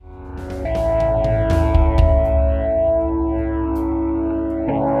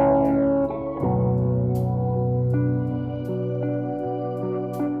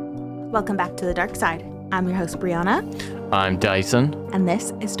Welcome back to The Dark Side. I'm your host, Brianna. I'm Dyson. And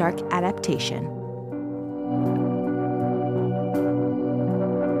this is Dark Adaptation.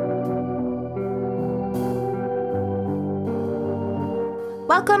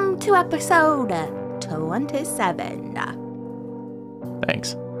 Welcome to episode 27.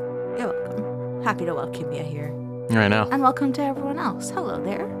 Thanks. You're welcome. Happy to welcome you here. I know. And welcome to everyone else. Hello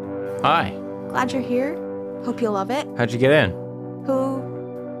there. Hi. Glad you're here. Hope you love it. How'd you get in?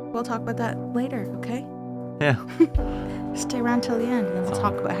 We'll talk about that later, okay? Yeah. Stay around till the end, and then we'll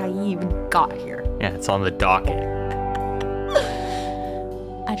talk about how you even got here. Yeah, it's on the docket.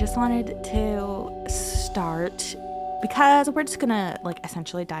 I just wanted to start because we're just gonna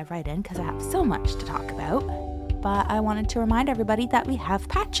essentially dive right in because I have so much to talk about. But I wanted to remind everybody that we have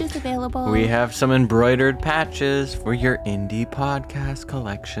patches available. We have some embroidered patches for your indie podcast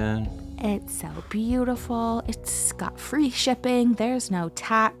collection. It's so beautiful. It's got free shipping. There's no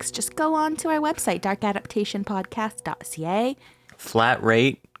tax. Just go on to our website, darkadaptationpodcast.ca. Flat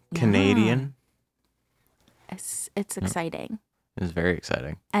rate, Canadian. It's exciting. It's very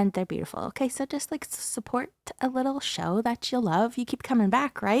exciting. And they're beautiful. Okay, so just support a little show that you love. You keep coming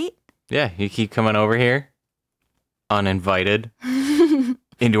back, right? Yeah, you keep coming over here, uninvited,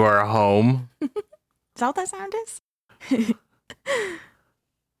 into our home. Is that what that sound is?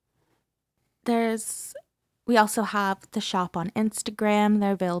 We also have the shop on Instagram.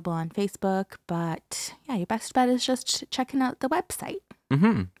 They're available on Facebook. But yeah, your best bet is just checking out the website.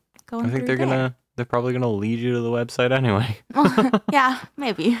 Mm-hmm. I think they're probably gonna lead you to the website anyway. Well, yeah,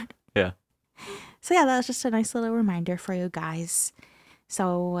 maybe. Yeah. So yeah, that was just a nice little reminder for you guys.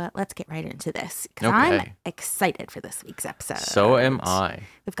 So let's get right into this because Okay. I'm excited for this week's episode. So am I.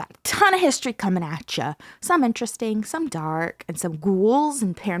 We've got a ton of history coming at you. Some interesting, some dark, and some ghouls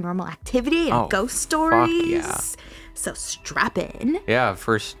and paranormal activity and ghost stories. Yeah. So strap in. Yeah,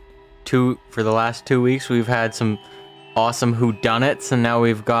 for the last 2 weeks we've had some awesome whodunits, and now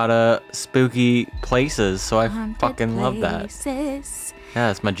we've got spooky places. So I fucking love that. Yeah,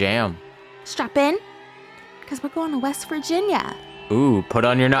 that's my jam. Strap in, because we're going to West Virginia. Ooh, put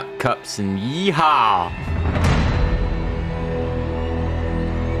on your nut cups and yeehaw!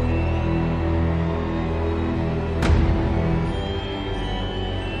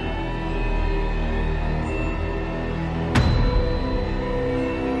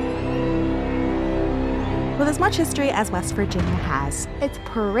 With as much history as West Virginia has, it's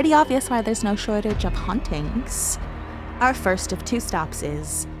pretty obvious why there's no shortage of hauntings. Our first of two stops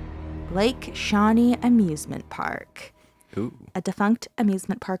is Lake Shawnee Amusement Park. Ooh. A defunct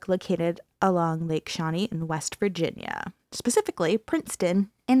amusement park located along Lake Shawnee in West Virginia, specifically Princeton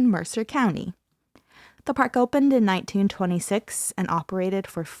in Mercer County. The park opened in 1926 and operated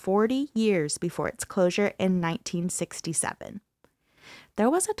for 40 years before its closure in 1967. There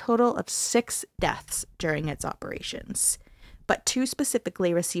was a total of 6 deaths during its operations, but 2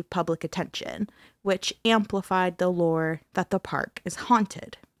 specifically received public attention, which amplified the lore that the park is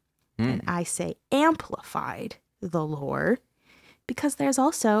haunted. And I say amplified the lore because there's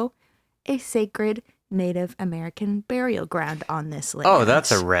also a sacred Native American burial ground on this land. Oh,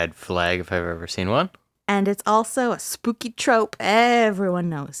 that's a red flag if I've ever seen one. And it's also a spooky trope everyone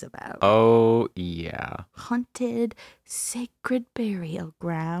knows about. Oh, yeah. Haunted sacred burial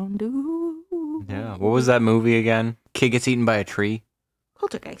ground. Ooh. Yeah. What was that movie again? Kid gets eaten by a tree?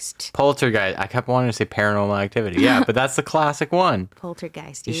 Poltergeist. Poltergeist. I kept wanting to say Paranormal Activity. Yeah, but that's the classic one.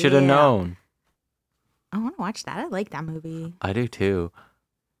 Poltergeist. You should have known. I want to watch that. I like that movie. I do too.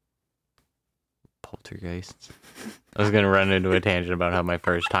 Poltergeist. I was going to run into a tangent about how my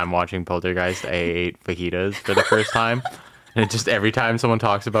first time watching Poltergeist, I ate fajitas for the first time. And it just every time someone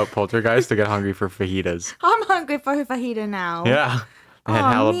talks about Poltergeist, I get hungry for fajitas. I'm hungry for a fajita now. Yeah. They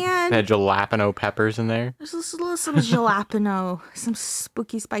had, man. they had jalapeno peppers in there. There's some jalapeno. Some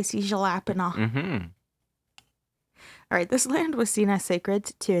spooky, spicy jalapeno. Mm-hmm. All right, this land was seen as sacred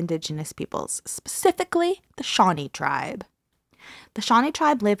to indigenous peoples, specifically the Shawnee tribe. The Shawnee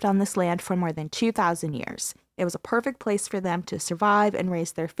tribe lived on this land for more than 2,000 years. It was a perfect place for them to survive and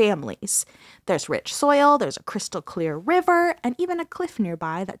raise their families. There's rich soil, there's a crystal clear river, and even a cliff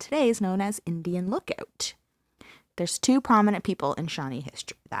nearby that today is known as Indian Lookout. There's 2 prominent people in Shawnee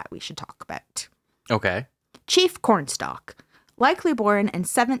history that we should talk about. Okay. Chief Cornstalk, likely born in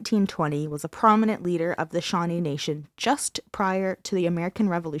 1720, was a prominent leader of the Shawnee Nation just prior to the American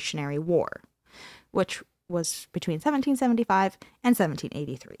Revolutionary War, which was between 1775 and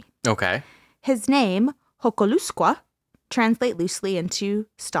 1783. Okay. His name, Hokolusqua, translate loosely into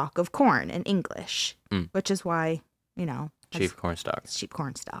stalk of corn in English, which is why, Chief Cornstalk. Cheap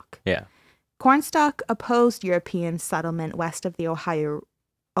Cornstalk. Yeah. Cornstalk opposed European settlement west of the Ohio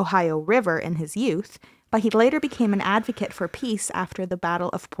Ohio River in his youth, but he later became an advocate for peace after the Battle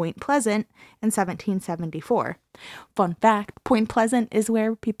of Point Pleasant in 1774. Fun fact, Point Pleasant is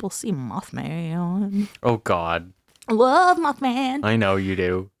where people see Mothman. Oh, God. Love Mothman. I know you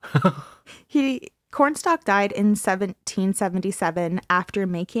do. Cornstalk died in 1777 after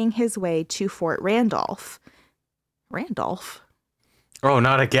making his way to Fort Randolph. Randolph? Oh,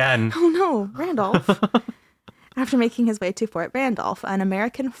 not again. Oh, no, Randolph. After making his way to Fort Randolph, an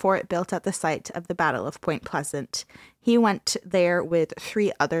American fort built at the site of the Battle of Point Pleasant. He went there with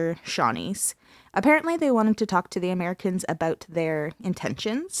 3 other Shawnees. Apparently, they wanted to talk to the Americans about their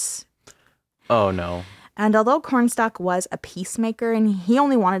intentions. Oh, no. And although Cornstalk was a peacemaker and he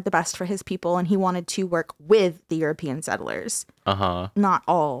only wanted the best for his people and he wanted to work with the European settlers, not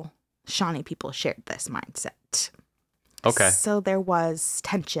all Shawnee people shared this mindset. Okay. So there was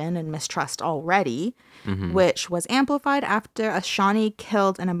tension and mistrust already, which was amplified after a Shawnee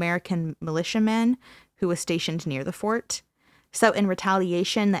killed an American militiaman who was stationed near the fort. So in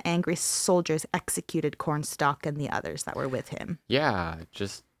retaliation, the angry soldiers executed Cornstalk and the others that were with him. Yeah,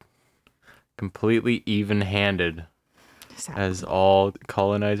 just completely even-handed, Sadly. as all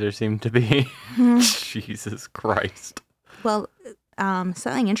colonizers seem to be. Jesus Christ. Well,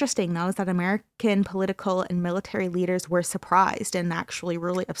 something interesting, though, is that American political and military leaders were surprised and actually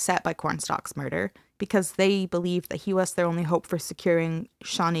really upset by Cornstalk's murder because they believed that he was their only hope for securing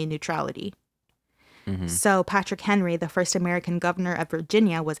Shawnee neutrality. So Patrick Henry, the first American governor of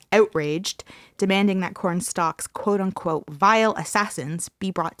Virginia, was outraged, demanding that Cornstalk's quote-unquote vile assassins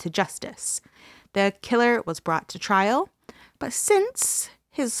be brought to justice. The killer was brought to trial, but since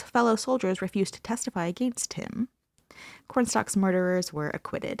his fellow soldiers refused to testify against him, Cornstalk's murderers were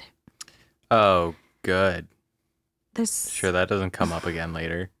acquitted. Oh, good. Sure that doesn't come up again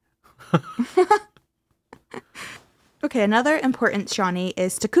later. Okay, another important Shawnee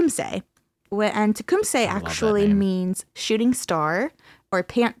is Tecumseh. And Tecumseh actually means shooting star or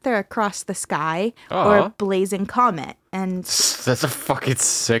panther across the sky or blazing comet. And that's a fucking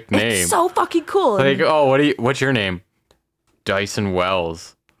sick name. It's so fucking cool. Like, what's your name? Dyson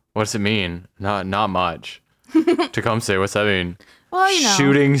Wells. What's it mean? Not much. Tecumseh, what's that mean? Well,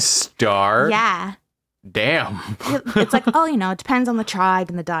 shooting star? Yeah. Damn. It's like, it depends on the tribe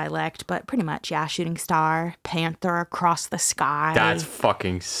and the dialect, but pretty much, yeah, shooting star, panther across the sky. That's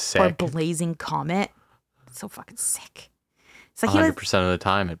fucking sick. Or blazing comet. It's so fucking sick. So 100% of the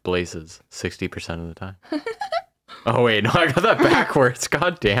time it blazes. 60% of the time. Oh, wait, no, I got that backwards.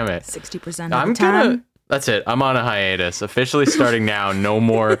 God damn it. 60% of the time. That's it. I'm on a hiatus. Officially starting now. No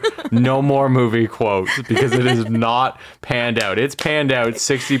more movie quotes because it is not panned out. It's panned out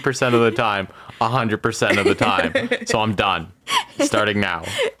 60% of the time, 100% of the time. So I'm done. Starting now.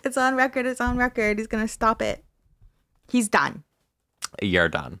 It's on record. He's going to stop it. He's done. You're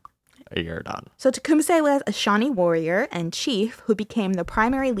done. So Tecumseh was a Shawnee warrior and chief who became the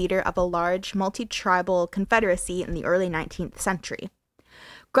primary leader of a large multi-tribal confederacy in the early 19th century.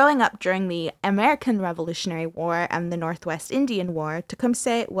 Growing up during the American Revolutionary War and the Northwest Indian War,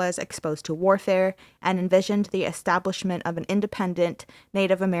 Tecumseh was exposed to warfare and envisioned the establishment of an independent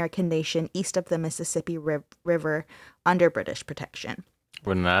Native American nation east of the Mississippi River under British protection.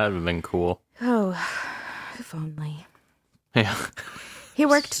 Wouldn't that have been cool? Oh, if only. Yeah. He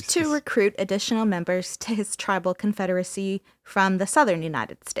worked to recruit additional members to his tribal confederacy from the southern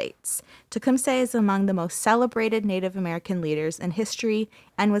United States. Tecumseh is among the most celebrated Native American leaders in history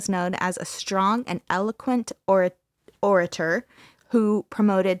and was known as a strong and eloquent orator who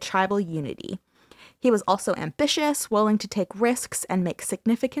promoted tribal unity. He was also ambitious, willing to take risks, and make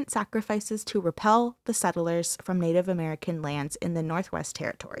significant sacrifices to repel the settlers from Native American lands in the Northwest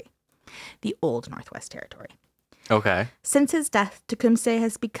Territory, the old Northwest Territory. Okay. Since his death, Tecumseh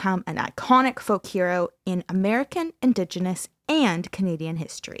has become an iconic folk hero in American, Indigenous, and Canadian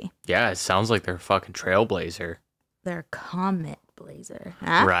history. Yeah, it sounds like they're a fucking trailblazer. They're a comet blazer.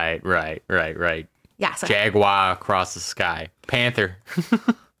 Huh? Right. Yeah. So Jaguar across the sky. Panther.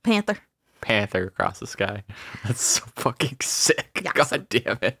 Panther across the sky. That's so fucking sick. Yeah, God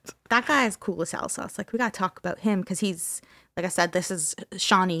damn it. That guy is cool as hell. So it's like, we got to talk about him because he's, like I said, this is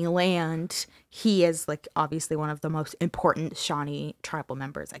Shawnee land. He is like obviously one of the most important Shawnee tribal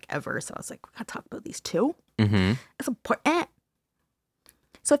members like ever. So I was like, we got to talk about these two. Mm-hmm. It's important.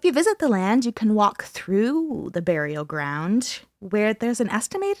 So if you visit the land, you can walk through the burial ground where there's an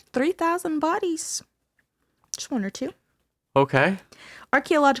estimated 3,000 bodies. Just one or two. Okay.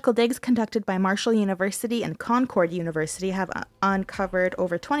 Archaeological digs conducted by Marshall University and Concord University have uncovered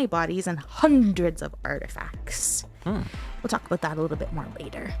over 20 bodies and hundreds of artifacts. We'll talk about that a little bit more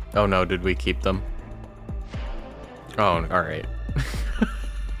later. Oh no, did we keep them? Oh, all right.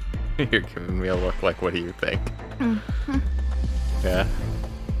 You're giving me a look like, what do you think? Mm-hmm. Yeah.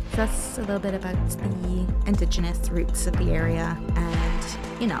 So that's a little bit about the indigenous roots of the area and,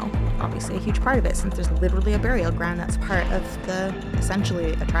 you know, obviously a huge part of it since there's literally a burial ground that's part of the,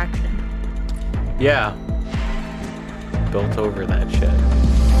 essentially, attraction. Yeah. Built over that shit.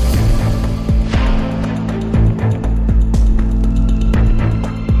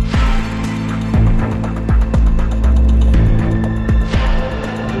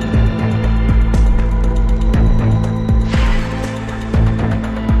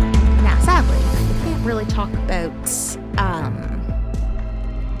 Talk about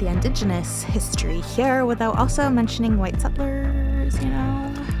the indigenous history here without also mentioning white settlers, you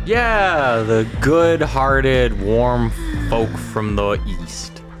know? Yeah, the good-hearted, warm folk from the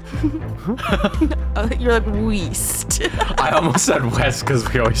east. You're like west. I almost said west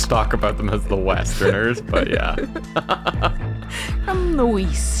because we always talk about them as the westerners, but yeah. From the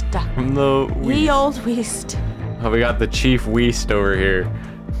west. From the west. The old west. Oh, we got the Chief West over here.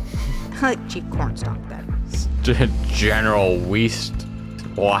 I like Chief Cornstalk better. General West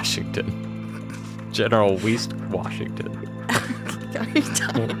Washington. General West Washington. Are you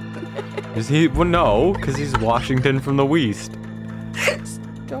done? Is he? Well, no, because he's Washington from the West.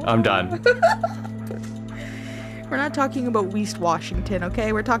 I'm done. We're not talking about West Washington,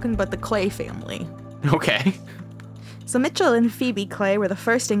 okay? We're talking about the Clay family. Okay. So Mitchell and Phoebe Clay were the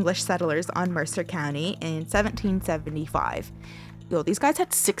first English settlers on Mercer County in 1775. Yo, these guys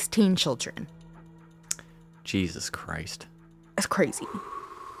had 16 children. Jesus Christ. That's crazy.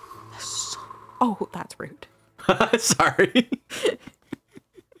 Oh, that's rude. Sorry.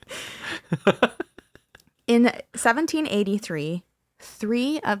 In 1783,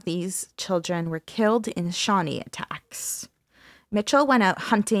 3 of these children were killed in Shawnee attacks. Mitchell went out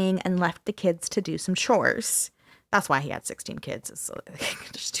hunting and left the kids to do some chores. That's why he had 16 kids, so they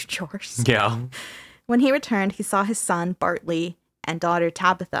could just do chores. Yeah. When he returned, he saw his son, Bartley, and daughter,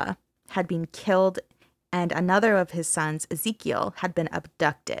 Tabitha, had been killed, and another of his sons, Ezekiel, had been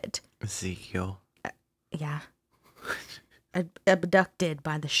abducted. Ezekiel? Yeah. Abducted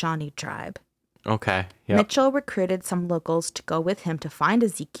by the Shawnee tribe. Okay, yeah. Mitchell recruited some locals to go with him to find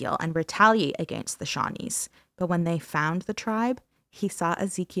Ezekiel and retaliate against the Shawnees. But when they found the tribe, he saw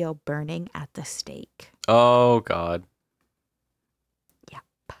Ezekiel burning at the stake. Oh, God. Yep.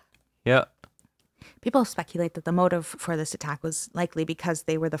 Yep. People speculate that the motive for this attack was likely because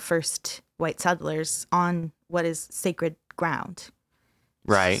they were the first white settlers on what is sacred ground.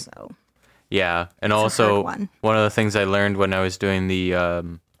 Right. So, yeah. And also, one of the things I learned when I was doing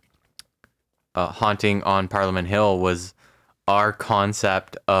the haunting on Parliament Hill was our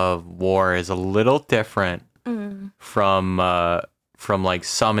concept of war is a little different from like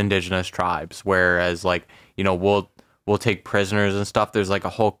some indigenous tribes, whereas like, you know, we'll take prisoners and stuff. There's like a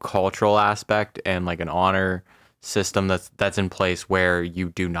whole cultural aspect and like an honor system that's in place where you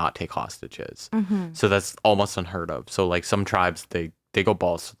do not take hostages. So that's almost unheard of. So like some tribes, they go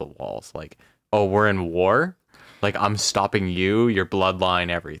balls to the walls. Like, oh, we're in war. Like, I'm stopping you, your bloodline,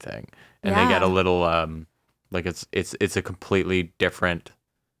 everything. And they get a little like it's a completely different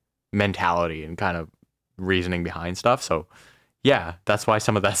mentality and kind of reasoning behind stuff. So yeah, that's why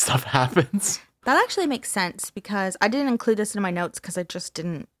some of that stuff happens. That actually makes sense because I didn't include this in my notes because I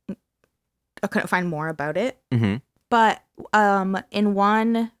couldn't find more about it. Mm-hmm. But in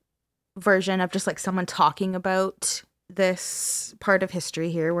one version of just like someone talking about this part of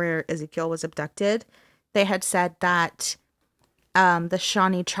history here where Ezekiel was abducted, they had said that the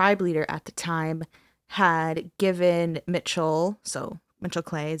Shawnee tribe leader at the time had given Mitchell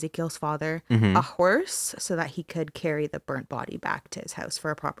Clay, Ezekiel's father, a horse so that he could carry the burnt body back to his house for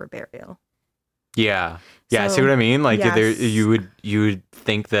a proper burial. Yeah. Yeah. So, see what I mean? Like yes. you would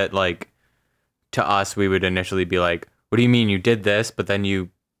think that like to us, we would initially be like, what do you mean you did this? But then you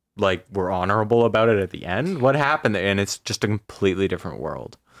like were honorable about it at the end. What happened there? And it's just a completely different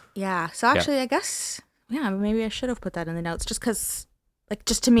world. Yeah. So actually, I guess, maybe I should have put that in the notes just because like,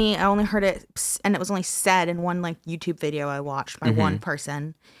 just to me, I only heard it and it was only said in one like YouTube video I watched by one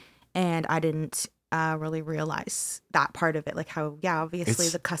person. And I didn't really realize that part of it. Like how, obviously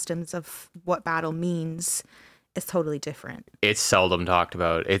the customs of what battle means is totally different. It's seldom talked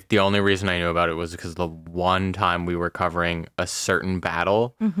about. The only reason I knew about it was because the one time we were covering a certain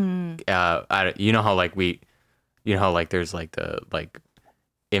battle, you know how like there's like the like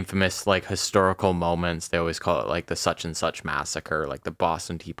infamous like historical moments. They always call it like the such and such massacre, like the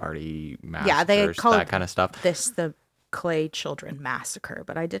Boston Tea Party massacre. Yeah, they call that kind of stuff. This the Clay Children massacre,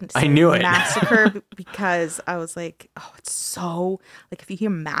 but I didn't say I knew it. massacre because I was like, oh, it's so like if you hear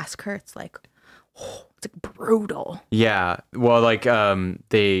massacre, it's like, oh, it's like brutal. Yeah, well, like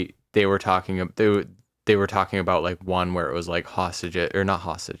they they were talking about like one where it was like hostages, or not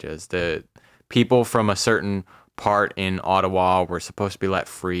hostages, the people from a certain part in Ottawa were supposed to be let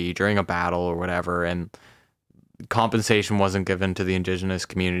free during a battle or whatever, and compensation wasn't given to the Indigenous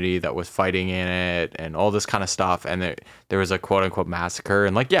community that was fighting in it, and all this kind of stuff. And there was a quote unquote massacre,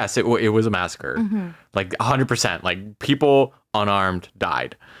 and like, yes, it was a massacre, like 100%, like people unarmed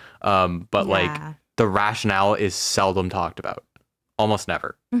died. But like the rationale is seldom talked about, almost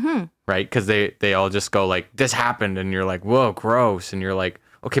never, right? Because they all just go like, this happened, and you're like, whoa, gross, and you're like,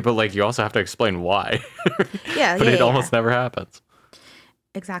 okay, but like you also have to explain why. But it almost never happens.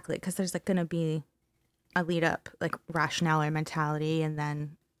 Exactly, because there's like gonna be a lead up, like rationale or mentality, and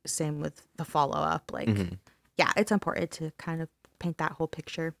then same with the follow up. Like, yeah, it's important to kind of paint that whole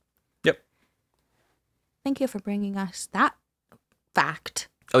picture. Yep. Thank you for bringing us that fact.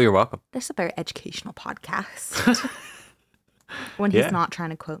 Oh, you're welcome. This is a very educational podcast. When he's not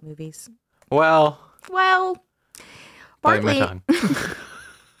trying to quote movies. Well, Bartley.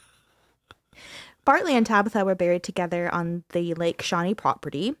 Bartley and Tabitha were buried together on the Lake Shawnee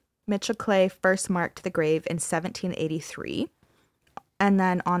property. Mitchell Clay first marked the grave in 1783. And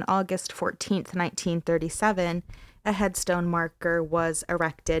then on August 14th, 1937, a headstone marker was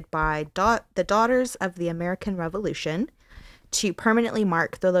erected by the Daughters of the American Revolution to permanently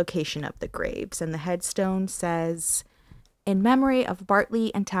mark the location of the graves. And the headstone says, "In memory of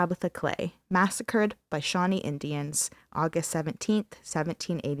Bartley and Tabitha Clay, massacred by Shawnee Indians, August 17th,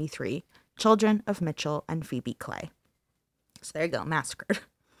 1783. Children of Mitchell and Phoebe Clay." So there you go, massacred.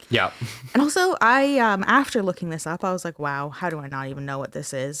 Yeah. And also, I after looking this up, I was like, wow, how do I not even know what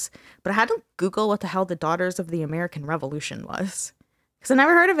this is? But I had to Google what the hell the Daughters of the American Revolution was, because I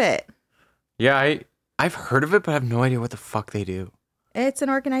never heard of it. Yeah, I've heard of it, but I have no idea what the fuck they do. It's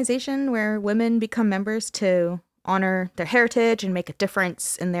an organization where women become members to honor their heritage and make a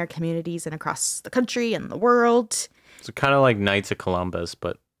difference in their communities and across the country and the world. So kind of like Knights of Columbus,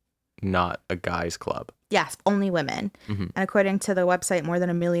 but not a guys' club. Yes, only women. And according to the website, more than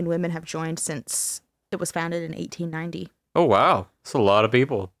 1 million women have joined since it was founded in 1890. Oh, wow. That's a lot of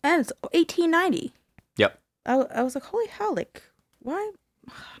people. And it's 1890. Yep. I was like, holy hell, like, why?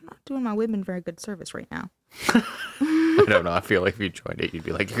 I'm not doing my women very good service right now. I don't know. I feel like if you joined it, you'd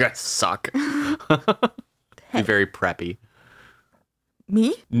be like, you guys suck. Be very preppy.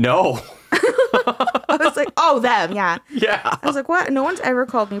 Me? No. I was like, oh, them, yeah. Yeah. I was like, what? No one's ever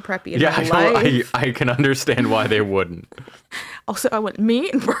called me preppy in my life. I can understand why they wouldn't. Also, I went me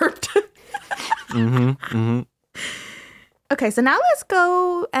and burped. Okay, so now let's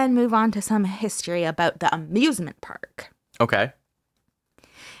go and move on to some history about the amusement park. Okay.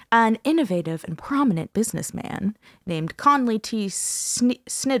 An innovative and prominent businessman named Conley T.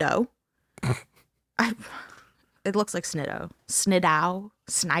 Snidow. It looks like Snidow. Snidow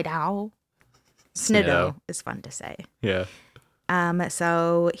is fun to say. Yeah.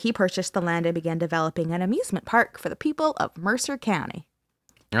 So he purchased the land and began developing an amusement park for the people of Mercer County.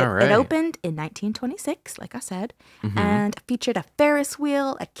 All right. It opened in 1926, like I said, and featured a Ferris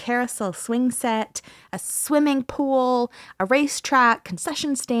wheel, a carousel swing set, a swimming pool, a racetrack,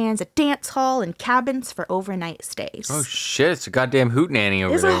 concession stands, a dance hall, and cabins for overnight stays. Oh, shit. It's a goddamn hootenanny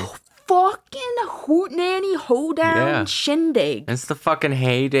over there. It's a fucking hootenanny hoedown shindig. It's the fucking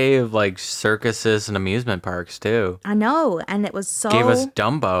heyday of like circuses and amusement parks, too. I know, and it was so... Gave us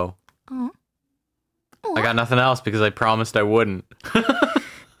Dumbo. Oh. I got nothing else because I promised I wouldn't.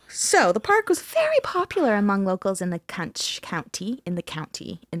 So the park was very popular among locals in the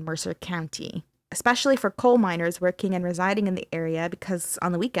in Mercer County, especially for coal miners working and residing in the area, because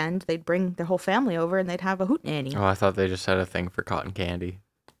on the weekend they'd bring their whole family over and they'd have a hootenanny. Oh, I thought they just had a thing for cotton candy.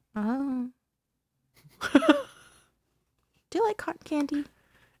 Oh. Do you like cotton candy?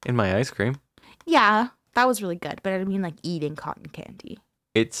 In my ice cream. Yeah, that was really good, but I mean like eating cotton candy.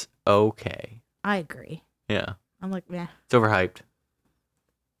 It's okay. I agree. Yeah. I'm like, yeah. It's overhyped.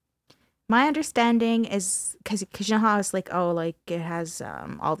 My understanding is, because you know how it's like, oh, like it has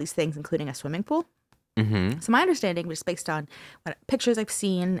all these things, including a swimming pool. Mm-hmm. So my understanding was based on what pictures I've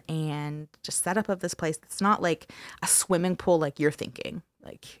seen and just setup of this place. It's not like a swimming pool like you're thinking.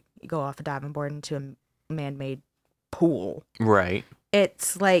 Like you go off a diving board into a man-made pool. Right.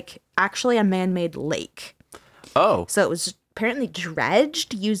 It's like actually a man-made lake. Oh. So it was apparently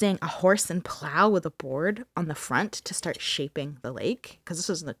dredged using a horse and plow with a board on the front to start shaping the lake, because this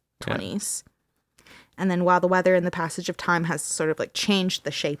was in the 20s. And then while the weather and the passage of time has sort of like changed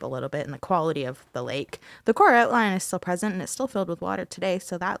the shape a little bit and the quality of the lake, the core outline is still present and it's still filled with water today.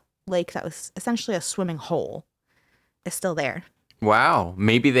 So that lake that was essentially a swimming hole is still there. Wow.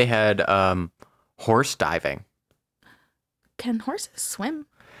 Maybe they had horse diving. Can horses swim?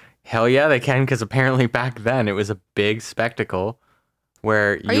 Hell yeah, they can, because apparently back then it was a big spectacle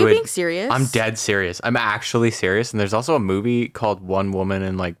where Are you being serious? I'm dead serious. I'm actually serious. And there's also a movie called One Woman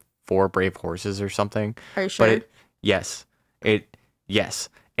and like Four Brave Horses or something. Are you sure? But yes.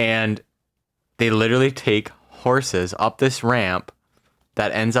 And they literally take horses up this ramp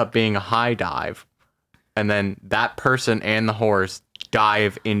that ends up being a high dive. And then that person and the horse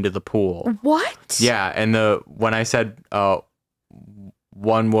dive into the pool. What? Yeah. And when I said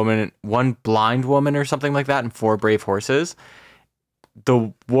one blind woman or something like that and four brave horses,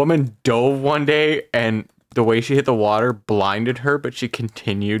 the woman dove one day and the way she hit the water blinded her, but she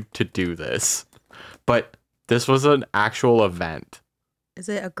continued to do this. But this was an actual event. Is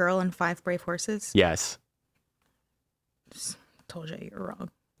it A Girl and Five Brave Horses? Yes. Just told you you're wrong.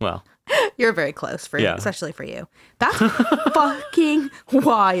 Well, you're very close especially for you. That's fucking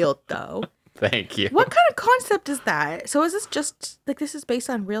wild, though. Thank you. What kind of concept is that? So is this just like this is based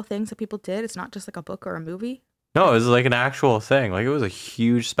on real things that people did? It's not just like a book or a movie? No, it was like an actual thing. Like it was a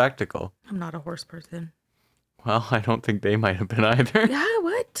huge spectacle. I'm not a horse person. Well, I don't think they might have been either. Yeah,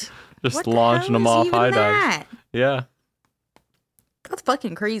 what? Just what launching them off high that? dives. Yeah. That's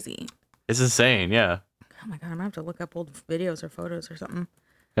fucking crazy. It's insane, yeah. Oh my god, I'm gonna have to look up old videos or photos or something.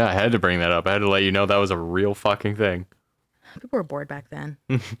 Yeah, I had to bring that up. I had to let you know that was a real fucking thing. People were bored back then.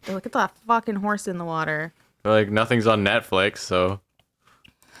 They look at that fucking horse in the water. Like nothing's on Netflix, so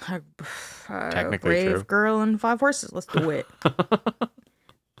technically Brave true. Girl and Five Horses. Let's do it.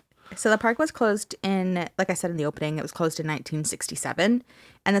 So the park was closed in, like I said in the opening, it was closed in 1967,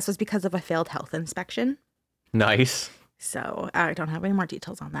 and this was because of a failed health inspection. Nice. So I don't have any more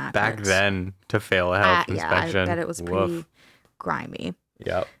details on that. Back then, to fail a health inspection. Yeah, I bet it was pretty grimy.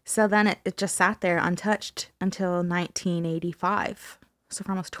 Yep. So then it just sat there untouched until 1985. So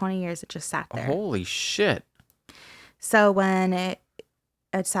for almost 20 years, it just sat there. Holy shit. So when it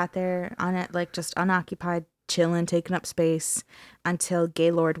sat there on it, like just unoccupied, chilling, taking up space until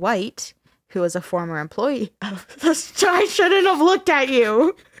Gaylord White, who was a former employee of the... I shouldn't have looked at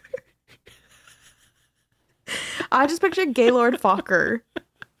you. I just pictured Gaylord Fokker.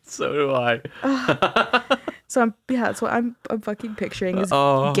 So do I. So that's what I'm fucking picturing is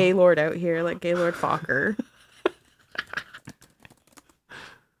Gaylord out here, like Gaylord Fokker.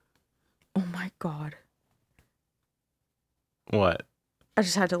 Oh my god. What? I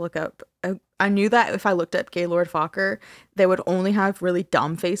just had to look up. I knew that if I looked up Gaylord Fokker, they would only have really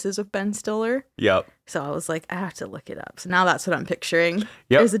dumb faces of Ben Stiller. Yep. So I was like, I have to look it up. So now that's what I'm picturing. Yep.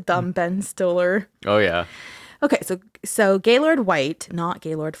 There's a dumb Ben Stiller. Oh yeah. Okay, so Gaylord White, not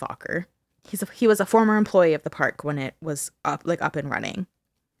Gaylord Fokker. He was a former employee of the park when it was up and running.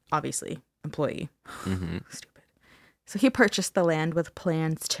 Obviously, employee. Mm-hmm. Stupid. So he purchased the land with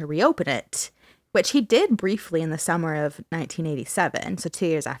plans to reopen it, which he did briefly in the summer of 1987, so 2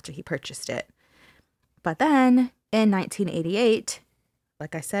 years after he purchased it. But then, in 1988,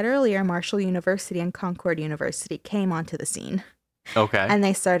 like I said earlier, Marshall University and Concord University came onto the scene. Okay. And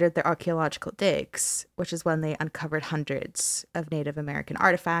they started their archaeological digs, which is when they uncovered hundreds of Native American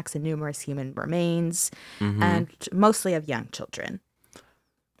artifacts and numerous human remains, and mostly of young children.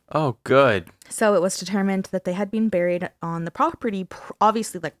 Oh, good. So it was determined that they had been buried on the property,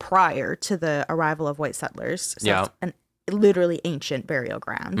 obviously, like prior to the arrival of white settlers. So yeah. It's an literally ancient burial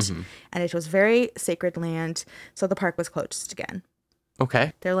ground. And it was very sacred land. So the park was closed again.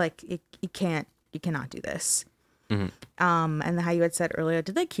 Okay. They're like, you cannot do this. And how you had said earlier,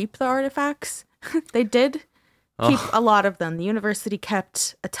 did they keep the artifacts? They did keep a lot of them. The university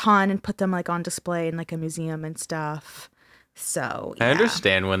kept a ton and put them like on display in like a museum and stuff. So yeah. I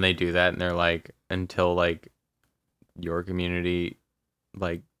understand when they do that and they're like, until like your community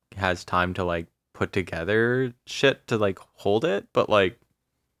like has time to like put together shit to like hold it, but like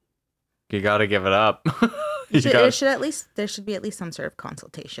you gotta give it up. There should be at least some sort of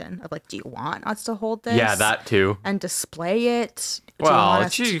consultation of like, do you want us to hold this? Yeah, that too. And display it? Well,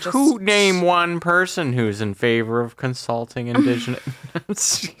 who name one person who's in favor of consulting Indigenous?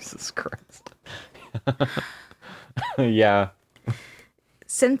 Jesus Christ. Yeah.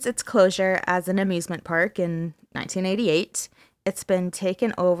 Since its closure as an amusement park in 1988, it's been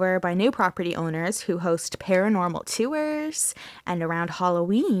taken over by new property owners who host paranormal tours, and around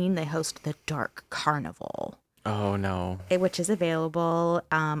Halloween, they host the Dark Carnival. Oh, no. Which is available,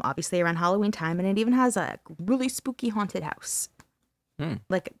 obviously, around Halloween time, and it even has a really spooky haunted house.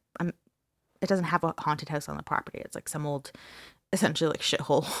 Like, it doesn't have a haunted house on the property. It's like some old, essentially, like,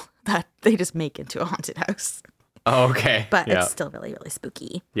 shithole that they just make into a haunted house. Oh, okay. But it's still really, really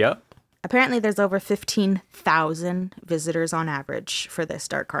spooky. Yep. Apparently, there's over 15,000 visitors on average for this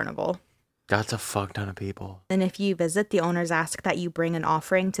Dark Carnival. That's a fuck ton of people. And if you visit, the owners ask that you bring an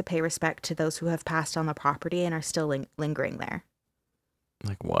offering to pay respect to those who have passed on the property and are still lingering there.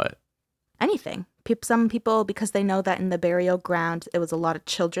 Like what? Anything. Some people, because they know that in the burial ground, it was a lot of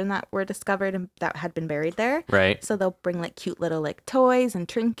children that were discovered and that had been buried there. Right. So they'll bring like cute little like toys and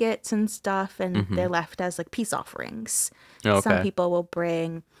trinkets and stuff, and they're left as like peace offerings. Okay. Some people will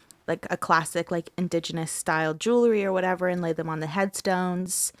bring like a classic like indigenous style jewelry or whatever and lay them on the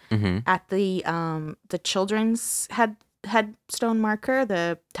headstones. At the children's headstone marker,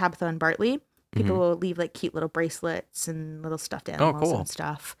 the Tabitha and Bartley, people will leave like cute little bracelets and little stuffed animals and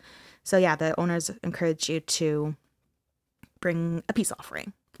stuff. So yeah, the owners encourage you to bring a peace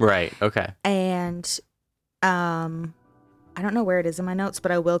offering. Right. Okay. And I don't know where it is in my notes,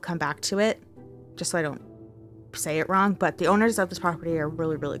 but I will come back to it just so I don't say it wrong. But the owners of this property are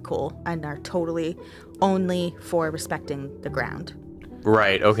really, really cool and are totally only for respecting the ground.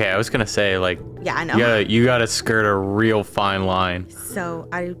 Right. Okay. I was gonna say like. Yeah, I know. You gotta skirt a real fine line. So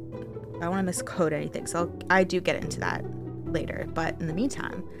I don't want to misquote anything, so I do get into that later. But in the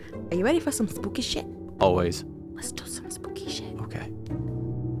meantime, are you ready for some spooky shit? Always. Let's do some spooky shit. Okay.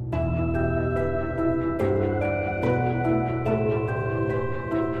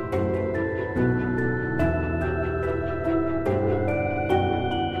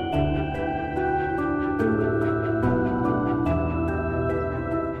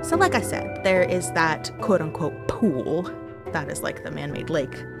 So like I said, there is that quote-unquote pool that is like the man-made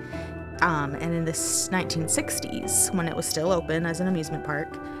lake. And in the 1960s, when it was still open as an amusement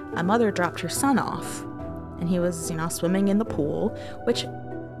park, a mother dropped her son off. And he was, swimming in the pool, which,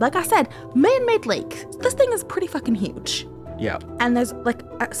 like I said, man-made lake. This thing is pretty fucking huge. Yeah. And there's like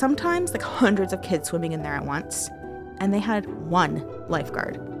sometimes like hundreds of kids swimming in there at once. And they had one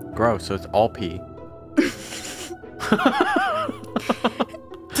lifeguard. Gross. So it's all pee.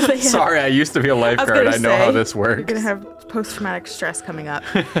 So Sorry, I used to be a lifeguard. I know how this works. You're going to have post-traumatic stress coming up.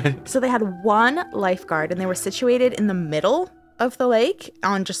 So they had one lifeguard, and they were situated in the middle of the lake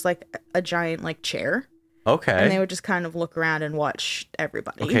on just like a giant like chair. Okay. And they would just kind of look around and watch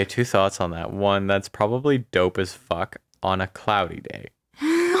everybody. Okay, 2 thoughts on that. One, that's probably dope as fuck on a cloudy day.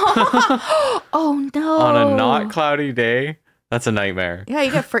 Oh no. On a not cloudy day, that's a nightmare. Yeah,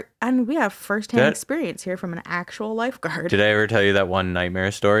 you get and we have firsthand experience here from an actual lifeguard. Did I ever tell you that one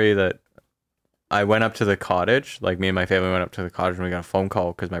nightmare story that I went up to the cottage? Like me and my family went up to the cottage and we got a phone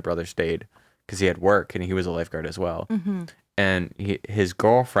call because my brother stayed because he had work and he was a lifeguard as well. Mm-hmm. And his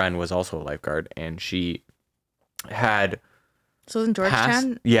girlfriend was also a lifeguard and she had. So in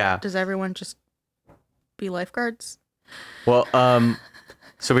Georgetown, yeah. Does everyone just be lifeguards? Well,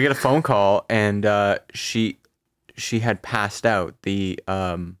 so we get a phone call and she had passed out. The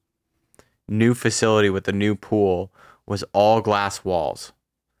new facility with the new pool was all glass walls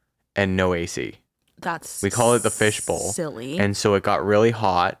and no AC. We call it the fishbowl. Silly. And so it got really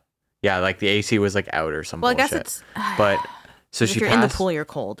hot. Yeah, like the AC was like out or something. Well, I guess it's. But so if you're in the pool, you're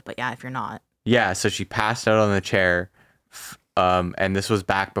cold. But yeah, if you're not. Yeah, so she passed out on the chair. And this was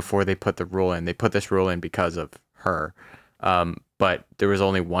back before they put the rule in. They put this rule in because of her. But there was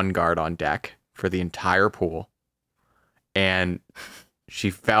only one guard on deck for the entire pool. And she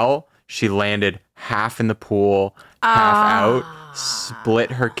fell. She landed half in the pool, half out,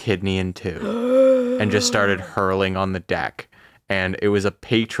 split her kidney in two, and just started hurling on the deck. And it was a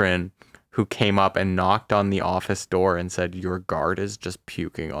patron who came up and knocked on the office door and said, "Your guard is just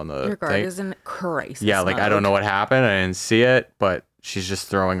puking on the Your guard thing." is in crisis Yeah, like mode. I don't know what happened. I didn't see it, but she's just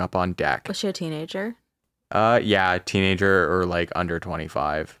throwing up on deck. Was she a teenager? Yeah, teenager or like under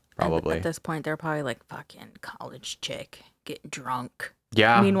 25, probably. At this point, they're probably like fucking college chick getting drunk.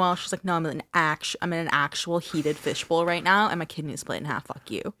 Yeah. Meanwhile, she's like, "No, I'm in an actual heated fishbowl right now, and my kidney is split in half.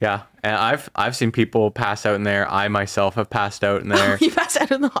 Fuck you." Yeah, and I've seen people pass out in there. I myself have passed out in there. You passed out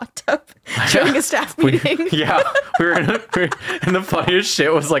in the hot tub during a staff meeting. We were and the funniest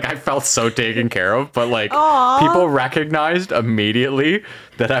shit was like I felt so taken care of, but like people recognized immediately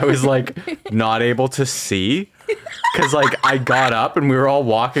that I was like not able to see. Because like I got up and we were all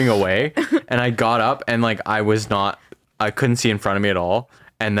walking away, and I got up and like I couldn't see in front of me at all.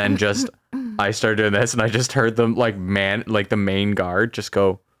 And then just, I started doing this and I just heard them like the main guard just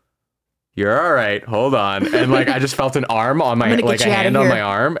go, "You're all right. Hold on." And like, I just felt an arm on my, like a hand on my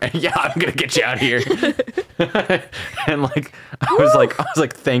arm. And yeah, I'm going to get you out of here. And like, I was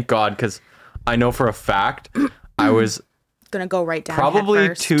like, thank God. Cause I know for a fact I was going to go right down.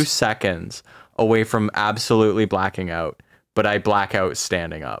 Probably 2 seconds away from absolutely blacking out, but I black out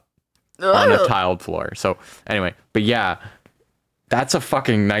standing up. On a tiled floor. So anyway, but yeah, that's a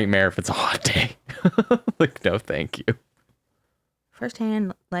fucking nightmare if it's a hot day. Like, no, thank you.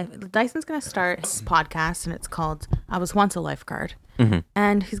 firsthand life. Dyson's going to start his podcast, and it's called I Was Once a Lifeguard. Mm-hmm.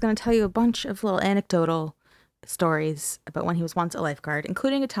 And he's going to tell you a bunch of little anecdotal stories about when he was once a lifeguard,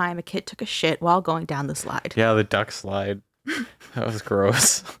 including a time a kid took a shit while going down the slide. Yeah, the duck slide. That was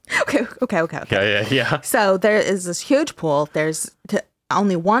gross. Okay. Yeah. So there is this huge pool. There's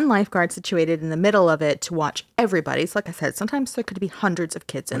only one lifeguard situated in the middle of it to watch everybody. So like I said, sometimes there could be hundreds of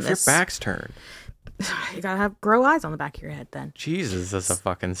kids in What if this. your back's turned? You gotta grow eyes on the back of your head then. Jesus, that's a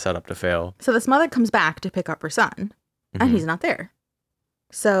fucking setup to fail. So this mother comes back to pick up her son, and he's not there.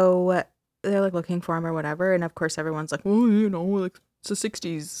 So they're like looking for him or whatever, and of course everyone's like, "Oh, you know, like it's the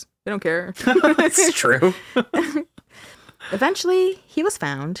 '60s. They don't care." It's true. Eventually, he was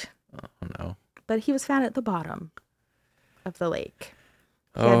found. Oh no! But he was found at the bottom of the lake.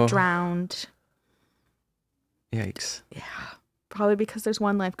 He had drowned. Yikes! Yeah, probably because there's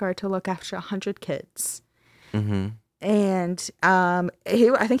one lifeguard to look after 100 kids. Mm-hmm. And I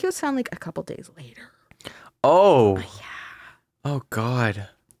think he was found like a couple days later. Oh. Yeah. Oh God.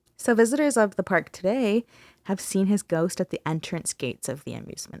 So visitors of the park today have seen his ghost at the entrance gates of the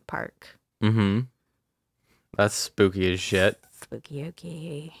amusement park. Mm-hmm. That's spooky as shit.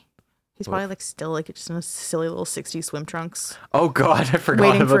 Spooky. He's probably like still like just in a silly little 60s swim trunks. Oh God, I forgot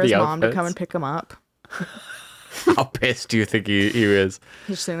waiting about for his the mom to outfits. come and pick him up. How pissed do you think he is?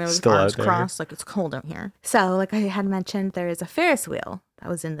 He's just sitting there with Still his arms out there. crossed like it's cold out here. So like I had mentioned, there is a Ferris wheel that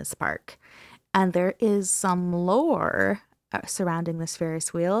was in this park. And there is some lore surrounding this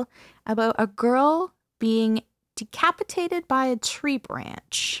Ferris wheel about a girl being decapitated by a tree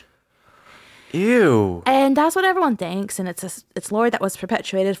branch. Ew. And that's what everyone thinks. And it's lore that was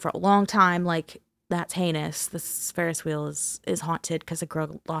perpetuated for a long time. Like, that's heinous. This Ferris wheel is haunted because a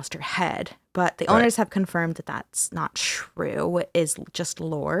girl lost her head. But the owners have confirmed that that's not true. It is just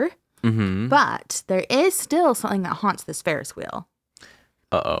lore. Mm-hmm. But there is still something that haunts this Ferris wheel.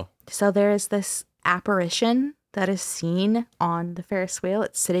 Uh-oh. So there is this apparition that is seen on the Ferris wheel.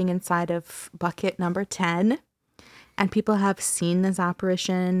 It's sitting inside of bucket number 10. And people have seen this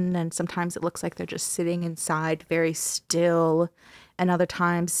apparition, and sometimes it looks like they're just sitting inside very still. And other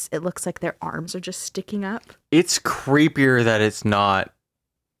times it looks like their arms are just sticking up. It's creepier that it's not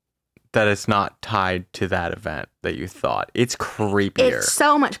tied to that event that you thought. It's creepier. It's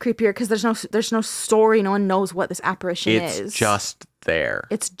so much creepier because there's no story. No one knows what this apparition is. It's just there.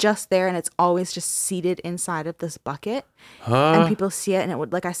 It's just there, and it's always just seated inside of this bucket. Huh? And people see it, and it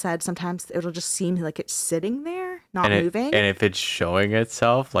would, like I said, sometimes it'll just seem like it's sitting there, not moving. And if it's showing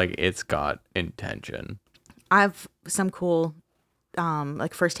itself, like it's got intention. I have some cool,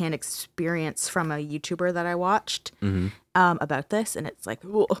 like firsthand experience from a YouTuber that I watched about this, and it's like,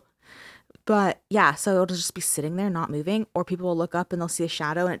 whoa. But yeah, so it'll just be sitting there, not moving, or people will look up and they'll see a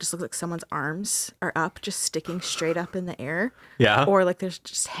shadow and it just looks like someone's arms are up, just sticking straight up in the air. Yeah. Or like they're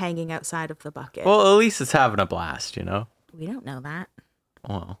just hanging outside of the bucket. Well, at least it's having a blast, you know? We don't know that.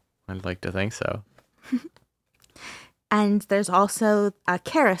 Well, I'd like to think so. And there's also a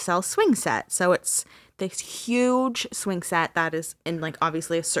carousel swing set. So it's this huge swing set that is in like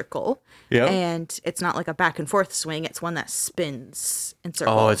obviously a circle. Yeah. And it's not like a back and forth swing. It's one that spins in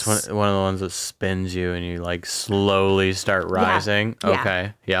circles. Oh, it's one of the ones that spins you and you like slowly start rising. Yeah.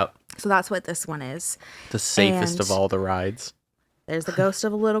 Okay. Yep. So that's what this one is. The safest And of all the rides. there's the ghost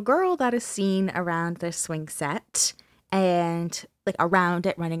of a little girl that is seen around this swing set. And like around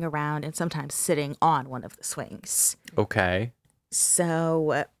it, running around, and sometimes sitting on one of the swings. Okay.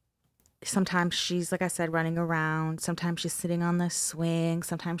 So sometimes she's, like I said, running around. Sometimes she's sitting on the swing.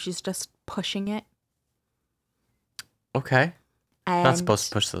 Sometimes she's just pushing it. Okay. And Not supposed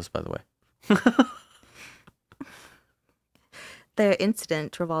to push those, by the way. the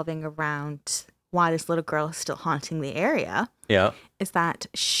incident revolving around why this little girl is still haunting the area Yeah. is that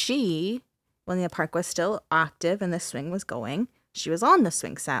she, when the park was still active and the swing was going, she was on the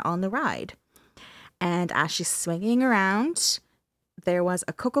swing set on the ride. And as she's swinging around, there was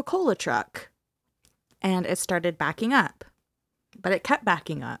a Coca-Cola truck and it started backing up, but it kept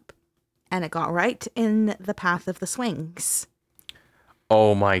backing up and it got right in the path of the swings.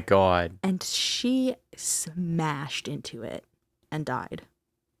 Oh my God. And she smashed into it and died.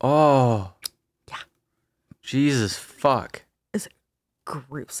 Oh. Yeah. Jesus fuck. It's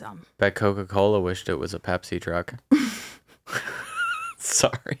gruesome. Bet Coca-Cola wished it was a Pepsi truck.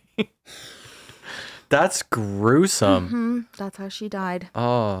 Sorry. That's gruesome. That's how she died.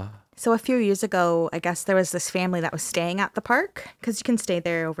 Oh. So a few years ago, I guess there was this family that was staying at the park because you can stay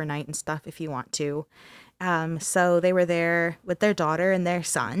there overnight and stuff if you want to. So they were there with their daughter and their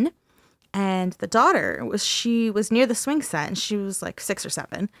son. And the daughter she was near the swing set and she was like 6 or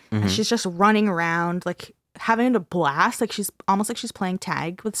 7. And she's just running around like having a blast. Like, she's almost like she's playing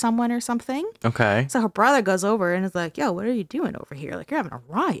tag with someone or something. Okay. So her brother goes over and is like, yo, what are you doing over here? Like, you're having a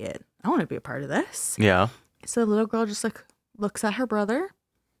riot. I want to be a part of this. Yeah. So the little girl just like looks at her brother,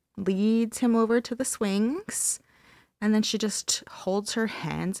 leads him over to the swings, and then she just holds her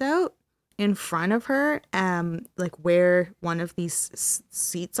hands out in front of her, like where one of these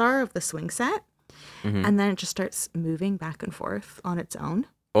seats are of the swing set. Mm-hmm. And then it just starts moving back and forth on its own.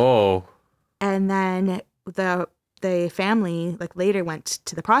 Oh. And then the family like later went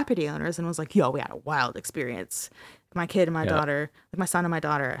to the property owners and was like, yo, we had a wild experience. My kid and my daughter, like my son and my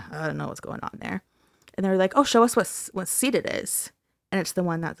daughter, I don't know what's going on there. And they were like, oh, show us what seat it is. And it's the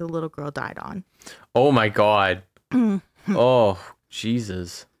one that the little girl died on. Oh my God. Oh,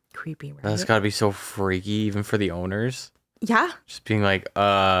 Jesus. Creepy, right? That's gotta be so freaky, even for the owners. Yeah. Just being like,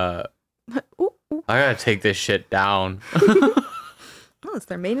 Ooh, ooh. I gotta take this shit down. Oh, it's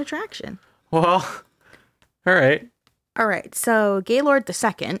their main attraction. Well, all right. All right. So Gaylord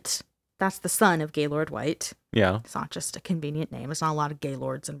II, that's the son of Gaylord White. Yeah. It's not just a convenient name. There's not a lot of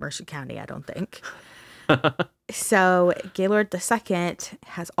Gaylords in Mercer County, I don't think. So Gaylord II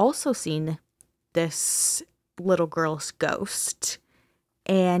has also seen this little girl's ghost.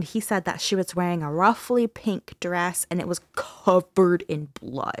 And he said that she was wearing a roughly pink dress and it was covered in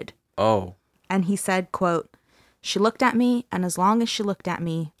blood. Oh. And he said, quote, she looked at me, and as long as she looked at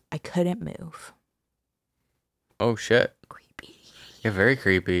me, I couldn't move. Oh, shit. Creepy. Yeah, very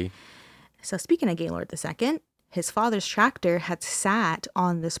creepy. So speaking of Gaylord II, his father's tractor had sat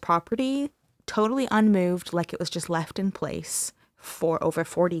on this property totally unmoved, like it was just left in place for over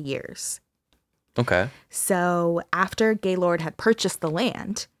 40 years. Okay. So after Gaylord had purchased the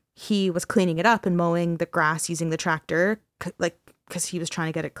land, he was cleaning it up and mowing the grass using the tractor, like, because he was trying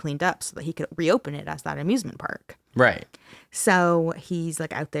to get it cleaned up so that he could reopen it as that amusement park. Right. So he's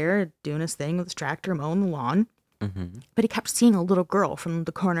like out there doing his thing with his tractor, mowing the lawn. Mm-hmm. But he kept seeing a little girl from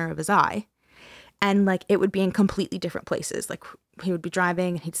the corner of his eye. And like it would be in completely different places. Like he would be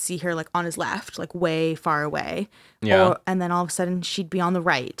driving and he'd see her like on his left, like way far away. Yeah. And then all of a sudden she'd be on the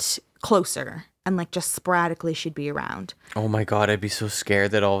right, closer. And like just sporadically she'd be around. Oh my God, I'd be so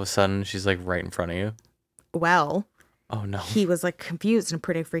scared that all of a sudden she's like right in front of you. Well, oh no. He was like confused and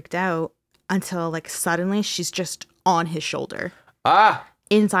pretty freaked out until like suddenly she's just on his shoulder. Ah!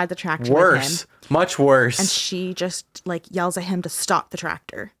 Inside the tractor. Worse. With him. Much worse. And she just like yells at him to stop the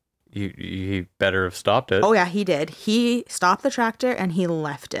tractor. You better have stopped it. Oh yeah, he did. He stopped the tractor and he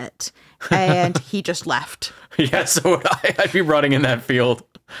left it. And he just left. Yeah, so would I. I'd be running in that field.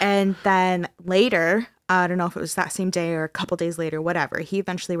 And then later, I don't know if it was that same day or a couple days later, whatever, he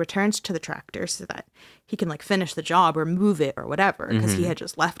eventually returns to the tractor so that he can like finish the job or move it or whatever, because he had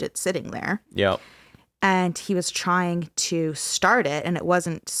just left it sitting there. Yep. And he was trying to start it and it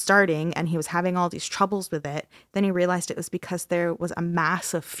wasn't starting and he was having all these troubles with it. Then he realized it was because there was a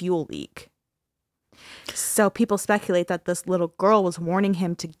massive fuel leak. So people speculate that this little girl was warning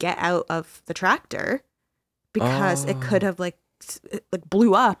him to get out of the tractor because it could have like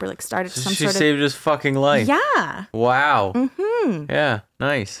blew up or like started So some she sort of... saved his fucking life. Yeah. Wow. Mm-hmm. Yeah,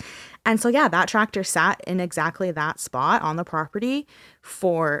 nice. And so, yeah, that tractor sat in exactly that spot on the property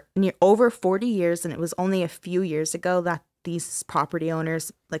for over 40 years. And it was only a few years ago that these property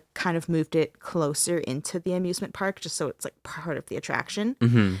owners like kind of moved it closer into the amusement park just so it's like part of the attraction.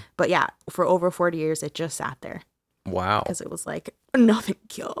 Mm-hmm. But yeah, for over 40 years, it just sat there. Wow. Because it was like, no,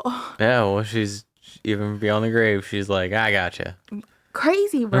 thank you. Yeah, well, she's even beyond the grave. She's like, I gotcha.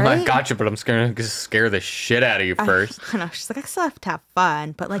 Crazy, right? I gotcha, but I'm going to scare the shit out of you first. I know. She's like, I still have to have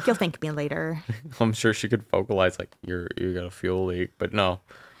fun, but like, you'll thank me later. I'm sure she could vocalize like, you got a fuel leak, but no.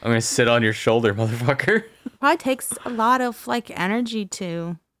 I'm going to sit on your shoulder, motherfucker. Probably takes a lot of like energy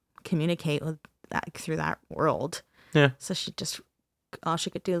to communicate with that through that world. Yeah. So all she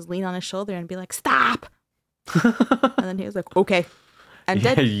could do is lean on his shoulder and be like, stop. And then he was like, okay. And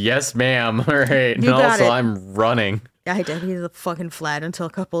did. Yes, ma'am. All right. And got also, it. I'm running. Yeah, he did. He fucking fled until a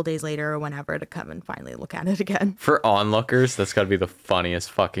couple of days later or whenever to come and finally look at it again. For onlookers, that's got to be the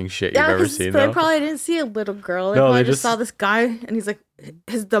funniest fucking shit you've ever seen, They though. probably didn't see a little girl. They No, probably they just saw this guy and he's like,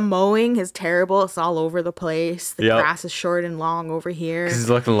 the mowing is terrible. It's all over the place. The grass is short and long over here. He's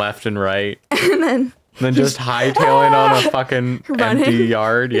looking left and right. And then just hightailing on a fucking running. empty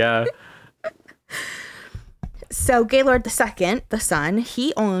yard. Yeah. So Gaylord II, the son,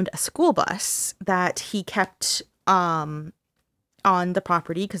 he owned a school bus that he kept on the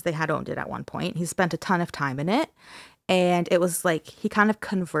property because they had owned it at one point. He spent a ton of time in it. And it was like, he kind of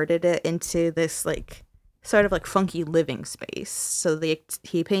converted it into this like sort of like funky living space. So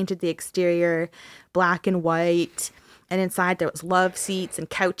he painted the exterior black and white. And inside there was love seats and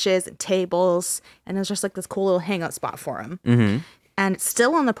couches and tables. And it was just like this cool little hangout spot for him. Mm-hmm. And it's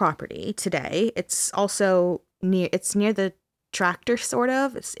still on the property today. It's also near the tractor, sort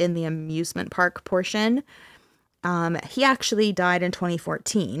of. It's in the amusement park portion. He actually died in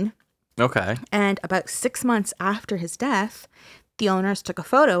 2014. Okay. And about 6 months after his death, the owners took a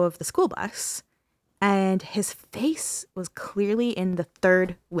photo of the school bus. And his face was clearly in the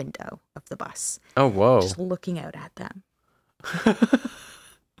third window of the bus. Oh, whoa. Just looking out at them.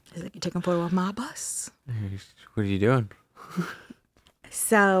 He's like, "You taking a photo of my bus?" What are you doing?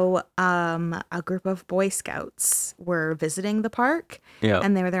 So a group of Boy Scouts were visiting the park. Yeah.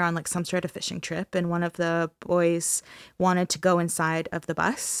 And they were there on like some sort of fishing trip. And one of the boys wanted to go inside of the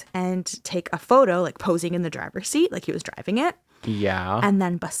bus and take a photo, like posing in the driver's seat, like he was driving it. Yeah. And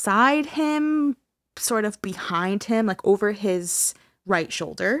then beside him, sort of behind him, like over his right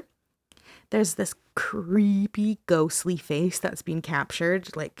shoulder, there's this creepy, ghostly face that's being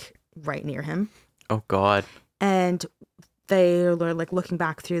captured, like right near him. Oh, God. And they were like looking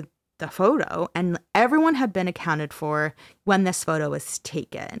back through the photo, and everyone had been accounted for when this photo was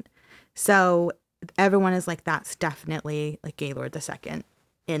taken. So everyone is like, that's definitely like Gaylord II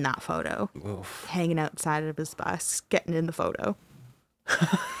in that photo. Oof. Hanging outside of his bus, getting in the photo.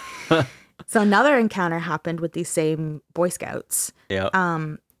 So another encounter happened with these same Boy Scouts. Yeah.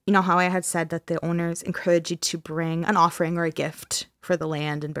 You know how I had said that the owners encourage you to bring an offering or a gift for the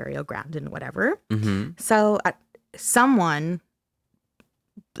land and burial ground and whatever. Mm-hmm. So someone,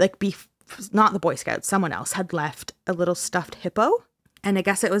 like not the Boy Scouts, someone else had left a little stuffed hippo. And I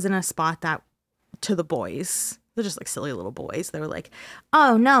guess it was in a spot that, to the boys, they're just like silly little boys. They were like,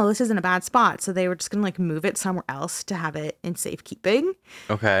 "Oh no, this isn't a bad spot." So they were just going to like move it somewhere else to have it in safekeeping.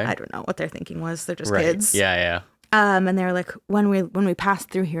 Okay. I don't know what their thinking was. They're just right. kids. Yeah, yeah. And they were like, when we pass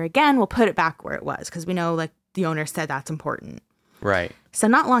through here again, we'll put it back where it was, because we know like the owner said that's important. Right. So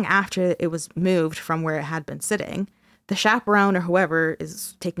not long after it was moved from where it had been sitting, the chaperone or whoever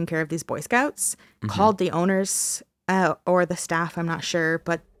is taking care of these Boy Scouts called the owners or the staff, I'm not sure,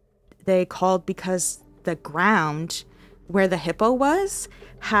 but they called because the ground where the hippo was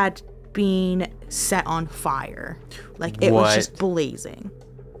had been set on fire. Like it was just blazing.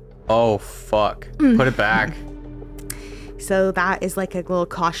 Oh, fuck. Put it back. So that is like a little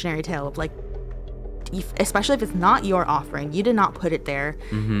cautionary tale of like, especially if it's not your offering, you did not put it there.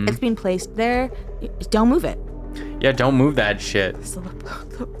 Mm-hmm. It's being placed there. Don't move it. Yeah, don't move that shit. So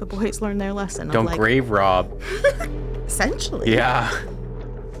the boys learned their lesson. Don't like, grave rob. Essentially. Yeah.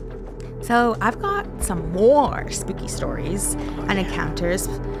 So I've got some more spooky stories and encounters,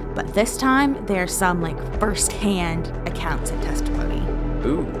 but this time there's some like first-hand accounts and testimony.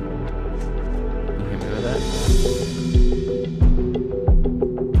 Ooh. Can you hit me with that?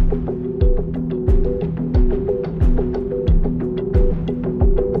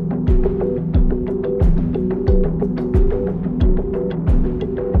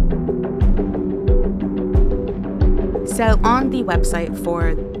 So on the website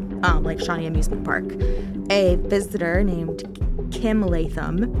for Lake Shawnee Amusement Park, a visitor named Kim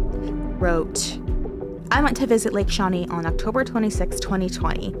Latham wrote, "I went to visit Lake Shawnee on October 26,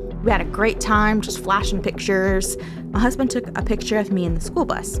 2020. We had a great time just flashing pictures. My husband took a picture of me in the school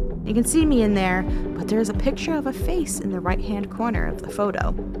bus. You can see me in there, but there's a picture of a face in the right-hand corner of the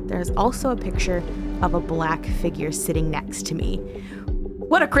photo. There's also a picture of a black figure sitting next to me.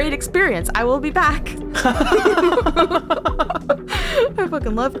 What a great experience. I will be back." I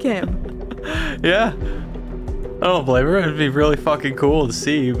fucking love Kim. Yeah. I don't blame her. It'd be really fucking cool to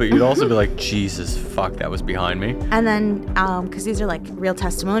see, but you'd also be like, Jesus, fuck, that was behind me. And then, because these are like real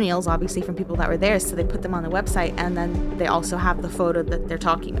testimonials, obviously, from people that were there, so they put them on the website, and then they also have the photo that they're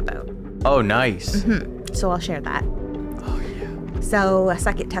talking about. Oh, nice. Mm-hmm. So I'll share that. Oh, yeah. So a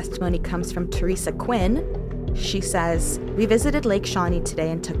second testimony comes from Teresa Quinn. She says, "We visited Lake Shawnee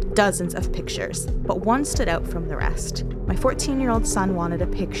today and took dozens of pictures, but one stood out from the rest. My 14-year-old son wanted a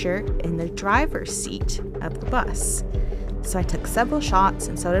picture in the driver's seat of the bus. So I took several shots,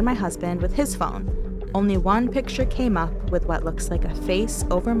 and so did my husband with his phone. Only one picture came up with what looks like a face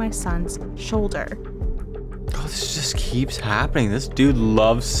over my son's shoulder. Oh, this just keeps happening. This dude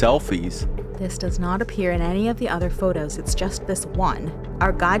loves selfies. This does not appear in any of the other photos, it's just this one.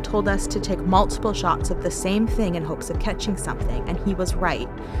 Our guide told us to take multiple shots of the same thing in hopes of catching something, and he was right.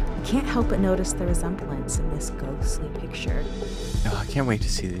 I can't help but notice the resemblance in this ghostly picture." Oh, I can't wait to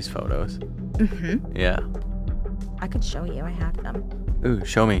see these photos. Mm-hmm. Yeah. I could show you, I have them. Ooh,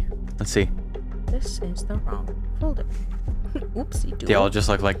 show me. Let's see. This is the wrong folder. Oopsie doodle. They all just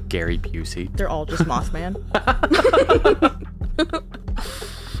look like Gary Busey. They're all just Mothman.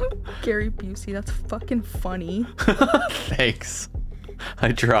 Gary Busey, that's fucking funny. Thanks.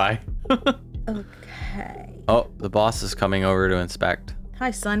 I try. Okay. Oh, the boss is coming over to inspect.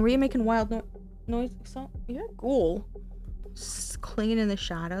 Hi, son. Were you making wild noise? You're a ghoul. Clinging in the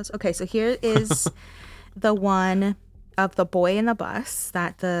shadows. Okay, so here is the one of the boy in the bus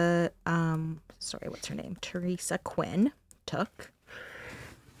that the, what's her name? Teresa Quinn took.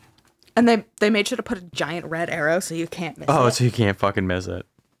 And they made sure to put a giant red arrow so you can't miss it. Oh, so you can't fucking miss it.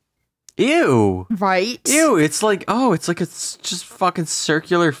 Ew. Right? Ew, it's like a just fucking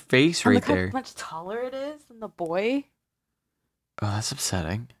circular face right there. Look how much taller it is than the boy. Oh, that's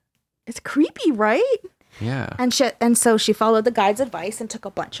upsetting. It's creepy, right? Yeah. And so she followed the guide's advice and took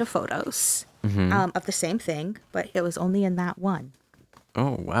a bunch of photos of the same thing, but it was only in that one.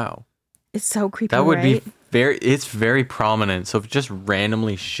 Oh, wow. It's so creepy, That would right? be it's very prominent. So if it just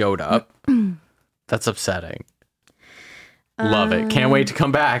randomly showed up, that's upsetting. Love it. Can't wait to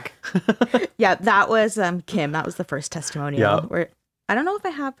come back. Yeah, that was Kim. That was the first testimonial. Yeah. Where I don't know if I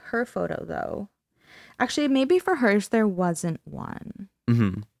have her photo though. Actually, maybe for hers there wasn't one.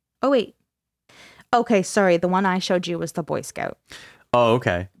 Mm-hmm. Oh wait. Okay, sorry. The one I showed you was the Boy Scout. Oh,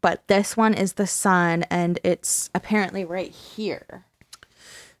 okay. But this one is the son, and it's apparently right here.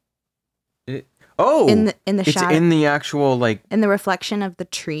 In the it's shadow. in the actual, like... In the reflection of the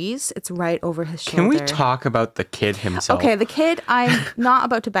trees, it's right over his shoulder. Can we talk about the kid himself? Okay, the kid, I'm not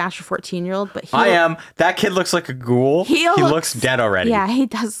about to bash a 14-year-old, but I am. That kid looks like a ghoul. He looks dead already. Yeah, he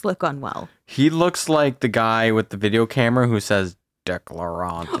does look unwell. He looks like the guy with the video camera who says,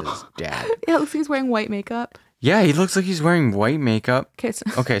 Declarant is dead. Yeah, looks like he's wearing white makeup. Yeah, he looks like he's wearing white makeup.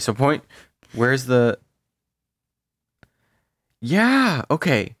 Okay, so where's the... Yeah,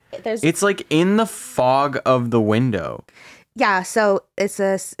 okay. It's like in the fog of the window. Yeah, so it's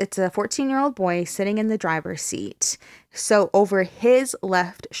a 14-year-old boy sitting in the driver's seat. So over his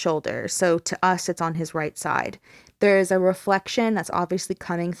left shoulder, so to us it's on his right side, there's a reflection that's obviously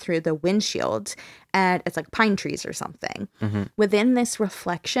coming through the windshield, and it's like pine trees or something. Mm-hmm. Within this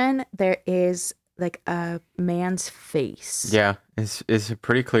reflection, there is like a man's face. Yeah, it's a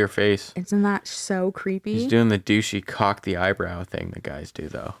pretty clear face. Isn't that so creepy? He's doing the douchey cock the eyebrow thing that guys do,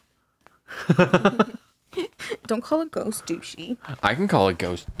 though. Don't call a ghost douchey. I can call a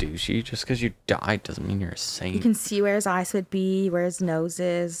ghost douchey. Just because you died doesn't mean you're a saint. You can see where his eyes would be, where his nose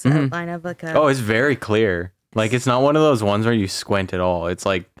is, outline of like a... Oh, it's very clear. Like, it's not one of those ones where you squint at all. It's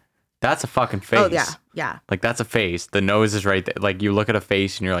like, that's a fucking face. Oh, yeah, yeah. Like, that's a face. The nose is right there. Like, you look at a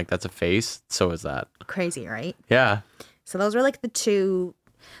face and you're like, that's a face. So is that. Crazy, right? Yeah. So those were like the two,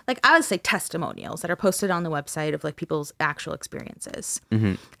 like I would say testimonials that are posted on the website of like people's actual experiences.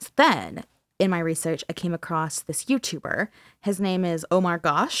 Mm-hmm. So then in my research, I came across this YouTuber. His name is Omar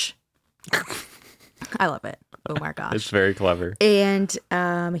Gosh. I love it. Omar Gosh. It's very clever. And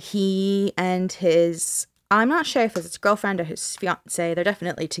he and his, I'm not sure if it's his girlfriend or his fiance. They're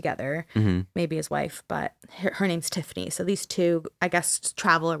definitely together. Mm-hmm. Maybe his wife, but her name's Tiffany. So these two, I guess,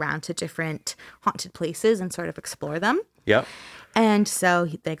 travel around to different haunted places and sort of explore them. Yep. And so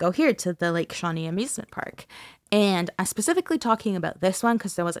they go here to the Lake Shawnee Amusement Park. And I'm specifically talking about this one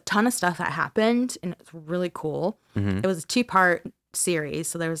because there was a ton of stuff that happened and it's really cool. Mm-hmm. It was a 2-part series,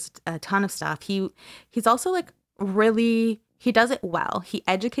 so there was a ton of stuff. He's also like really, he does it well. He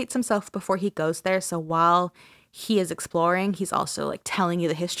educates himself before he goes there. So while he is exploring, he's also like telling you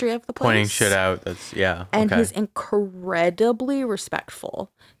the history of the place. Pointing shit out. That's, yeah. And he's incredibly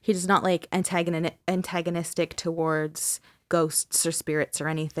respectful. He does not like antagonistic towards ghosts or spirits or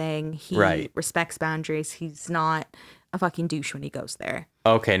anything. He respects boundaries. He's not a fucking douche when he goes there.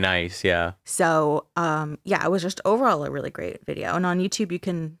 Okay, nice. Yeah. So, yeah, it was just overall a really great video. And on YouTube, you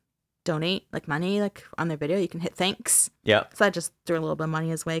can donate like money, like on their video, you can hit thanks. Yeah. So I just threw a little bit of money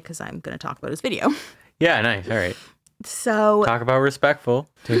his way because I'm going to talk about his video. Yeah, nice. All right. So talk about respectful.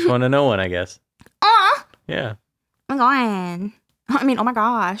 Takes one to know one, I guess. Yeah. I'm going. I mean, oh my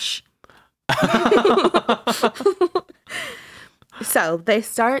gosh. So they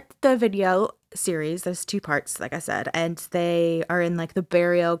start the video series. There's 2 parts, like I said, and they are in like the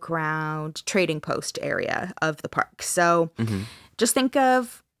burial ground trading post area of the park. So just think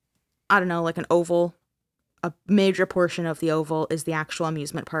of, I don't know, like an oval. A major portion of the oval is the actual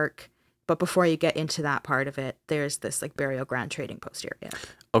amusement park. But before you get into that part of it, there's this like burial ground trading post area.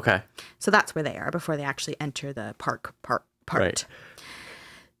 Okay. So that's where they are before they actually enter the park part. Right.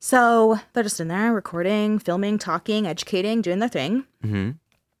 So they're just in there recording, filming, talking, educating, doing their thing. Mm-hmm.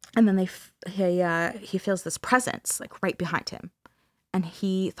 And then he feels this presence like right behind him. And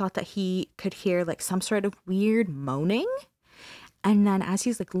he thought that he could hear like some sort of weird moaning. And then as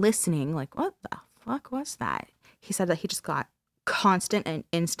he's like listening, like, what the fuck was that? He said that he just got constant and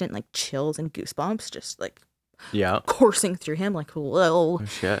instant like chills and goosebumps just like Yeah. coursing through him like whoa. Oh,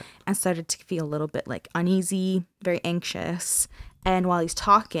 shit. And started to feel a little bit like uneasy, very anxious. And while he's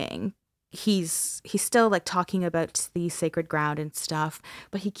talking, he's still like talking about the sacred ground and stuff,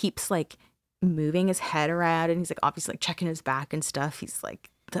 but he keeps like moving his head around, and he's like obviously like checking his back and stuff. He's like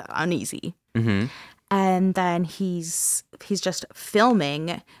uneasy. Mm-hmm. And then he's just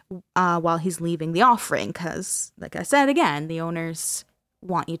filming while he's leaving the offering, because like I said again, the owners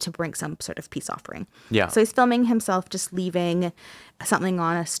want you to bring some sort of peace offering. Yeah. So he's filming himself just leaving something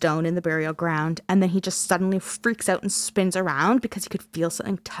on a stone in the burial ground, and then he just suddenly freaks out and spins around because he could feel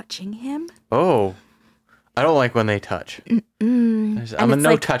something touching him. Oh. I don't like when they touch. I'm a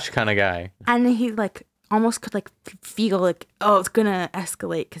no-touch kind of guy. And he like almost could like feel like, oh, it's gonna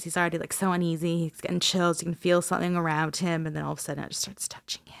escalate, because he's already like so uneasy. He's getting chills. You can feel something around him, and then all of a sudden it just starts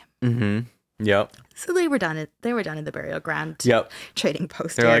touching him. Mm-hmm. Yep. So they were done in the burial ground. Yep. Trading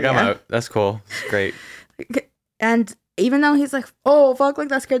post. They're like, I'm out. That's cool. It's great. And even though he's like, oh fuck, like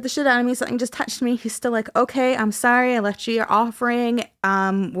that scared the shit out of me, something just touched me, he's still like, okay, I'm sorry, I left you your offering.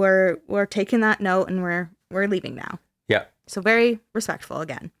 We're taking that note, and we're leaving now. Yeah. So very respectful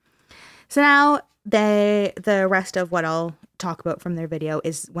again. So now the rest of what I'll talk about from their video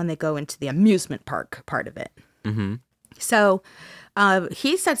is when they go into the amusement park part of it. Mm-hmm. So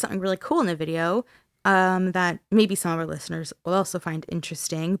he said something really cool in the video that maybe some of our listeners will also find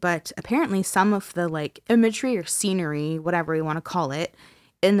interesting, but apparently some of the like imagery or scenery, whatever you want to call it,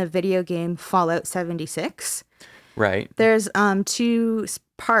 in the video game Fallout 76. Right. There's two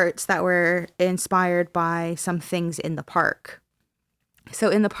parts that were inspired by some things in the park. So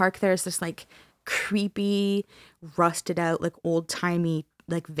in the park, there's this like creepy, rusted out, like old timey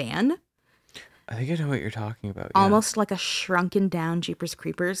like van. I think I know what you're talking about. Almost like a shrunken down Jeepers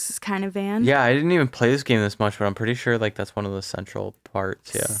Creepers kind of van. Yeah, I didn't even play this game this much, but I'm pretty sure like that's one of the central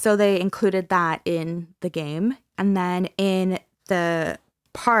parts. Yeah. So they included that in the game. And then in the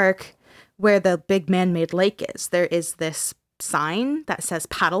park where the big man-made lake is, there is this sign that says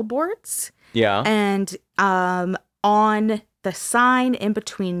paddle boards. Yeah. And on the sign in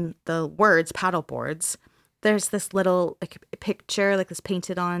between the words paddle boards, there's this little like picture, like this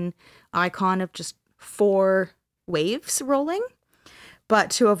painted on icon of just 4 waves rolling. But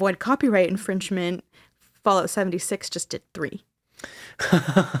to avoid copyright infringement, Fallout 76 just did 3.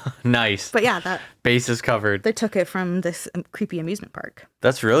 Nice. But yeah, that base is covered. they took it from this creepy amusement park.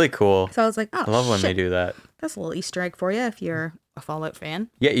 That's really cool. So I was like, oh, I love when shit. they do that. That's a little Easter egg for you if you're a Fallout fan.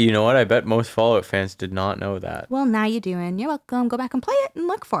 Yeah, you know what? I bet most Fallout fans did not know that. Well, now you do, and you're welcome. Go back and play it and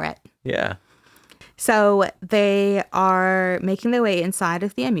look for it. Yeah. So they are making their way inside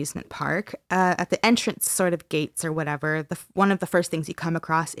of the amusement park. At the entrance sort of gates or whatever, one of the first things you come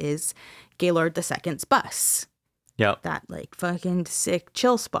across is Gaylord II's bus. Yep. That like fucking sick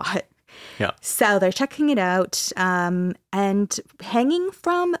chill spot. Yeah. So they're checking it out, and hanging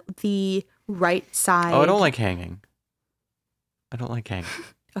from the right side. Oh, I don't like hanging. I don't like hanging.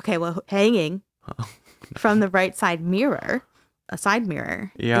 Okay, well, hanging from the right side mirror, a side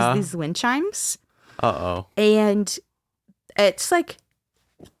mirror, Yeah. is these wind chimes. Uh-oh. And it's like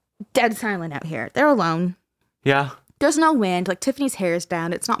dead silent out here. They're alone. Yeah. There's no wind. Like Tiffany's hair is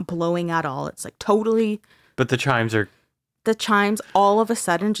down. It's not blowing at all. It's like totally. But the chimes are... The chimes all of a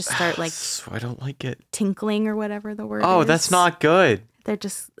sudden just start like I don't like it. tinkling or whatever the word is. Oh, that's not good. They're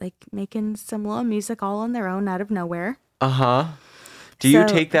just like making some little music all on their own out of nowhere. Uh-huh. Do you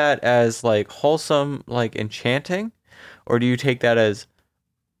So- take that as like wholesome, like enchanting? Or do you take that as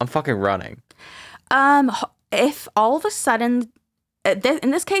I'm fucking running? If all of a sudden,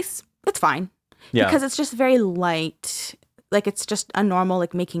 in this case, it's fine. Yeah. Because it's just very light. Like it's just a normal,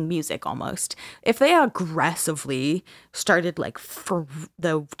 like making music almost. If they aggressively started like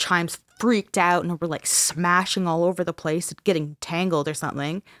the chimes freaked out and were like smashing all over the place, getting tangled or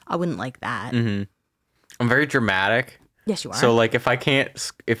something, I wouldn't like that. Mm-hmm. I'm very dramatic. Yes, you are. So like if I can't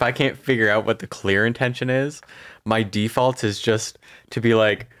figure out what the clear intention is, my default is just to be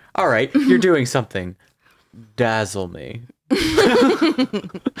like, all right, you're doing something. Dazzle me.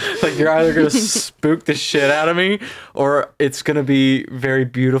 Like you're either gonna spook the shit out of me or it's gonna be very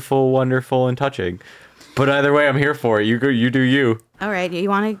beautiful, wonderful, and touching. But either way, I'm here for it. You go, you do you. All right, you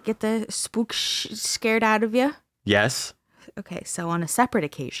want to get the spook scared out of you? Yes. Okay, so on a separate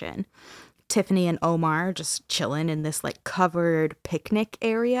occasion, Tiffany and Omar are just chilling in this like covered picnic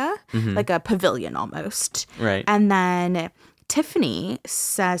area, like a pavilion almost. Right. And then Tiffany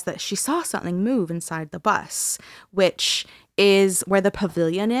says that she saw something move inside the bus, which is where the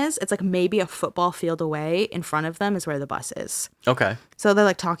pavilion is. It's like maybe a football field away. In front of them is where the bus is. Okay. So they're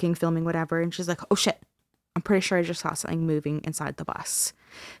like talking, filming, whatever. And she's like, oh shit, I'm pretty sure I just saw something moving inside the bus.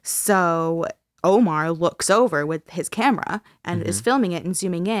 So Omar looks over with his camera and is filming it and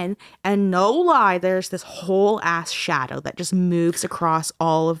zooming in. And no lie, there's this whole ass shadow that just moves across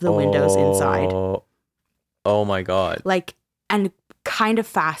all of the windows inside. Oh my God. Like, and kind of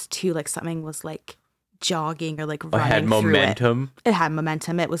fast too. Like something was like jogging or like running. It had momentum. It had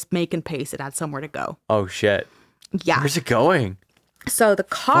momentum. It was making pace. It had somewhere to go. Oh shit. Yeah. Where's it going? So the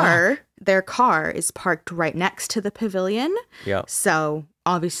car, their car is parked right next to the pavilion. Yeah. So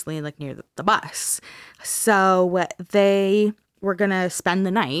obviously like near the bus. So they were going to spend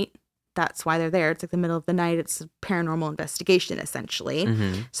the night. That's why they're there. It's like the middle of the night. It's a paranormal investigation essentially.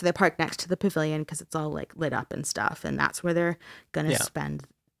 So they parked next to the pavilion because it's all like lit up and stuff. And that's where they're going to spend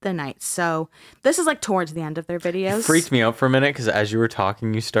the night. So this is like towards the end of their videos. It freaked me out for a minute because as you were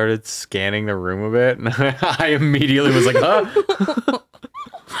talking, you started scanning the room a bit, and I immediately was like, "Huh."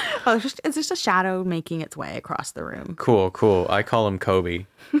 Oh, it's just a shadow making its way across the room. Cool. I call him Kobe.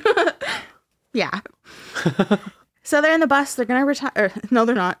 Yeah. So they're in the bus. They're gonna retire. No,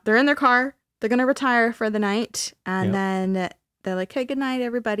 they're not. They're in their car. They're gonna retire for the night, and then they're like, "Hey, good night,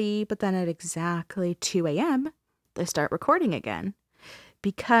 everybody." But then at exactly 2 a.m., they start recording again.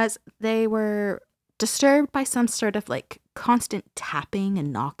 Because they were disturbed by some sort of like constant tapping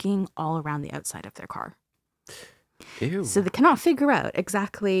and knocking all around the outside of their car. Ew. So they cannot figure out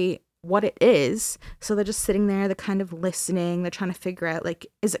exactly what it is. So they're just sitting there, they're kind of listening. They're trying to figure out like,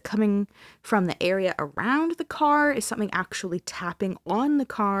 is it coming from the area around the car? Is something actually tapping on the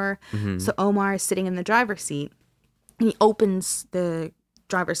car? So Omar is sitting in the driver's seat and he opens the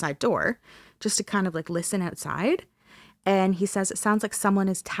driver's side door just to kind of like listen outside. And he says it sounds like someone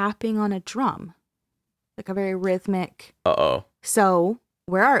is tapping on a drum, like a very rhythmic. Uh-oh. So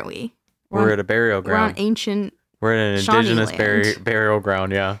where are we? We're at a burial ground. We're on ancient. We're in an indigenous burial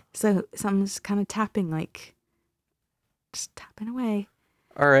ground, yeah. So something's kind of tapping, like just tapping away.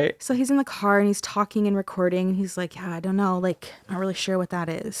 All right. So he's in the car and he's talking and recording. And he's like, yeah, I don't know, like not really sure what that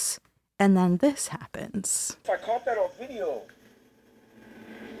is. And then this happens. I caught that on video.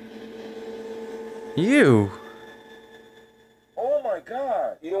 You. Oh my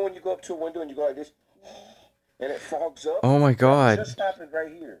God. You know when you go up to a window and you go like this and it fogs up? Oh my God. That just happened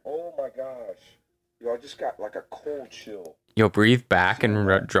right here. Oh my gosh. Yo, I just got like a cold chill. Yo, breathe back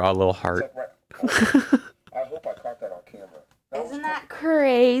and draw a little heart. Like I hope I caught that on camera. Isn't that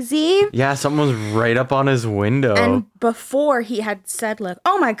crazy? Yeah, someone was right up on his window. And before he had said like,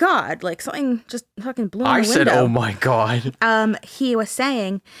 oh my God, like something just fucking blew in the window. I said, oh my God. He was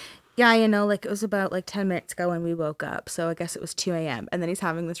saying, yeah, you know, like it was about like 10 minutes ago when we woke up. So I guess it was 2 a.m. And then he's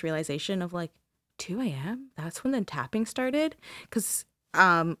having this realization of like, 2 a.m.? That's when the tapping started? Because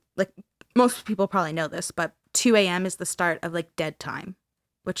like most people probably know this, but 2 a.m. is the start of like dead time,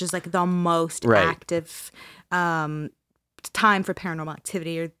 which is like the most active time for paranormal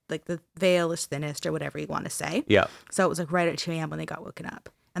activity, or like the veil is thinnest or whatever you want to say. Yeah. So it was like right at 2 a.m. when they got woken up.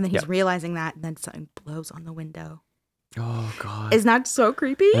 And then he's realizing that, and then something blows on the window. Oh, God. Isn't that so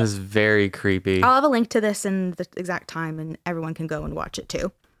creepy? It was very creepy. I'll have a link to this and the exact time, and everyone can go and watch it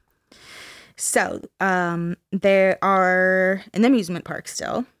too. So they are in the amusement park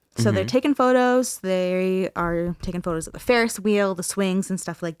still. So they're taking photos. They are taking photos of the Ferris wheel, the swings, and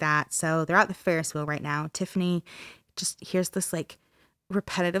stuff like that. So they're at the Ferris wheel right now. Tiffany just hears this like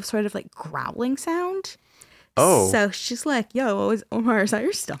repetitive sort of like growling sound. Oh. So she's like, yo, Omar, is that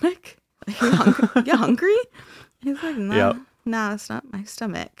your stomach? Like, you hungry? And he's like, no, it's not my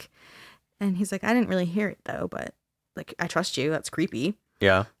stomach. And he's like, I didn't really hear it though, but like, I trust you. That's creepy.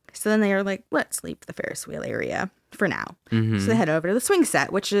 Yeah. So then they are like, let's leave the Ferris wheel area for now. So they head over to the swing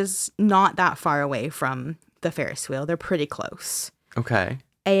set, which is not that far away from the Ferris wheel. They're pretty close. Okay.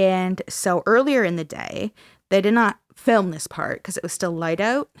 And so earlier in the day, they did not film this part because it was still light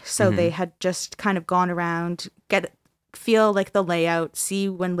out. So they had just kind of gone around, feel like the layout, see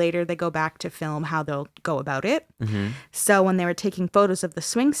when later they go back to film how they'll go about it. So when they were taking photos of the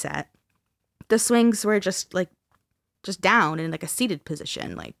swing set, the swings were just down in like a seated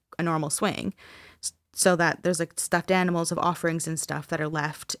position, like a normal swing, so that there's like stuffed animals of offerings and stuff that are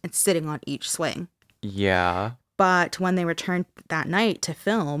left and sitting on each swing. Yeah. But when they returned that night to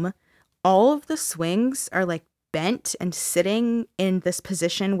film, all of the swings are like bent and sitting in this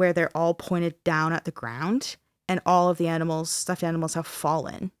position where they're all pointed down at the ground, and all of the stuffed animals have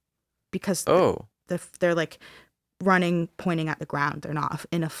fallen because they're like running, pointing at the ground. They're not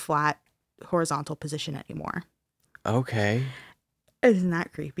in a flat horizontal position anymore. Okay. Isn't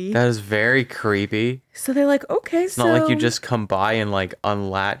that creepy? That is very creepy. So they're like, okay, It's not like you just come by and like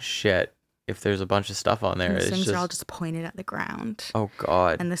unlatch shit. if there's a bunch of stuff on there. And the It's swings just are all just pointed at the ground. oh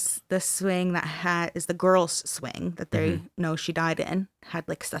god. And the swing that is the girl's swing that they know she died in had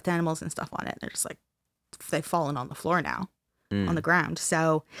like stuffed animals and stuff on it. They're just like they've fallen on the floor now, on the ground.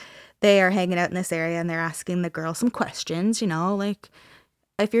 So they are hanging out in this area and they're asking the girl some questions, you know, like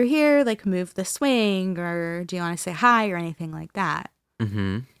if you're here, like move the swing, or do you want to say hi or anything like that.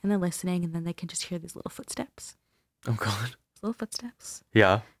 And they're listening, and then they can just hear these little footsteps. Oh god. Little footsteps.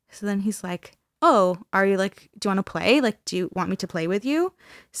 Yeah. So then he's like, oh, are you like, do you want to play? Like, do you want me to play with you?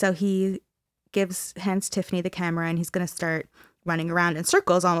 So he hands Tiffany the camera, and he's going to start running around in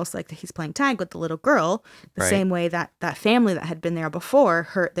circles, almost like he's playing tag with the little girl, the same way that family that had been there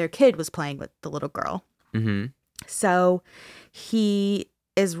before, their kid was playing with the little girl. So he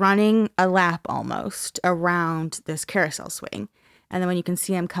is running a lap almost around this carousel swing. And then when you can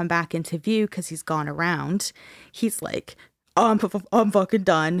see him come back into view because he's gone around, he's like, oh, I'm fucking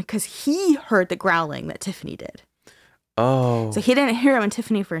done, because he heard the growling that Tiffany did. Oh. So he didn't hear it when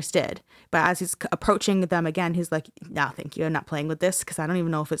Tiffany first did. But as he's approaching them again, he's like, no, thank you. I'm not playing with this because I don't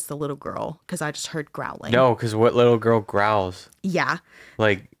even know if it's the little girl because I just heard growling. No, because what little girl growls? Yeah.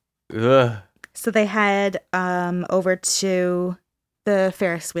 Like, ugh. So they head over to the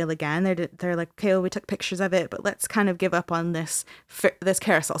Ferris wheel again. They're like, okay, well, we took pictures of it, but let's kind of give up on this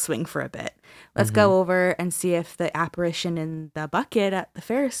carousel swing for a bit. Let's go over and see if the apparition in the bucket at the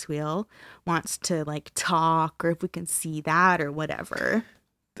Ferris wheel wants to like talk, or if we can see that or whatever.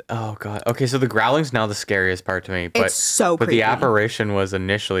 Oh god. Okay, so the growling's now the scariest part to me, but It's so but creepy. the apparition was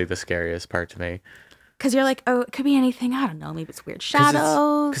initially the scariest part to me. Because you're like, oh, it could be anything. I don't know. Maybe it's weird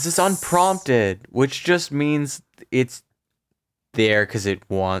shadows. Because it's unprompted, which just means it's there because it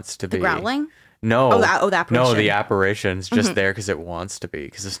wants to be. The growling? No. The apparition. No, the apparition's just there because it wants to be,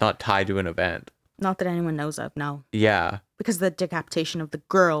 because it's not tied to an event. Not that anyone knows of, no. Yeah. Because the decapitation of the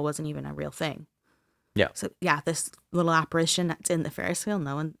girl wasn't even a real thing. Yeah. So, yeah, this little apparition that's in the Ferris wheel,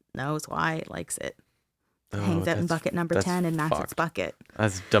 no one knows why it likes it. It hangs out in bucket number 10, and that's its bucket.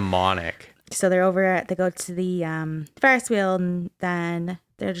 That's demonic. So they go to the Ferris wheel, and then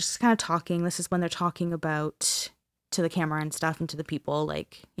they're just kind of talking. This is when they're talking about to the camera and stuff, and to the people,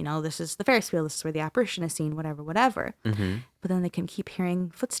 like, you know, this is the Ferris wheel, this is where the apparition is seen, whatever. But then they can keep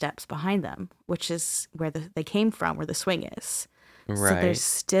hearing footsteps behind them, which is where they came from, where the swing is. Right. So there's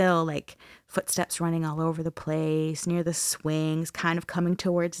still like footsteps running all over the place near the swings, kind of coming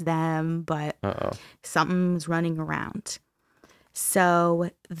towards them, but something's running around. So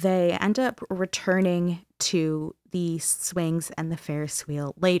they end up returning to the swings and the Ferris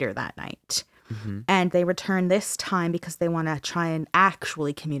wheel later that night. And they return this time because they want to try and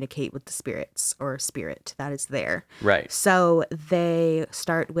actually communicate with the spirits, or spirit that is there. Right. So they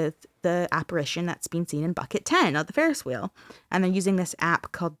start with the apparition that's been seen in bucket 10 of the Ferris wheel. And they're using this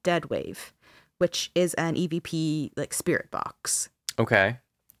app called Deadwave, which is an EVP like spirit box. Okay.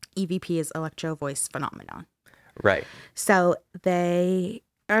 EVP is Electro Voice Phenomenon. Right. So they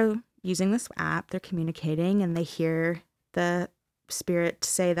are using this app, they're communicating, and they hear the spirit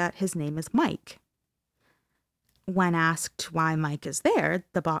say that his name is Mike. When asked why Mike is there,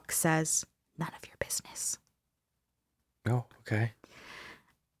 the box says, none of your business. Oh, okay.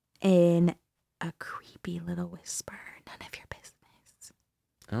 In a creepy little whisper, none of your business.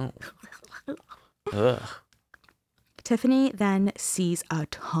 Oh. Ugh. Tiffany then sees a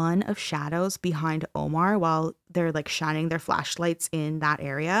ton of shadows behind Omar while they're like shining their flashlights in that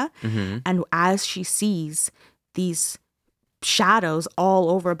area. And as she sees these shadows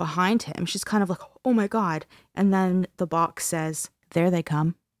all over behind him, she's kind of like, oh my god. And then the box says, there they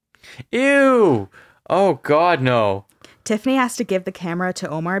come. Ew. Oh god, no. Tiffany has to give the camera to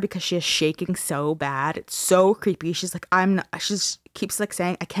Omar because she is shaking so bad. It's so creepy. She's like, she keeps like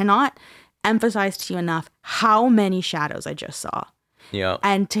saying, I cannot emphasize to you enough how many shadows I just saw. Yeah.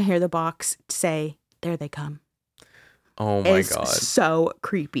 And to hear the box say, there they come. Oh my is god. So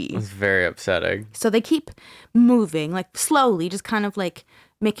creepy. It's very upsetting. So they keep moving, like slowly, just kind of like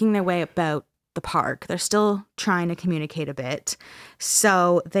making their way about the park. They're still trying to communicate a bit.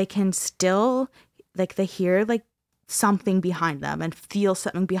 So they can still, like, they hear like something behind them and feel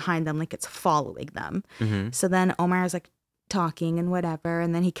something behind them, like it's following them. So then Omar is like talking and whatever,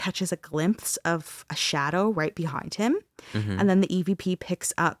 and then he catches a glimpse of a shadow right behind him. And then the EVP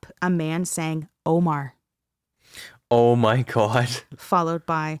picks up a man saying, Omar. Oh my god. Followed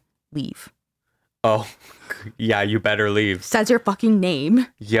by leave. Oh, yeah, you better leave. Says your fucking name.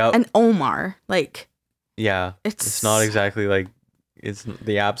 Yep. And Omar. Like, yeah. It's not exactly like,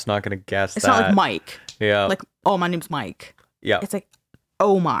 the app's not going to guess it's that. not like Mike. Yeah. Like, oh, my name's Mike. Yeah. It's like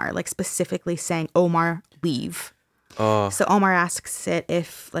Omar, like specifically saying, Omar, leave. Oh. So Omar asks it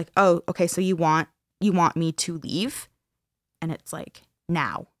if like, oh, okay, so you want me to leave? And it's like,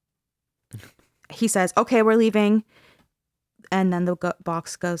 now. He says, okay, we're leaving. And then the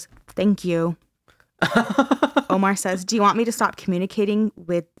box goes, thank you. Omar says, do you want me to stop communicating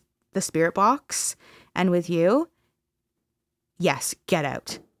with the spirit box and with you? Yes, get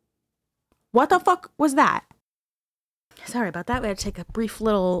out. What the fuck was that? Sorry about that. We had to take a brief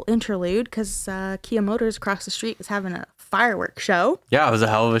little interlude because Kia Motors across the street was having a fireworks show. Yeah, it was a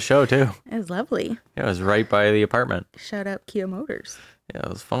hell of a show, too. It was lovely. Yeah, it was right by the apartment. Shout out Kia Motors. Yeah, it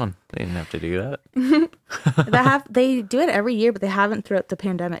was fun. They didn't have to do that. They do it every year, but they haven't throughout the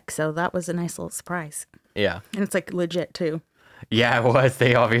pandemic. So that was a nice little surprise. Yeah. And it's like legit, too. Yeah, it was.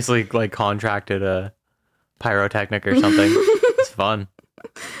 They obviously like contracted a pyrotechnic or something. It's fun.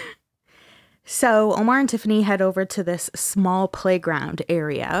 So Omar and Tiffany head over to this small playground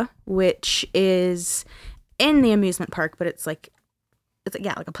area, which is in the amusement park, but it's like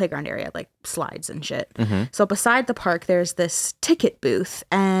a playground area, like slides and shit. Mm-hmm. So beside the park, there's this ticket booth,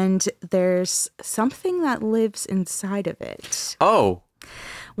 and there's something that lives inside of it. Oh.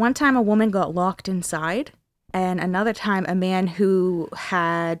 One time a woman got locked inside, and another time a man who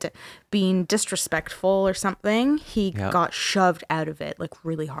had been disrespectful or something, he got shoved out of it, like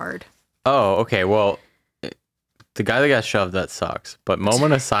really hard. Oh, okay. Well, the guy that got shoved, that sucks. But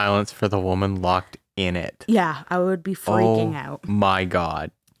moment of silence for the woman locked in it. Yeah, I would be freaking out. My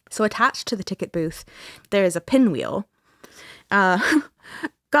God. So attached to the ticket booth, there is a pinwheel.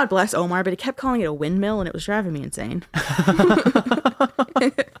 God bless Omar, but he kept calling it a windmill and it was driving me insane.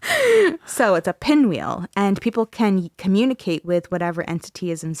 So it's a pinwheel, and people can communicate with whatever entity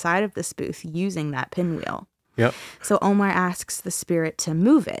is inside of this booth using that pinwheel. Yep. So Omar asks the spirit to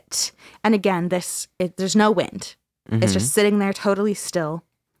move it. And again, there's no wind. Mm-hmm. It's just sitting there totally still.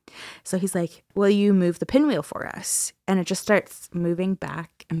 So he's like, will you move the pinwheel for us? And it just starts moving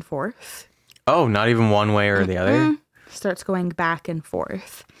back and forth. Oh, not even one way or the other? Starts going back and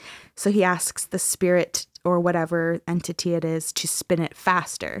forth. So he asks the spirit or whatever entity it is to spin it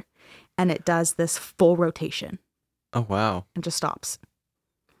faster. And it does this full rotation. Oh, wow. And just stops.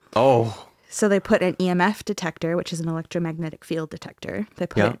 Oh. So they put an EMF detector, which is an electromagnetic field detector. They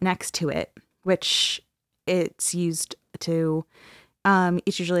put it next to it, which it's used to,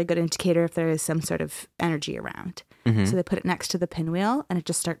 it's usually a good indicator if there is some sort of energy around. Mm-hmm. So they put it next to the pinwheel and it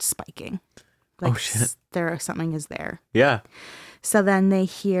just starts spiking. Like shit. Something is there. Yeah. So then they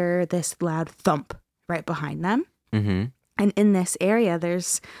hear this loud thump right behind them. Mm-hmm. And in this area,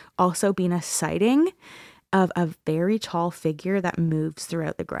 there's also been a sighting of a very tall figure that moves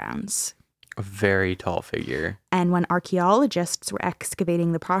throughout the grounds. A very tall figure. And when archaeologists were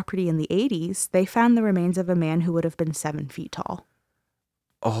excavating the property in the 80s, they found the remains of a man who would have been 7 feet tall.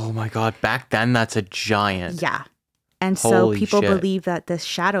 Oh my God. Back then, that's a giant. Yeah. And Holy so people shit. believe that this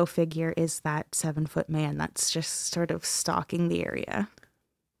shadow figure is that 7-foot man that's just sort of stalking the area.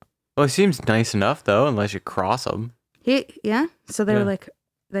 Well, it seems nice enough, though, unless you cross him. Yeah. So they were like,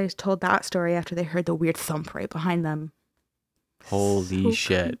 they told that story after they heard the weird thump right behind them. Holy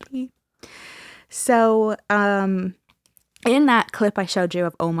shit. Creepy. So, in that clip I showed you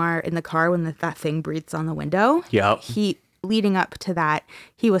of Omar in the car when that thing breathes on the window, Yep. Leading up to that,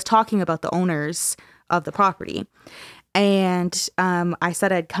 he was talking about the owners of the property. And I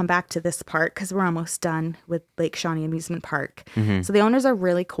said I'd come back to this part because we're almost done with Lake Shawnee Amusement Park. Mm-hmm. So the owners are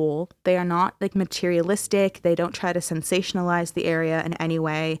really cool. They are not like materialistic. They don't try to sensationalize the area in any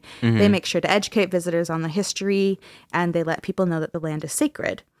way. Mm-hmm. They make sure to educate visitors on the history, and they let people know that the land is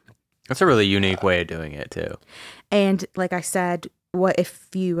sacred. That's a really unique way of doing it, too. And like I said, what if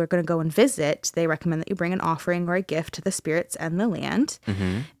you are going to go and visit, they recommend that you bring an offering or a gift to the spirits and the land.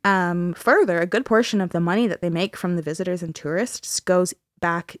 Mm-hmm. Further, a good portion of the money that they make from the visitors and tourists goes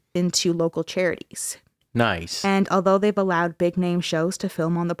back into local charities. Nice. And although they've allowed big name shows to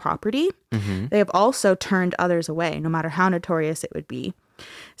film on the property, mm-hmm. they have also turned others away, no matter how notorious it would be.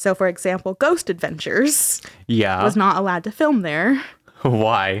 So, for example, Ghost Adventures was not allowed to film there.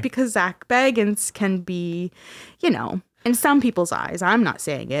 Why? Because Zach Baggins can be, in some people's eyes, I'm not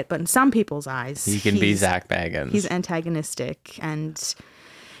saying it, but in some people's eyes, he can be Zach Baggins. He's antagonistic, and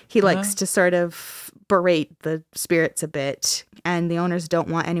he likes to sort of berate the spirits a bit. And the owners don't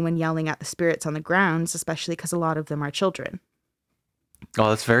want anyone yelling at the spirits on the grounds, especially because a lot of them are children. Oh,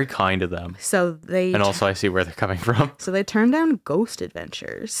 that's very kind of them. So they... And also I see where they're coming from. So they turned down Ghost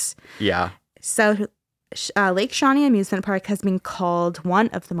Adventures. Yeah. So... Lake Shawnee Amusement Park has been called one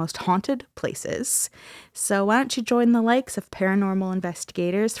of the most haunted places. So why don't you join the likes of paranormal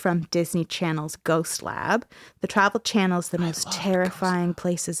investigators from Disney Channel's Ghost Lab, the Travel Channel's The Most Terrifying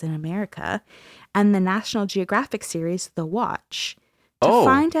Places in America, and the National Geographic series The Watch to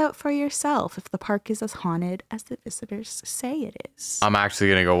find out for yourself if the park is as haunted as the visitors say it is. I'm actually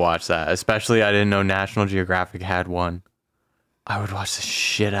going to go watch that. Especially, I didn't know National Geographic had one. I would watch the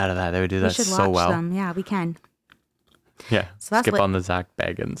shit out of that. They would do that so well. Them. Yeah, we can. Yeah, so skip on the Zach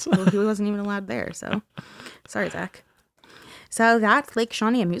Baggins. Well, he wasn't even allowed there, so sorry, Zach. So that's Lake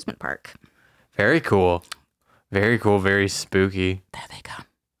Shawnee Amusement Park. Very cool. Very cool. Very spooky. There they come.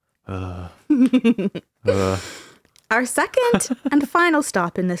 Our second and final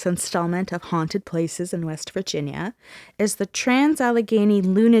stop in this installment of haunted places in West Virginia is the Trans-Allegheny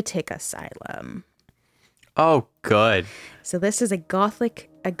Lunatic Asylum. Oh, good. So this is a Gothic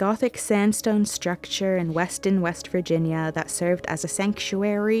sandstone structure in Weston, West Virginia that served as a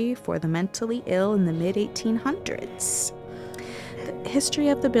sanctuary for the mentally ill in the mid-1800s. The history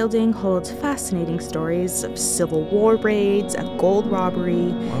of the building holds fascinating stories of Civil War raids, a gold robbery,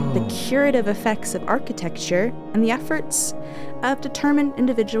 the curative effects of architecture, and the efforts of determined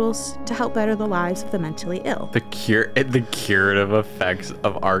individuals to help better the lives of the mentally ill. The curative effects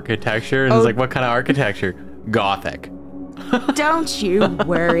of architecture? And it's like, what kind of architecture? Gothic. Don't you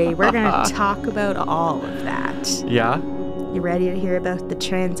worry. We're going to talk about all of that. Yeah? You ready to hear about the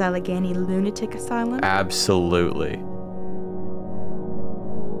Trans-Allegheny Lunatic Asylum? Absolutely.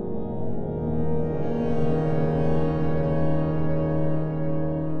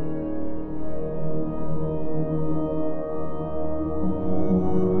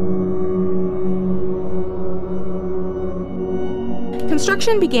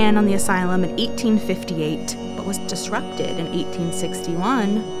 Construction began on the asylum in 1858, but was disrupted in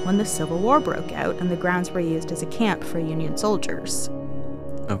 1861 when the Civil War broke out and the grounds were used as a camp for Union soldiers.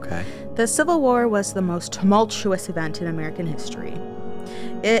 Okay. The Civil War was the most tumultuous event in American history.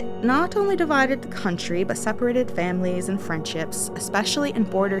 It not only divided the country, but separated families and friendships, especially in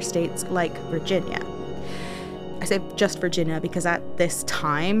border states like Virginia. I say just Virginia because at this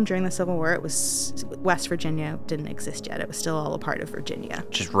time during the Civil War, it was West Virginia didn't exist yet. It was still all a part of Virginia.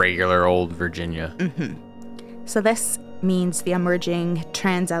 Just regular old Virginia. Mm-hmm. So this means the emerging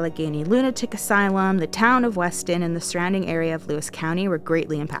Trans-Allegheny Lunatic Asylum, the town of Weston, and the surrounding area of Lewis County were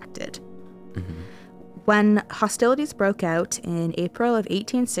greatly impacted. Mm-hmm. When hostilities broke out in April of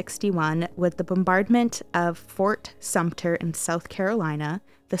 1861 with the bombardment of Fort Sumter in South Carolina,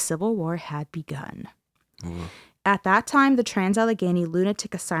 the Civil War had begun. Ooh. At that time, the Trans-Allegheny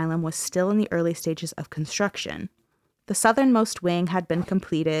Lunatic Asylum was still in the early stages of construction. The southernmost wing had been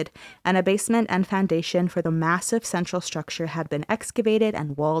completed, and a basement and foundation for the massive central structure had been excavated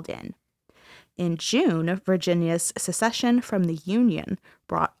and walled in. In June, Virginia's secession from the Union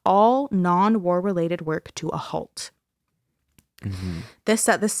brought all non-war-related work to a halt. Mm-hmm. This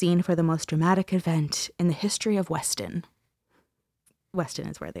set the scene for the most dramatic event in the history of Weston. Weston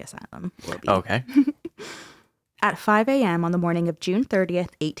is where the asylum will be. Okay. At 5 a.m. on the morning of June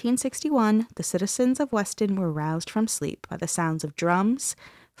 30th, 1861, the citizens of Weston were roused from sleep by the sounds of drums,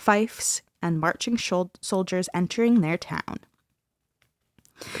 fifes, and marching soldiers entering their town.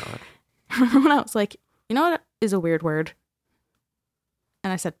 God. Remember when I was like, you know what is a weird word?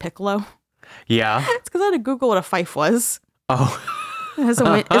 And I said piccolo. Yeah. It's because I had to Google what a fife was. Oh. It's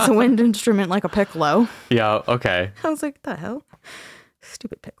a wind instrument like a piccolo. Yeah, okay. I was like, what the hell?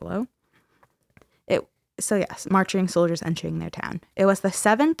 Stupid piccolo. So yes, marching soldiers entering their town. It was the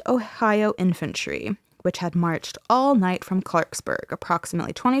 7th Ohio Infantry, which had marched all night from Clarksburg,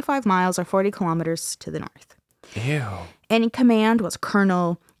 approximately 25 miles or 40 kilometers to the north. Ew. In command was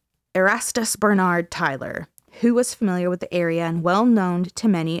Colonel Erastus Bernard Tyler, who was familiar with the area and well known to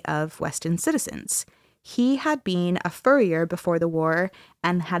many of Weston citizens. He had been a furrier before the war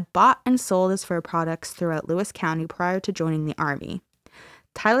and had bought and sold his fur products throughout Lewis County prior to joining the Army.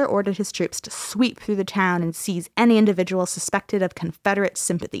 Tyler ordered his troops to sweep through the town and seize any individual suspected of Confederate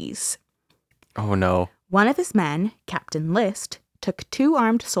sympathies. Oh, no. One of his men, Captain List, took 2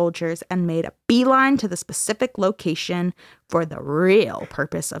 armed soldiers and made a beeline to the specific location for the real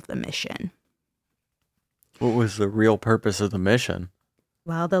purpose of the mission. What was the real purpose of the mission?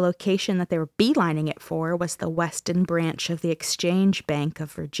 Well, the location that they were beelining it for was the Weston branch of the Exchange Bank of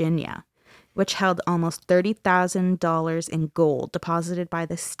Virginia, which held almost $30,000 in gold deposited by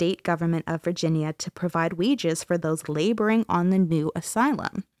the state government of Virginia to provide wages for those laboring on the new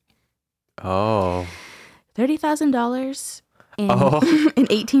asylum. Oh. $30,000 in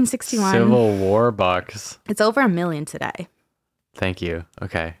 1861. Civil War bucks. It's over $1 million today. Thank you.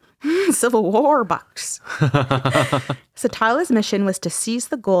 Okay. Civil War bucks. So Tyler's mission was to seize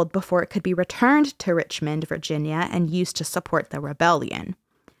the gold before it could be returned to Richmond, Virginia, and used to support the rebellion.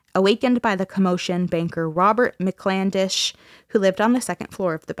 Awakened by the commotion, banker Robert McClandish, who lived on the 2nd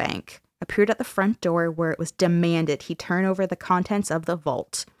floor of the bank, appeared at the front door where it was demanded he turn over the contents of the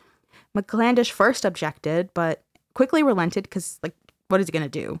vault. McClandish first objected, but quickly relented because, like, what is he going to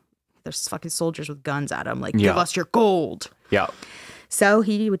do? There's fucking soldiers with guns at him. Like, give us your gold. Yeah. So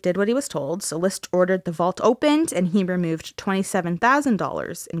he did what he was told. So List ordered the vault opened, and he removed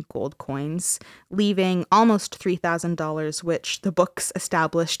 $27,000 in gold coins, leaving almost $3,000, which the books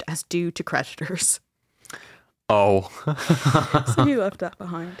established as due to creditors. Oh. So he left that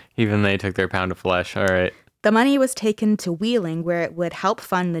behind. Even they took their pound of flesh. All right. The money was taken to Wheeling, where it would help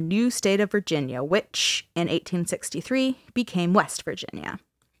fund the new state of Virginia, which, in 1863, became West Virginia.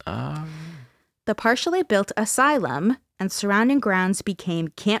 The partially built asylum and surrounding grounds became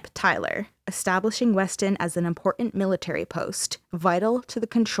Camp Tyler, establishing Weston as an important military post, vital to the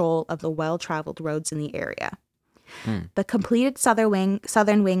control of the well-traveled roads in the area. The completed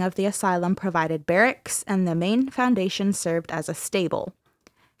southern wing of the asylum provided barracks, and the main foundation served as a stable.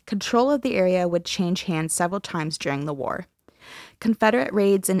 Control of the area would change hands several times during the war. Confederate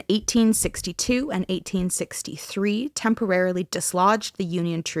raids in 1862 and 1863 temporarily dislodged the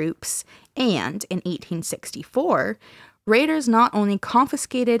Union troops, and in 1864, raiders not only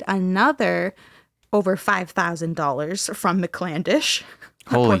confiscated another over $5,000 from McClandish.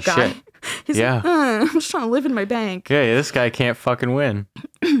 Holy shit. He's like, I'm just trying to live in my bank. Yeah, this guy can't fucking win.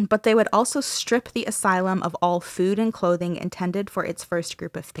 But they would also strip the asylum of all food and clothing intended for its first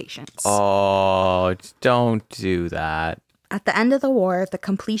group of patients. Oh, don't do that. At the end of the war, the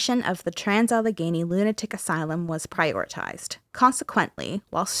completion of the Trans-Allegheny Lunatic Asylum was prioritized. Consequently,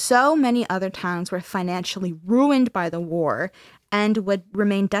 while so many other towns were financially ruined by the war and would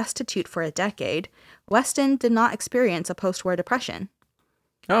remain destitute for a decade, Weston did not experience a post-war depression.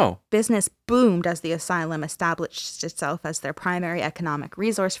 Oh. Business boomed as the asylum established itself as their primary economic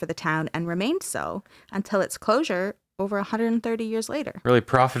resource for the town and remained so until its closure over 130 years later. Really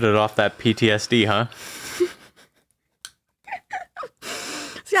profited off that PTSD, huh?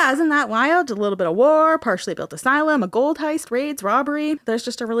 So yeah, isn't that wild? A little bit of war, partially built asylum, a gold heist, raids, robbery. There's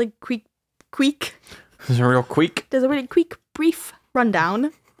just a really There's a really quick brief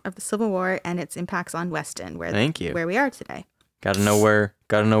rundown of the Civil War and its impacts on Weston, where we are today. Gotta know where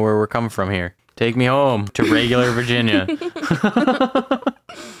we're coming from here. Take me home to regular Virginia.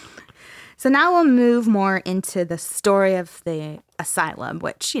 So now we'll move more into the story of the asylum,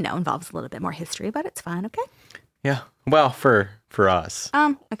 which, involves a little bit more history, but it's fine, okay? Yeah. Well, for us.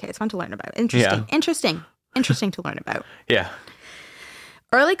 Okay, it's fun to learn about. Interesting to learn about. Yeah.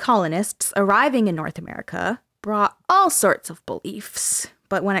 Early colonists arriving in North America brought all sorts of beliefs,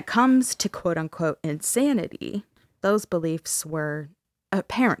 but when it comes to quote-unquote insanity, those beliefs were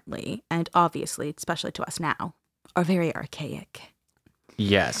apparently, and obviously, especially to us now, are very archaic.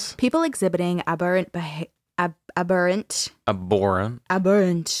 Yes. People exhibiting aberrant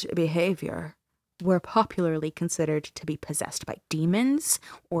behavior were popularly considered to be possessed by demons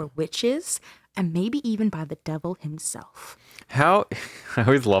or witches, and maybe even by the devil himself. I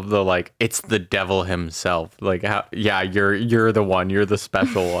always love the, it's the devil himself. You're the one, you're the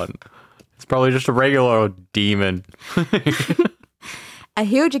special one. It's probably just a regular old demon. A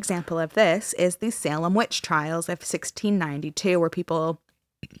huge example of this is the Salem witch trials of 1692, where people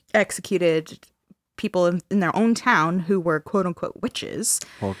executed people in their own town who were quote-unquote witches.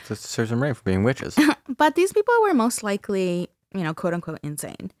 Well, this serves them right for being witches. But these people were most likely, quote-unquote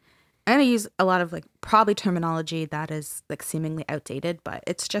insane. I'm going to use a lot of probably terminology that is seemingly outdated, but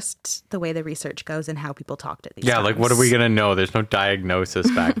it's just the way the research goes and how people talked at these times. What are we going to know? There's no diagnosis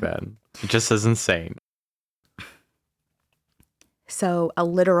back then. It just says insane. So a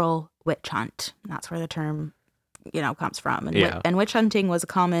literal witch hunt. That's where the term, comes from. And witch hunting was a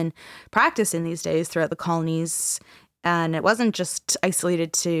common practice in these days throughout the colonies. And it wasn't just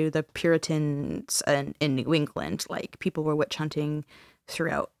isolated to the Puritans in New England. People were witch hunting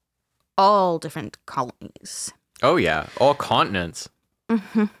throughout all different colonies. Oh, yeah. All continents.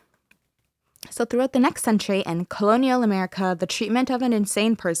 Mm-hmm. So throughout the next century in colonial America, the treatment of an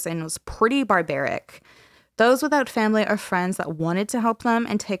insane person was pretty barbaric. Those without family or friends that wanted to help them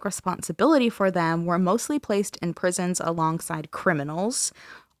and take responsibility for them were mostly placed in prisons alongside criminals,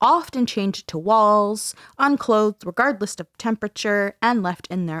 often chained to walls, unclothed regardless of temperature, and left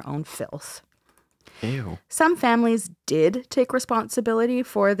in their own filth. Ew. Some families did take responsibility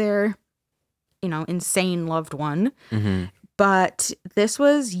for their, insane loved one. Mm-hmm. But this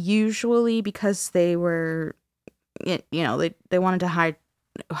was usually because they were, they wanted to hide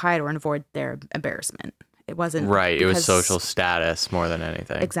or avoid their embarrassment. It wasn't right. It was social status more than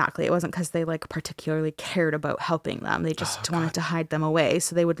anything. Exactly. It wasn't because they particularly cared about helping them. They just wanted to hide them away.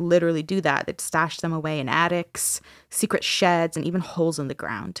 So they would literally do that. They'd stash them away in attics, secret sheds, and even holes in the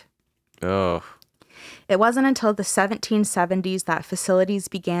ground. Oh. It wasn't until the 1770s that facilities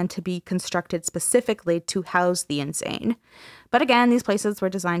began to be constructed specifically to house the insane. But again, these places were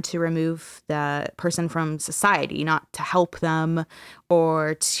designed to remove the person from society, not to help them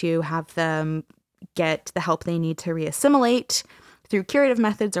or to have them get the help they need to reassimilate through curative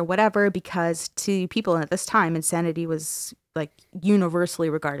methods or whatever, because to people at this time, insanity was like universally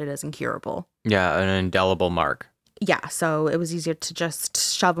regarded as incurable. Yeah, an indelible mark. Yeah, so it was easier to just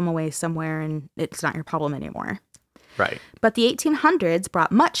shove them away somewhere and it's not your problem anymore. Right. But the 1800s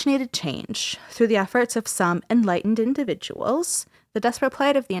brought much needed change. Through the efforts of some enlightened individuals, the desperate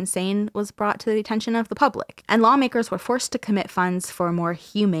plight of the insane was brought to the attention of the public, and lawmakers were forced to commit funds for more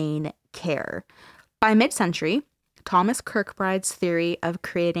humane care. By mid-century, Thomas Kirkbride's theory of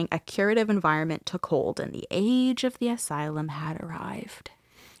creating a curative environment took hold, and the age of the asylum had arrived.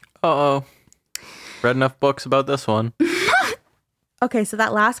 Uh-oh. Read enough books about this one. Okay, so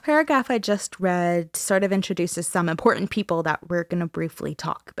that last paragraph I just read sort of introduces some important people that we're going to briefly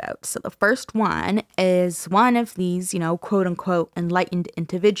talk about. So the first one is one of these, quote unquote, enlightened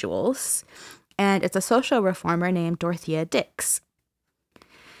individuals, and it's a social reformer named Dorothea Dix.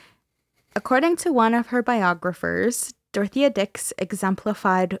 According to one of her biographers, Dorothea Dix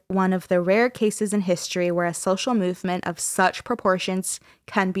exemplified one of the rare cases in history where a social movement of such proportions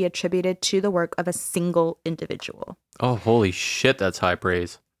can be attributed to the work of a single individual. Oh, holy shit, that's high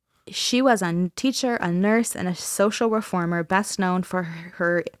praise. She was a teacher, a nurse, and a social reformer best known for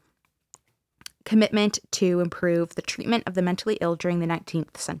her commitment to improve the treatment of the mentally ill during the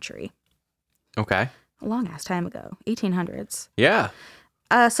 19th century. Okay. A long-ass time ago, 1800s. Yeah.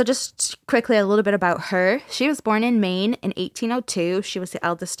 So just quickly, a little bit about her. She was born in Maine in 1802. She was the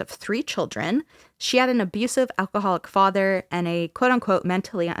eldest of 3 children. She had an abusive alcoholic father and a quote-unquote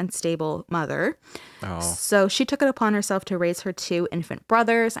mentally unstable mother. Oh. So she took it upon herself to raise her 2 infant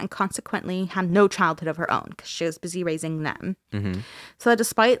brothers and consequently had no childhood of her own because she was busy raising them. Mm-hmm. So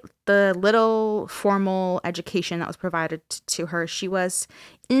despite the little formal education that was provided to her, she was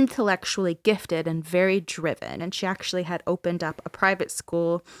intellectually gifted and very driven. And she actually had opened up a private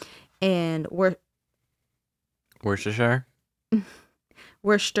school in Worcestershire?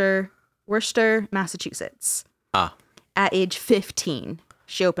 Worcester, Massachusetts. Ah. At age 15,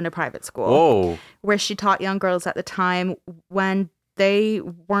 she opened a private school. Whoa. Where she taught young girls at the time when they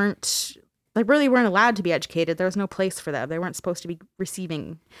weren't allowed to be educated. There was no place for them. They weren't supposed to be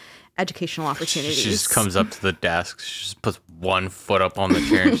receiving educational opportunities. She just comes up to the desk. She just puts one foot up on the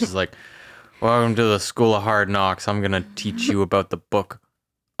chair and she's like, "Welcome to the School of Hard Knocks. I'm going to teach you about the book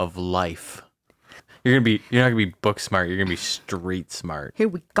of life." You're not going to be book smart. You're going to be street smart. Here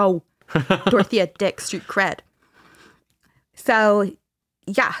we go. Dorothea Dix, street cred. So,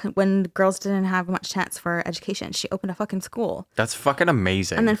 yeah, when girls didn't have much chance for education, she opened a fucking school. That's fucking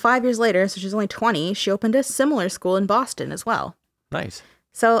amazing. And then 5 years later, so she's only 20, she opened a similar school in Boston as well. Nice.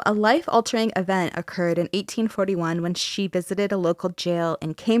 So a life-altering event occurred in 1841 when she visited a local jail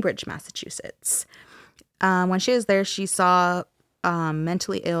in Cambridge, Massachusetts. When she was there, she saw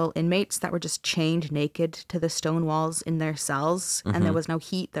mentally ill inmates that were just chained naked to the stone walls in their cells. Mm-hmm. And there was no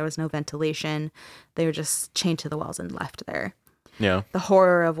heat, there was no ventilation. They were just chained to the walls and left there. Yeah. The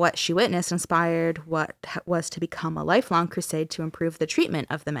horror of what she witnessed inspired what was to become a lifelong crusade to improve the treatment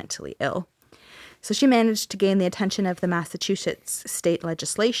of the mentally ill. So she managed to gain the attention of the Massachusetts state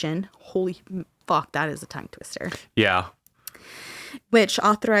legislation. Holy fuck, that is a tongue twister. Yeah. Which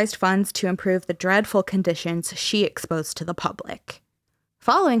authorized funds to improve the dreadful conditions she exposed to the public.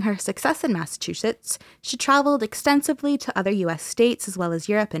 Following her success in Massachusetts, she traveled extensively to other U.S. states as well as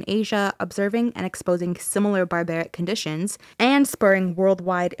Europe and Asia, observing and exposing similar barbaric conditions and spurring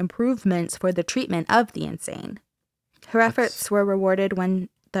worldwide improvements for the treatment of the insane. Her efforts were rewarded when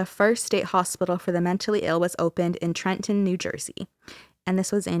the first state hospital for the mentally ill was opened in Trenton, New Jersey, and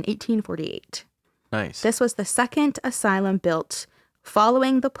this was in 1848. Nice. This was the second asylum built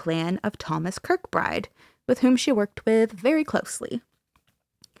following the plan of Thomas Kirkbride, with whom she worked with very closely.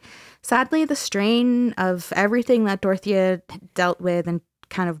 Sadly, the strain of everything that Dorothea dealt with and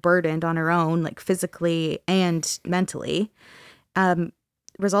kind of burdened on her own, like physically and mentally,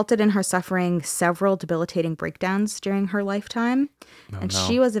 resulted in her suffering several debilitating breakdowns during her lifetime.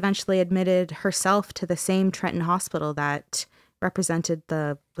 She was eventually admitted herself to the same Trenton hospital that represented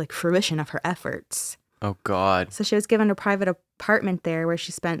the fruition of her efforts. Oh, God. So she was given a private apartment there where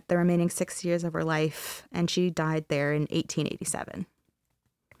she spent the remaining 6 years of her life, and she died there in 1887.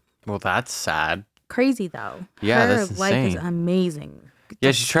 Well, that's sad. Crazy, though. Yeah, her that's life insane. is amazing.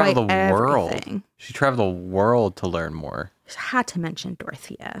 Yeah, she traveled the world. Everything. She traveled the world to learn more. Had to mention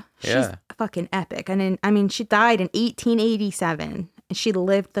Dorothea. She's Yeah. fucking epic. And she died in 1887. And she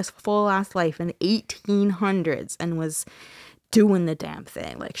lived this full ass life in the 1800s and was doing the damn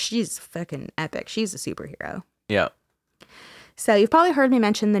thing. Like, she's fucking epic. She's a superhero. Yeah. So you've probably heard me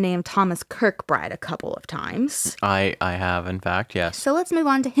mention the name Thomas Kirkbride a couple of times. I have, in fact, yes. So let's move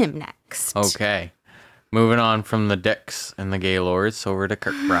on to him next. Okay. Moving on from the Dicks and the Gaylords over to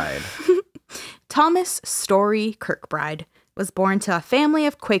Kirkbride. Thomas Story Kirkbride was born to a family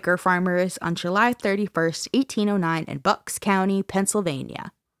of Quaker farmers on July 31st, 1809 in Bucks County,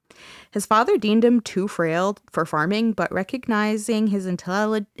 Pennsylvania. His father deemed him too frail for farming, but recognizing his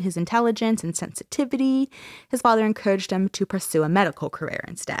intelligence and sensitivity, his father encouraged him to pursue a medical career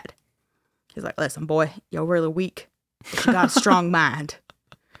instead. He's like, listen, boy, you're really weak, but you got a strong mind.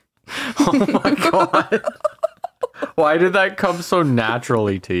 Oh my God. Why did that come so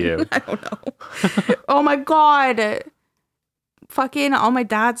naturally to you? I don't know. Oh my God. Fucking on my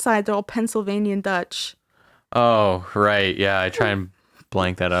dad's side, they're all Pennsylvanian Dutch. Oh, right. Yeah, I try and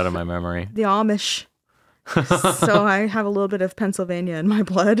blank that out of my memory. The Amish. So I have a little bit of Pennsylvania in my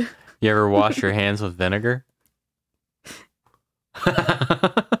blood. You ever wash your hands with vinegar?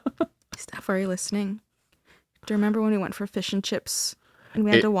 Steph, are you listening? Do you remember when we went for fish and chips and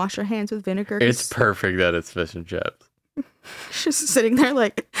we had to wash our hands with vinegar? It's perfect that it's fish and chips. She's sitting there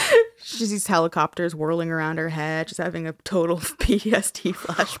like she sees helicopters whirling around her head. She's having a total PTSD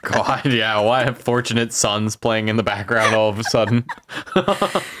flashback. God, yeah. Why have Fortunate Sons playing in the background all of a sudden?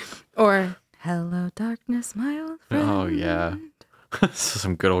 Or, hello, darkness, my old friend. Oh, yeah. This is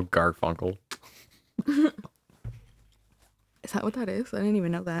some good old Garfunkel. Is that what that is? I didn't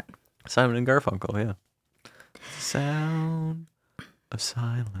even know that. Simon and Garfunkel, yeah. Sound of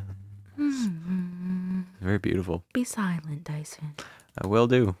silence. Very beautiful. Be silent, Dyson. I will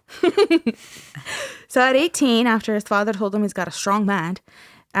do. So at 18, after his father told him he's got a strong mind,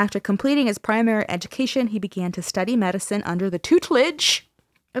 after completing his primary education, he began to study medicine under the tutelage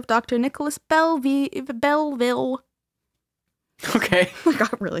of Dr. Nicholas Belleville. Okay. I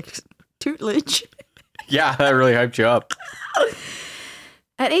got really tutelage. Yeah, that really hyped you up.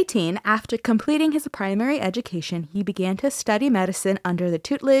 At 18, after completing his primary education, he began to study medicine under the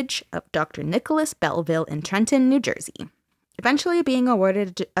tutelage of Dr. Nicholas Belleville in Trenton, New Jersey, eventually being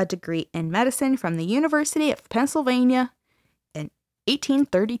awarded a degree in medicine from the University of Pennsylvania in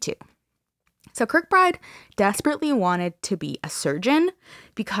 1832. So Kirkbride desperately wanted to be a surgeon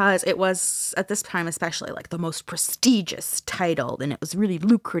because it was, at this time especially, like the most prestigious title, and it was really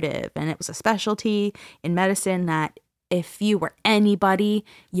lucrative, and it was a specialty in medicine that if you were anybody,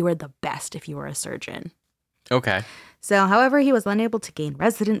 you were the best if you were a surgeon. Okay. So, however, he was unable to gain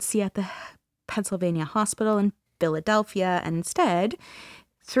residency at the Pennsylvania Hospital in Philadelphia, and instead,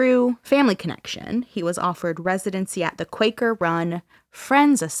 through family connection, he was offered residency at the Quaker-run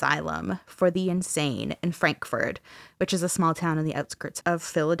Friends Asylum for the Insane in Frankfort, which is a small town in the outskirts of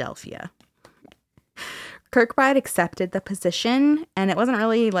Philadelphia. Kirkbride accepted the position, and it wasn't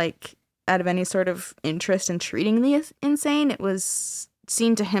really like out of any sort of interest in treating the insane. It was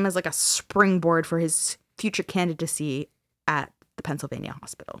seen to him as like a springboard for his future candidacy at the Pennsylvania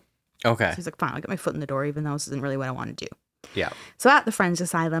Hospital. Okay. So he's like, fine, I'll get my foot in the door, even though this isn't really what I want to do. Yeah. So at the Friends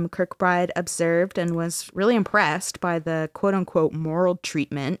Asylum, Kirkbride observed and was really impressed by the quote-unquote moral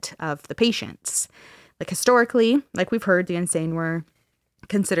treatment of the patients. Like historically, like we've heard, the insane were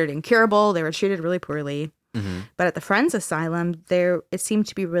considered incurable. They were treated really poorly. Mm-hmm. But at the Friends Asylum, it seemed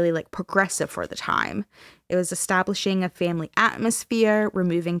to be really like progressive for the time. It was establishing a family atmosphere,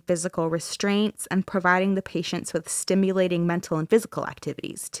 removing physical restraints, and providing the patients with stimulating mental and physical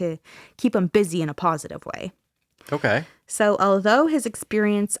activities to keep them busy in a positive way. Okay. So although his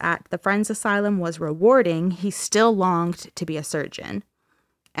experience at the Friends Asylum was rewarding, he still longed to be a surgeon.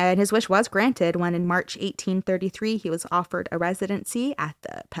 And his wish was granted when in March 1833, he was offered a residency at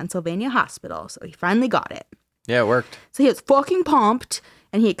the Pennsylvania Hospital. So he finally got it. Yeah, it worked. So he was fucking pumped,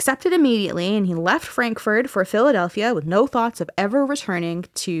 and he accepted immediately, and he left Frankfurt for Philadelphia with no thoughts of ever returning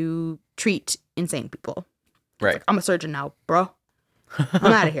to treat insane people. Right. Like, I'm a surgeon now, bro.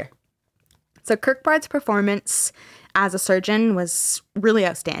 I'm out of here. So Kirkbride's performance as a surgeon was really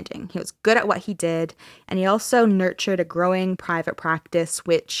outstanding. He was good at what he did, and he also nurtured a growing private practice,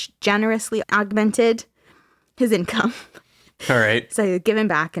 which generously augmented his income. All right. So he was giving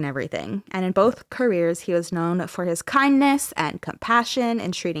back and everything. And in both careers, he was known for his kindness and compassion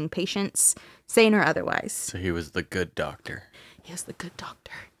in treating patients, sane or otherwise. So he was the good doctor. He was the good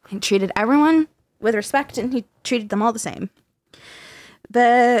doctor. He treated everyone with respect, and he treated them all the same.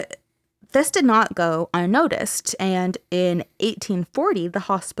 This did not go unnoticed, and in 1840, the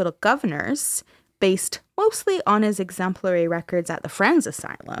hospital governors based mostly on his exemplary records at the Friends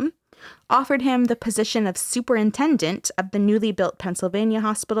Asylum, offered him the position of superintendent of the newly built Pennsylvania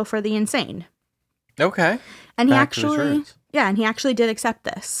Hospital for the Insane. Okay. And he actually did accept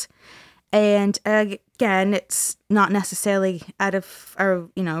this. And again, it's not necessarily out of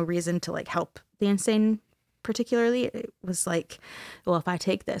reason to like help the insane particularly. It was like, well, if I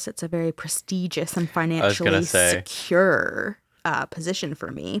take this, it's a very prestigious and financially secure position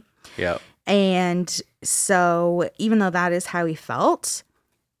for me. Yeah. And so even though that is how he felt,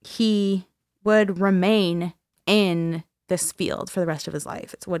 he would remain in this field for the rest of his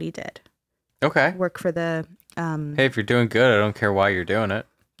life. It's what he did. Okay. Work for the... hey, if you're doing good, I don't care why you're doing it.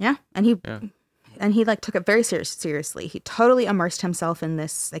 Yeah. And he like took it very seriously. He totally immersed himself in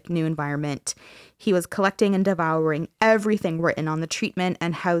this like new environment. He was collecting and devouring everything written on the treatment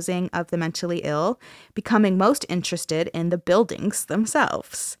and housing of the mentally ill, becoming most interested in the buildings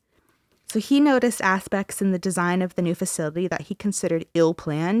themselves. So he noticed aspects in the design of the new facility that he considered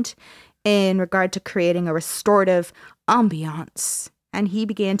ill-planned in regard to creating a restorative ambiance. And he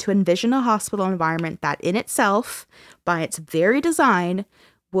began to envision a hospital environment that in itself, by its very design,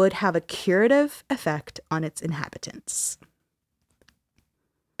 would have a curative effect on its inhabitants.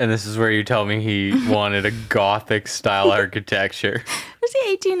 And this is where you tell me he wanted a Gothic style architecture. It was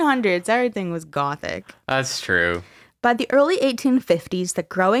the 1800s. Everything was Gothic. That's true. By the early 1850s, the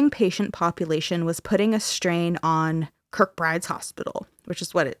growing patient population was putting a strain on Kirkbride's Hospital, which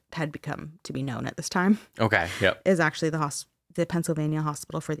is what it had become to be known at this time. Okay, yep. Is actually the Pennsylvania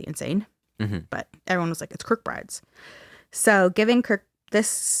Hospital for the Insane. Mm-hmm. But everyone was like, it's Kirkbride's. So giving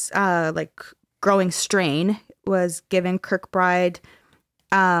this growing strain was giving Kirkbride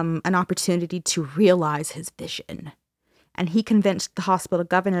an opportunity to realize his vision. And he convinced the hospital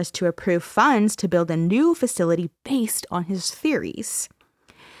governors to approve funds to build a new facility based on his theories.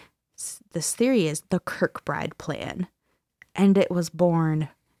 This theory is the Kirkbride Plan. And it was born.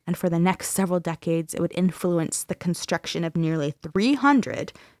 And for the next several decades, it would influence the construction of nearly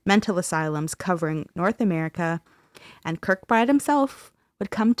 300 mental asylums covering North America. And Kirkbride himself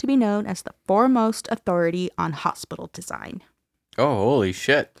would come to be known as the foremost authority on hospital design. Oh, holy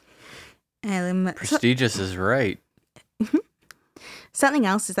shit. Prestigious is right. Something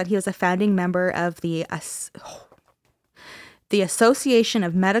else is that he was a founding member of the Association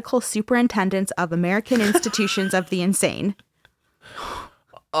of Medical Superintendents of American Institutions of the Insane.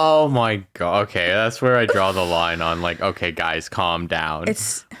 Oh my god. Okay, that's where I draw the line on like, okay, guys, calm down.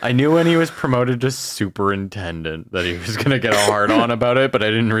 I knew when he was promoted to superintendent that he was going to get a hard on about it, but I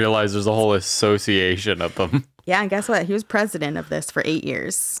didn't realize there's a whole association of them. Yeah, and guess what? He was president of this for 8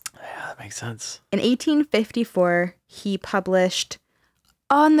 years. Yeah, that makes sense. In 1854, he published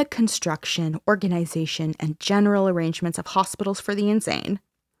On the Construction, Organization, and General Arrangements of Hospitals for the Insane,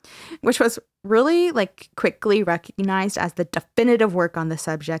 which was really quickly recognized as the definitive work on the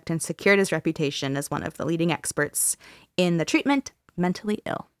subject and secured his reputation as one of the leading experts in the treatment of mentally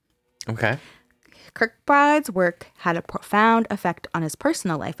ill. Okay. Kirkbride's work had a profound effect on his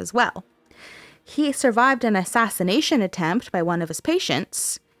personal life as well. He survived an assassination attempt by one of his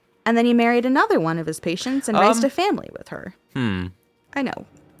patients, and then he married another one of his patients and raised a family with her. I know.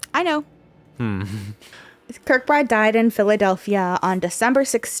 Kirkbride died in Philadelphia on December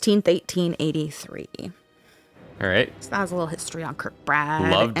 16th, 1883. All right. So that was a little history on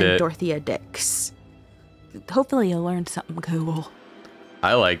Kirkbride and Dorothea Dix. Hopefully you learned something cool.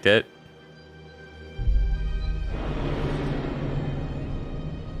 I liked it.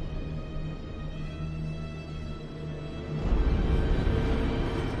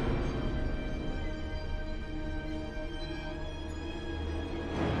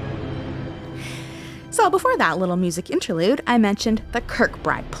 So before that little music interlude, I mentioned the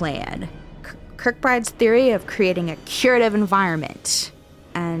Kirkbride Plan. Kirkbride's theory of creating a curative environment.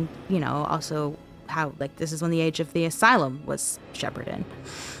 And, also how, this is when the age of the asylum was shepherded.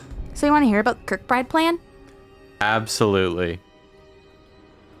 So you want to hear about the Kirkbride Plan? Absolutely.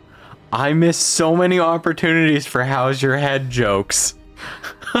 I missed so many opportunities for how's your head jokes.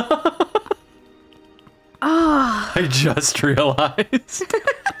 I just realized.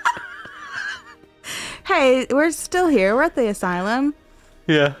 Hey, we're still here. We're at the asylum.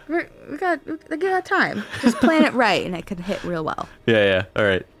 Yeah. We got time. Just plan it right, and it could hit real well. Yeah. All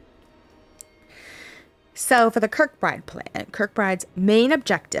right. So for the Kirkbride Plan, Kirkbride's main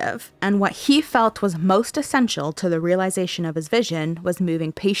objective and what he felt was most essential to the realization of his vision was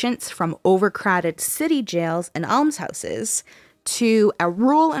moving patients from overcrowded city jails and almshouses to a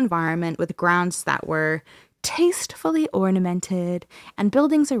rural environment with grounds that were tastefully ornamented and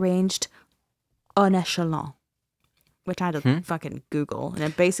buildings arranged en echelon. which I had to fucking Google.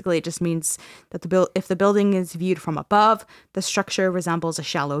 And it just means that if the building is viewed from above, the structure resembles a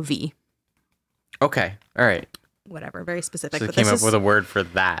shallow V. Okay. All right. Whatever. Very specific. So they came up with a word for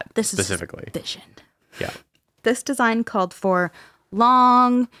that specifically. This is vision. Yeah. This design called for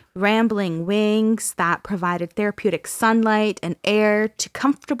long, rambling wings that provided therapeutic sunlight and air to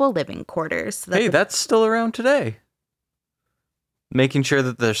comfortable living quarters. So that's still around today. Making sure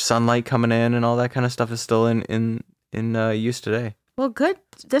that there's sunlight coming in and all that kind of stuff is still in use today. Well, good.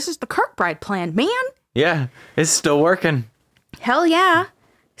 This is the Kirkbride plan, man. Yeah, it's still working. Hell yeah.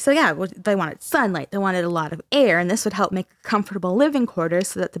 So yeah, they wanted sunlight, they wanted a lot of air, and this would help make comfortable living quarters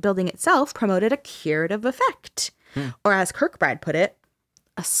so that the building itself promoted a curative effect. Or as Kirkbride put it,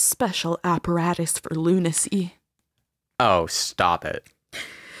 a special apparatus for lunacy. Oh, stop it.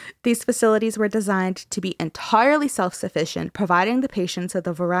 These facilities were designed to be entirely self-sufficient, providing the patients with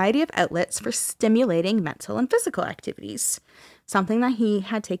a variety of outlets for stimulating mental and physical activities, something that he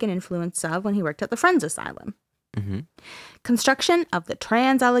had taken influence of when he worked at the Friends Asylum. Mm-hmm. Construction of the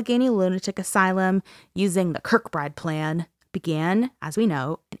Trans-Allegheny Lunatic Asylum using the Kirkbride Plan began, as we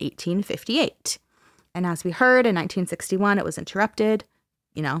know, in 1858. And as we heard, in 1961, it was interrupted,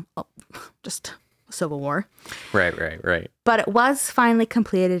 just Civil War. Right. But it was finally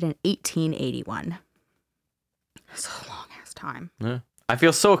completed in 1881. That's a long-ass time. Yeah. I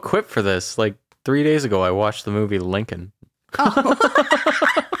feel so equipped for this. Like 3 days ago, I watched the movie Lincoln. Oh.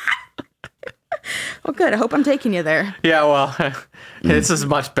 Well, good. I hope I'm taking you there. Yeah, well, this is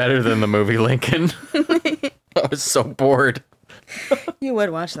much better than the movie Lincoln. I was so bored. You would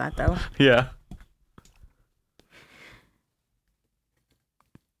watch that, though. Yeah.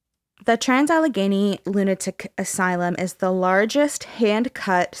 The Trans-Allegheny Lunatic Asylum is the largest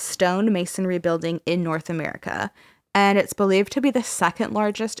hand-cut stone masonry building in North America, and it's believed to be the second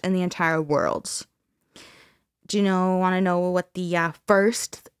largest in the entire world. Do you want to know what the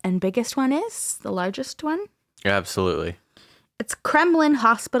first and biggest one is? The largest one? Absolutely. It's Kremlin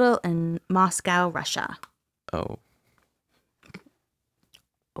Hospital in Moscow, Russia. Oh.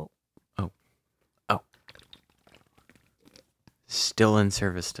 Still in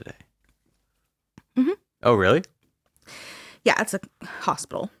service today. Mm-hmm. Oh, really? Yeah, it's a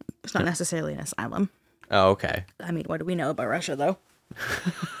hospital. It's not necessarily an asylum. Oh, okay. I mean, what do we know about Russia, though?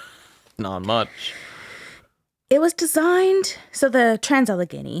 Not much. It was designed, so the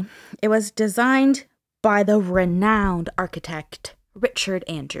Trans-Allegheny, it was designed by the renowned architect Richard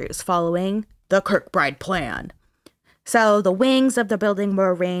Andrews following the Kirkbride Plan. So the wings of the building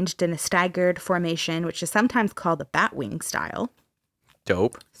were arranged in a staggered formation, which is sometimes called the Batwing style.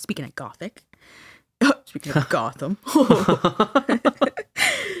 Dope. Speaking of Gothic. Speaking of Gotham.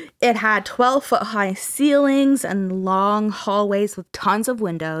 It had 12-foot-high ceilings and long hallways with tons of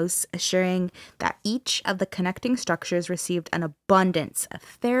windows, assuring that each of the connecting structures received an abundance of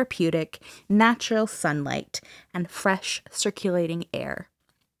therapeutic, natural sunlight and fresh circulating air.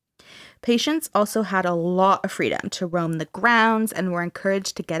 Patients also had a lot of freedom to roam the grounds and were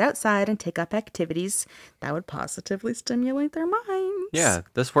encouraged to get outside and take up activities that would positively stimulate their minds. Yeah,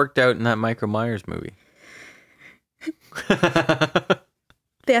 this worked out in that Michael Myers movie.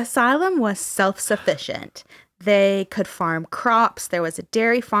 The asylum was self-sufficient. They could farm crops. There was a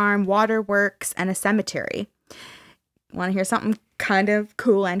dairy farm, waterworks, and a cemetery. Want to hear something kind of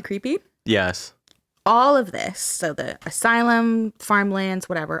cool and creepy? Yes. All of this, so the asylum, farmlands,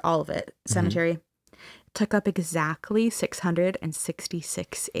 whatever, all of it, cemetery, took up exactly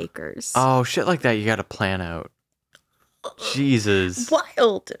 666 acres. Oh, shit like that you got to plan out. Jesus.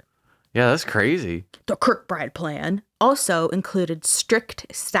 Wild. Yeah, that's crazy. The Kirkbride Plan also included strict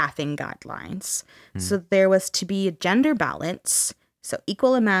staffing guidelines. So there was to be a gender balance, so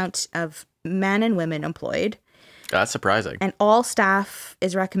equal amount of men and women employed. That's surprising. And all staff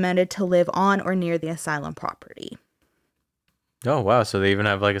is recommended to live on or near the asylum property. Oh, wow. So they even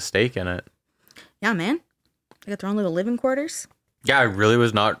have like a stake in it. Yeah, man. They got their own little living quarters. Yeah, I really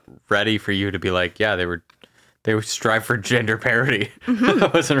was not ready for you to be like, yeah, they would strive for gender parity. I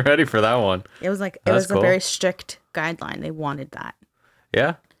wasn't ready for that one. It was like, That's a cool. very strict guideline. They wanted that.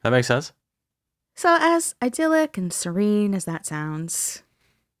 Yeah, that makes sense. So as idyllic and serene as that sounds,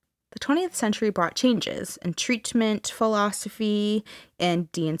 the 20th century brought changes in treatment philosophy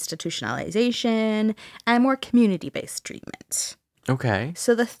and deinstitutionalization and more community-based treatment. Okay.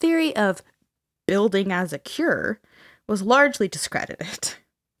 So the theory of building as a cure was largely discredited.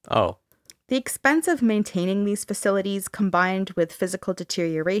 Oh. The expense of maintaining these facilities combined with physical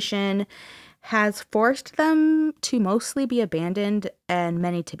deterioration has forced them to mostly be abandoned and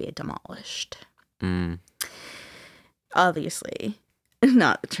many to be demolished. Mm. Obviously,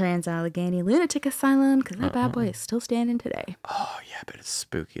 Not the Trans-Allegheny Lunatic Asylum, because that bad boy is still standing today. Oh, yeah, but it's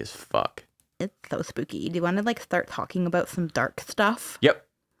spooky as fuck. It's so spooky. Do you want to like start talking about some dark stuff? Yep.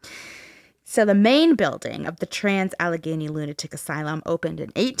 So the main building of the Trans-Allegheny Lunatic Asylum opened in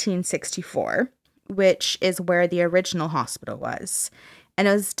 1864, which is where the original hospital was. And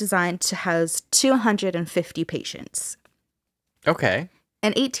it was designed to house 250 patients. Okay.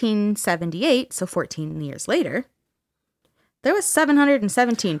 In 1878, so 14 years later, there was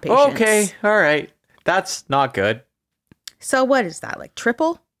 717 patients. Okay, all right. That's not good. So what is that, like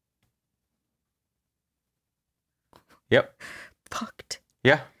triple? Yep. Fucked.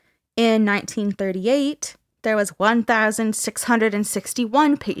 Yeah. In 1938, there was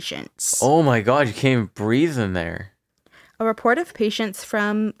 1,661 patients. Oh my god, you can't even breathe in there. A report of patients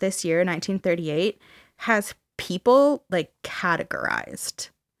from this year, 1938, has people like categorized.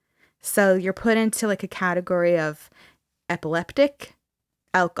 So you're put into like a category of epileptic,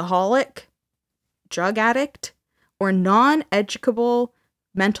 alcoholic, drug addict, or non-educable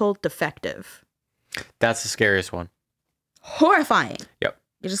mental defective. That's the scariest one. Horrifying. Yep.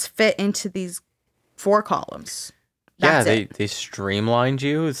 You just fit into these 4 columns. Yeah, That's they streamlined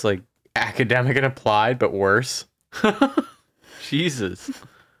you. It's like academic and applied, but worse. Jesus.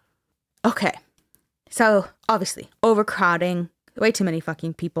 Okay. So, obviously, overcrowding, way too many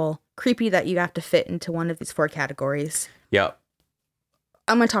fucking people, creepy that you have to fit into one of these 4 categories. Yep.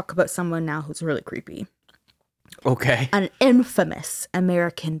 I'm going to talk about someone now who's really creepy. Okay. An infamous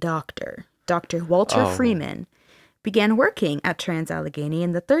American doctor, Dr. Walter Freeman, began working at Trans-Allegheny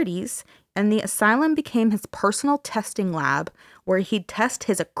in the 30s, and the asylum became his personal testing lab where he'd test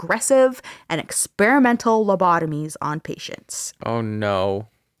his aggressive and experimental lobotomies on patients. Oh no.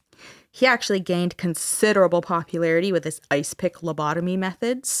 He actually gained considerable popularity with his ice pick lobotomy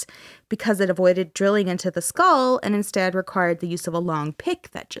methods because it avoided drilling into the skull and instead required the use of a long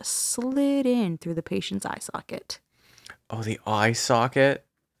pick that just slid in through the patient's eye socket. Oh, the eye socket?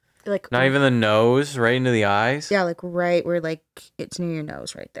 Like Not even the nose, right into the eyes? Yeah, like right where like it's near your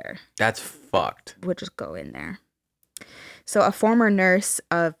nose right there. That's fucked. Would just go in there. So a former nurse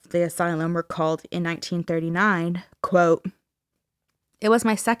of the asylum recalled in 1939, quote, "It was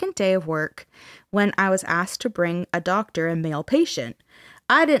my second day of work when I was asked to bring a doctor a male patient.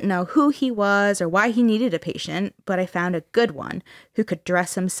 I didn't know who he was or why he needed a patient, but I found a good one who could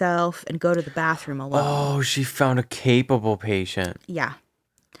dress himself and go to the bathroom alone." Oh, she found a capable patient. Yeah.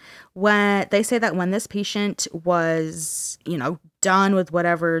 When they say that when this patient was, done with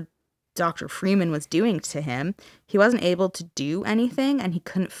whatever Dr. Freeman was doing to him, he wasn't able to do anything and he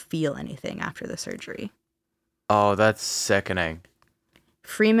couldn't feel anything after the surgery. Oh, that's sickening.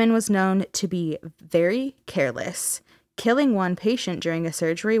 Freeman was known to be very careless, killing one patient during a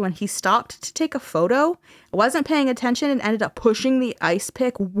surgery when he stopped to take a photo, wasn't paying attention, and ended up pushing the ice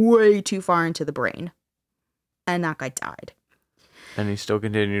pick way too far into the brain. And that guy died. And he still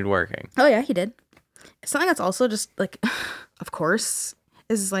continued working. Oh, yeah, he did. Something that's also just, like, of course,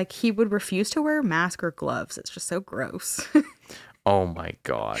 is, like, he would refuse to wear a mask or gloves. It's just so gross. Oh, my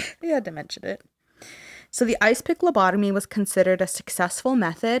God. I had to mention it. So the ice pick lobotomy was considered a successful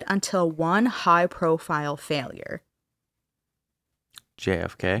method until one high-profile failure.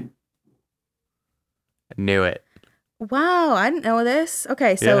 JFK. I knew it. Wow, I didn't know this.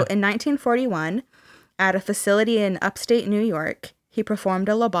 Okay, so in 1941, at a facility in upstate New York, he performed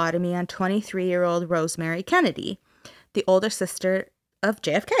a lobotomy on 23-year-old Rosemary Kennedy, the older sister of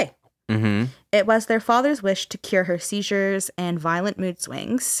JFK. Mm-hmm. It was their father's wish to cure her seizures and violent mood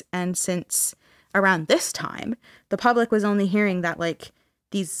swings, and since around this time, the public was only hearing that, like,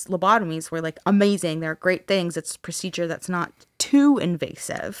 these lobotomies were, like, amazing, they're great things, it's a procedure that's not too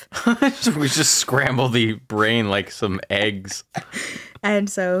invasive. We just scramble the brain like some eggs. And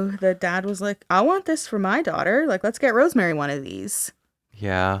so the dad was like, I want this for my daughter. Like, let's get Rosemary one of these.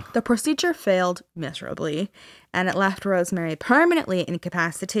 Yeah. The procedure failed miserably, and it left Rosemary permanently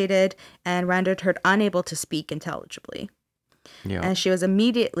incapacitated and rendered her unable to speak intelligibly. Yeah. And she was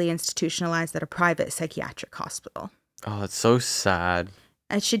immediately institutionalized at a private psychiatric hospital. Oh, that's so sad.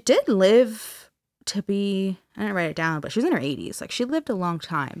 And she did live to be, I didn't write it down, but she was in her 80s. Like, she lived a long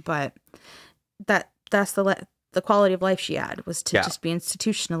time, but that's the quality of life she had, was to just be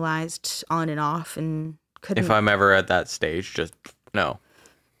institutionalized on and off and couldn't. If I'm ever at that stage, just no.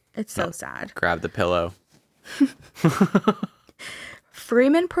 It's so sad. Grab the pillow.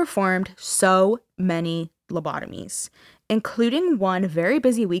 Freeman performed so many lobotomies, including one very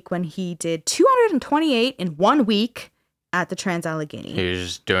busy week when he did 228 in 1 week at the Trans-Allegheny. He was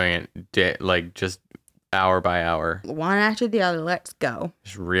just doing it just hour by hour. One after the other, let's go.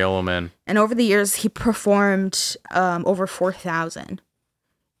 Just reel them in. And over the years, he performed over 4,000.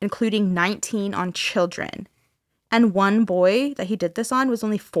 including 19 on children. And one boy that he did this on was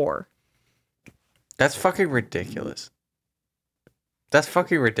only 4. That's fucking ridiculous. That's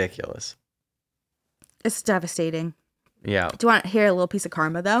fucking ridiculous. It's devastating. Yeah. Do you want to hear a little piece of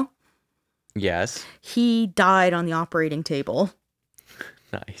karma, though? Yes. He died on the operating table.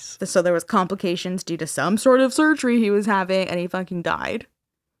 Nice. So there was complications due to some sort of surgery he was having, and he fucking died.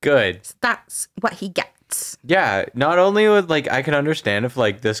 Good. So that's what he gets. Yeah. Not only would, like, I can understand if,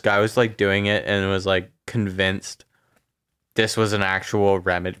 like, this guy was, like, doing it and was, like, convinced this was an actual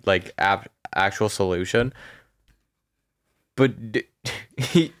remedy, like, actual solution. But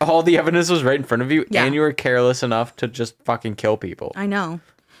all the evidence was right in front of you, and you were careless enough to just fucking kill people. I know.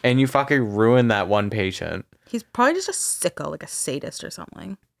 And you fucking ruined that one patient. He's probably just a sicko, like a sadist or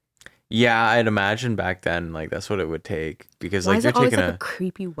something. Yeah, I'd imagine back then, like, that's what it would take. Because, Why like, is you're it always taking like a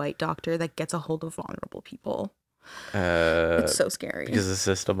creepy white doctor that gets a hold of vulnerable people? It's so scary. Because the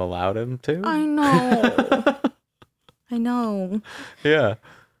system allowed him to? I know. I know. Yeah.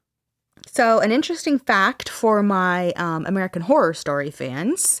 So an interesting fact for my American Horror Story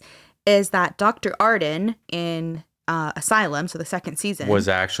fans is that Dr. Arden in Asylum, so the second season, was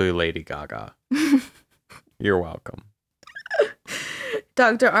actually Lady Gaga. You're welcome.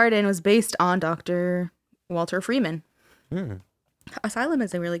 Dr. Arden was based on Dr. Walter Freeman. Asylum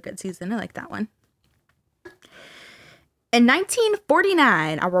is a really good season. I like that one. In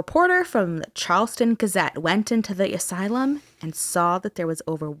 1949, a reporter from the Charleston Gazette went into the asylum and saw that there was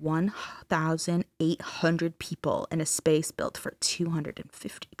over 1,800 people in a space built for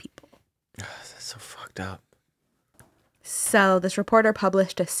 250 people. That's so fucked up. So this reporter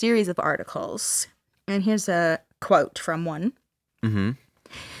published a series of articles. And here's a quote from one.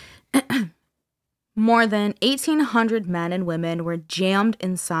 More than 1,800 men and women were jammed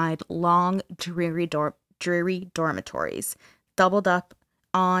inside long, dreary dormitories, doubled up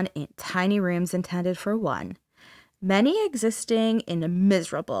on in tiny rooms intended for one, many existing in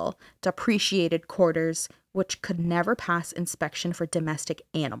miserable, depreciated quarters which could never pass inspection for domestic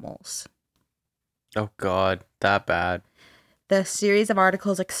animals. Oh, God, that bad. The series of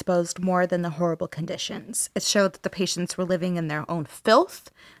articles exposed more than the horrible conditions. It showed that the patients were living in their own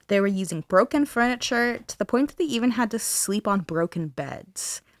filth. They were using broken furniture to the point that they even had to sleep on broken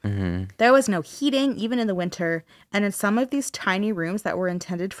beds. There was no heating, even in the winter, and in some of these tiny rooms that were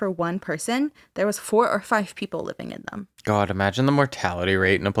intended for one person, there was 4 or 5 people living in them. God, imagine the mortality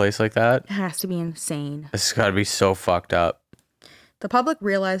rate in a place like that. It has to be insane. It's gotta be so fucked up. The public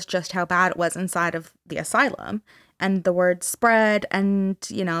realized just how bad it was inside of the asylum, and the word spread, and,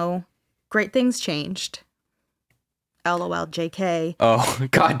 you know, great things changed. LOL JK. Oh,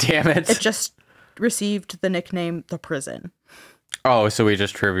 God damn it. It just received the nickname The Prison. Oh, so we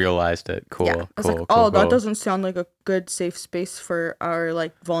just trivialized it. Cool. Yeah. I was cool, like, cool, that cool. doesn't sound like a good safe space for our,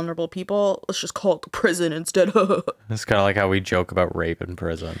 like, vulnerable people. Let's just call it the prison instead. It's kind of like how we joke about rape in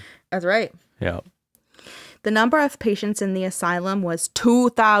prison. That's right. Yeah. The number of patients in the asylum was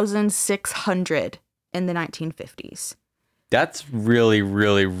 2,600 in the 1950s. That's really,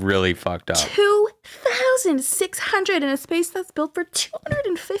 really, really fucked up. 2,600 in a space that's built for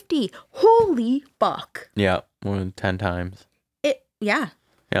 250. Holy fuck. Yeah, more than 10 times. Yeah.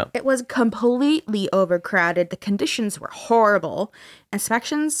 Yeah. It was completely overcrowded. The conditions were horrible.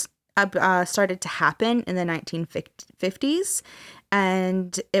 Inspections started to happen in the 1950s,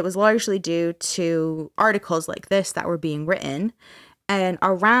 and it was largely due to articles like this that were being written. And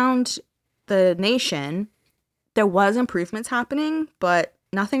around the nation, there was improvements happening, but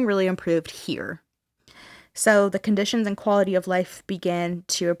nothing really improved here. So the conditions and quality of life began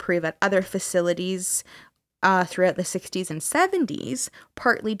to improve at other facilities throughout the 60s and 70s,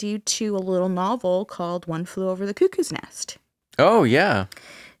 partly due to a little novel called One Flew Over the Cuckoo's Nest. Oh, yeah.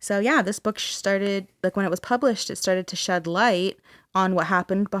 So yeah, this book started, like when it was published, it started to shed light on what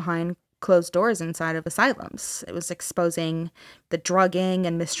happened behind closed doors inside of asylums. It was exposing the drugging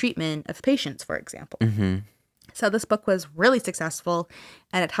and mistreatment of patients, for example. So this book was really successful,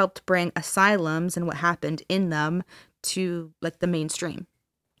 and it helped bring asylums and what happened in them to, like, the mainstream.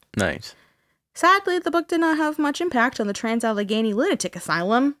 Nice. Sadly, the book did not have much impact on the Trans-Allegheny Lunatic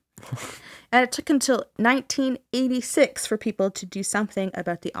Asylum, and it took until 1986 for people to do something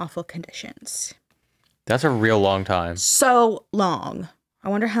about the awful conditions. That's a real long time. So long. I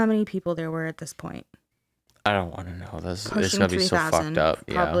wonder how many people there were at this point. I don't want to know. It's Pushing gotta be so 3,000. fucked up.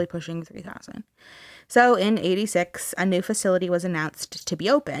 Probably pushing 3,000. So in 86, a new facility was announced to be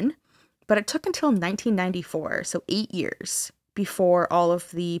open, but it took until 1994, so 8 years, before all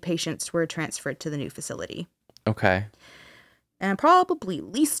of the patients were transferred to the new facility. Okay. And probably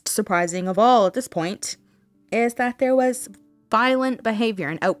least surprising of all at this point is that there was violent behavior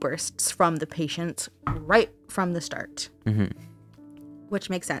and outbursts from the patients right from the start. Which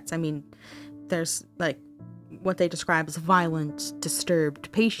makes sense. I mean, there's like what they describe as violent,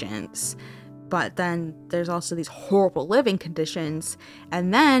 disturbed patients, but then there's also these horrible living conditions.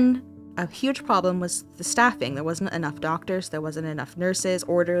 And then a huge problem was the staffing. There wasn't enough doctors, there wasn't enough nurses,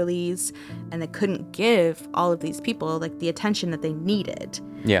 orderlies, and they couldn't give all of these people like the attention that they needed.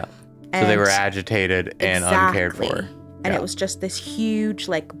 Yeah. So they were agitated and uncared for. And it was just this huge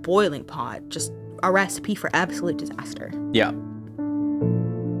like boiling pot, just a recipe for absolute disaster. Yeah.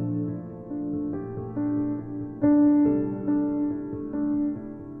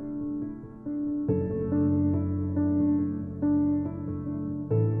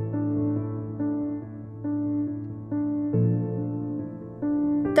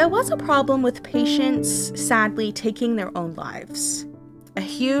 There was a problem with patients sadly taking their own lives. A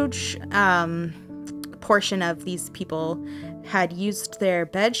huge portion of these people had used their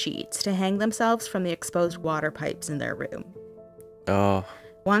bed sheets to hang themselves from the exposed water pipes in their room. Oh.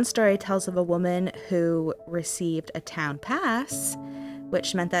 One story tells of a woman who received a town pass,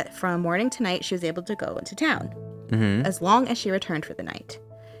 which meant that from morning to night she was able to go into town, as long as she returned for the night.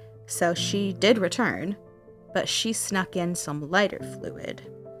 So she did return, but she snuck in some lighter fluid.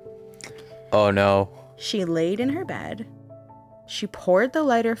 Oh no. She laid in her bed, she poured the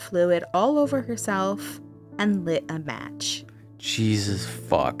lighter fluid all over herself, and lit a match. Jesus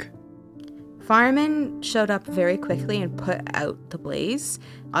fuck. Firemen showed up very quickly and put out the blaze,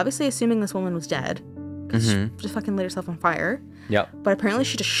 obviously assuming this woman was dead, because she just fucking lit herself on fire. Yep. But apparently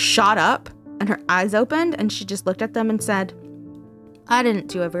she just shot up, and her eyes opened, and she just looked at them and said, "I didn't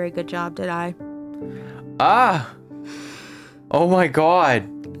do a very good job, did I?" Ah! Oh my god.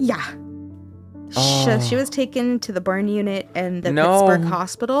 Yeah. Oh. So she was taken to the burn unit in the Pittsburgh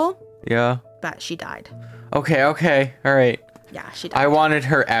hospital, Yeah. but she died. Okay, all right. Yeah, she died. I wanted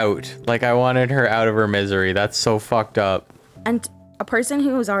her out. Like, I wanted her out of her misery. That's so fucked up. And a person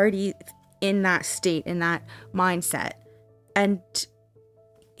who was already in that state, in that mindset, and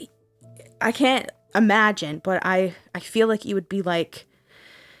I can't imagine, but I feel like you would be like,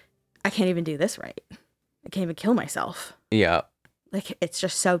 I can't even do this right. I can't even kill myself. Yeah. Like, it's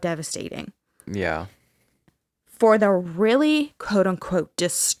just so devastating. Yeah. For the really, quote-unquote,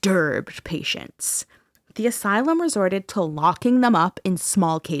 disturbed patients, the asylum resorted to locking them up in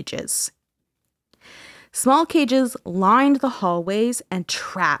small cages. Small cages lined the hallways and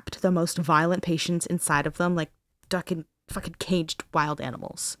trapped the most violent patients inside of them like fucking caged wild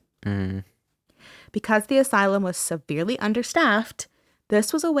animals. Because the asylum was severely understaffed,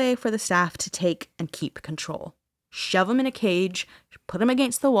 this was a way for the staff to take and keep control. Shove them in a cage, put them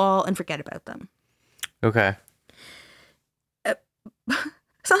against the wall, and forget about them. Okay.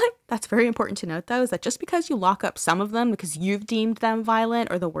 Something that's very important to note, though, is that just because you lock up some of them because you've deemed them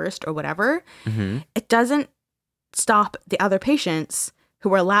violent or the worst or whatever, it doesn't stop the other patients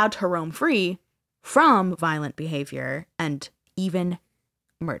who are allowed to roam free from violent behavior and even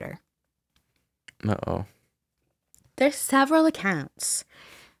murder. Uh-oh. There's several accounts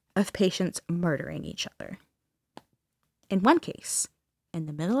of patients murdering each other. In one case, in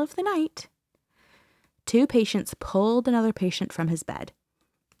the middle of the night, 2 patients pulled another patient from his bed.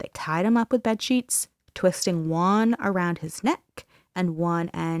 They tied him up with bed sheets, twisting one around his neck and one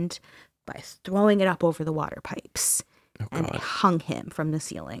end by throwing it up over the water pipes. And they hung him from the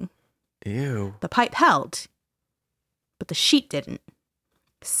ceiling. Ew. The pipe held, but the sheet didn't.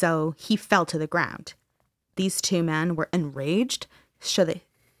 So he fell to the ground. These 2 men were enraged, so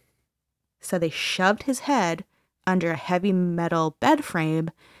they shoved his head under a heavy metal bed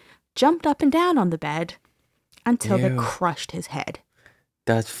frame, jumped up and down on the bed until they crushed his head.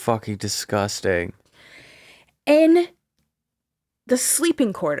 That's fucking disgusting. In the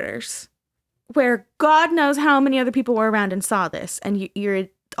sleeping quarters, where God knows how many other people were around and saw this, and you're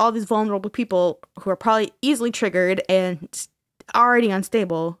all these vulnerable people who are probably easily triggered and already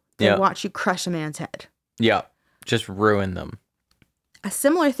unstable, they watch you crush a man's head. Yeah, just ruin them. A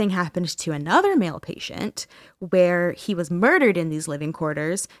similar thing happened to another male patient where he was murdered in these living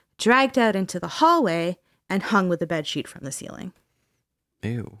quarters, dragged out into the hallway, and hung with a bedsheet from the ceiling.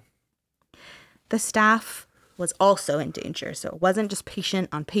 Ew. The staff was also in danger, so it wasn't just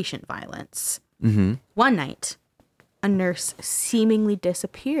patient-on-patient violence. One night, a nurse seemingly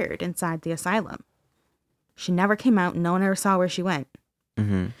disappeared inside the asylum. She never came out, and no one ever saw where she went.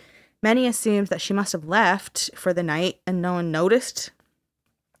 Many assumed that she must have left for the night and no one noticed.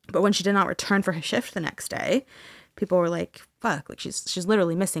 But when she did not return for her shift the next day, people were like, fuck, like she's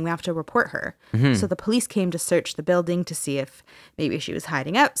literally missing. We have to report her. So the police came to search the building to see if maybe she was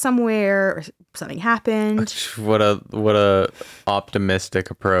hiding out somewhere or something happened. What a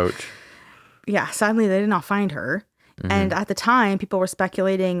optimistic approach. Yeah, sadly they did not find her. And at the time, people were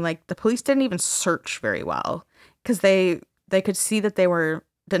speculating like the police didn't even search very well because they could see that they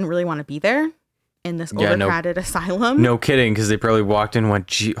didn't really want to be there in this overcrowded asylum. No kidding, because they probably walked in and went,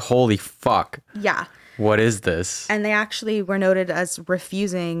 gee, holy fuck. Yeah. What is this? And they actually were noted as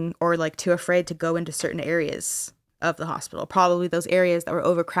refusing or like too afraid to go into certain areas of the hospital, probably those areas that were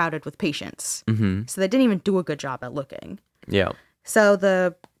overcrowded with patients. So they didn't even do a good job at looking. Yeah. So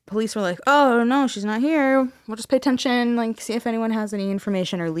the police were like, oh, no, she's not here. We'll just pay attention, like see if anyone has any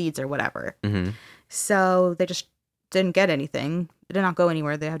information or leads or whatever. So they just didn't get anything. They did not go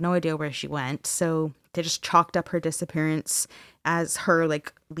anywhere. They had no idea where she went. So they just chalked up her disappearance as her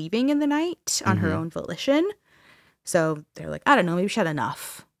like leaving in the night on her own volition. So they're like, I don't know, maybe she had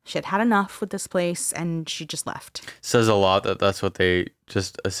enough. She had had enough with this place and she just left. Says a lot that that's what they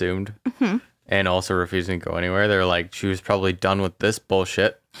just assumed. And also refusing to go anywhere. They're like, she was probably done with this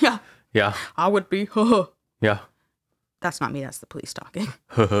bullshit. Yeah. Yeah. I would be. Yeah. That's not me. That's the police talking.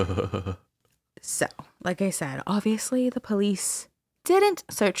 So, like I said, obviously the police didn't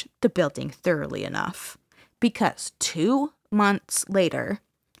search the building thoroughly enough because 2 months later,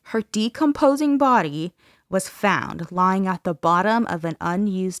 her decomposing body was found lying at the bottom of an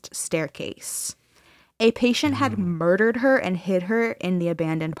unused staircase. A patient had murdered her and hid her in the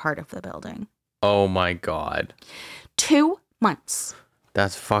abandoned part of the building. Oh my God. 2 months.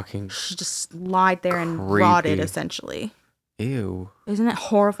 That's fucking She just lied there and rotted, essentially. ew. Isn't it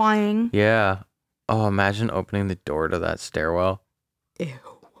horrifying? Yeah. Oh, imagine opening the door to that stairwell Ew.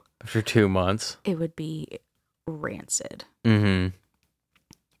 after 2 months. It would be rancid. Mm-hmm.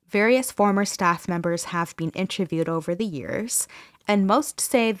 Various former staff members have been interviewed over the years, and most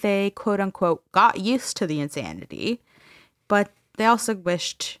say they, quote-unquote, got used to the insanity, but they also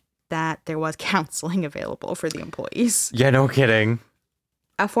wished that there was counseling available for the employees. Yeah, no kidding.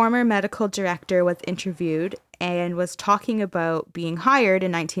 A former medical director was interviewed and was talking about being hired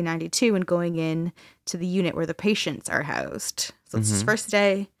in 1992 and going in to the unit where the patients are housed. So it's his first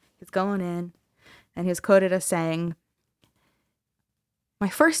day. He's going in, and he was quoted as saying, "My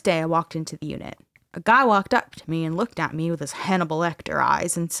first day I walked into the unit. A guy walked up to me and looked at me with his Hannibal Lecter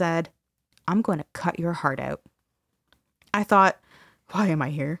eyes and said, 'I'm going to cut your heart out.' I thought, why am I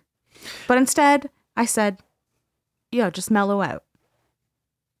here? But instead, I said, yo, just mellow out.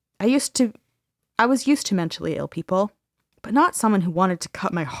 I was used to mentally ill people, but not someone who wanted to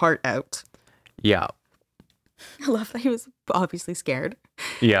cut my heart out." Yeah. I love that he was obviously scared.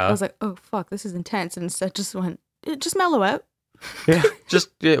 Yeah. I was like, oh, fuck, this is intense. And instead just went, just mellow out. Yeah.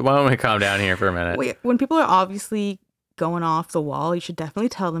 Why don't we calm down here for a minute? Wait, when people are obviously going off the wall, you should definitely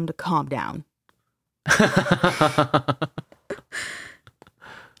tell them to calm down.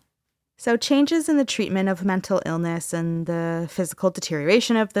 So changes in the treatment of mental illness and the physical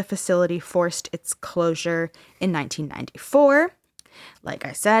deterioration of the facility forced its closure in 1994. Like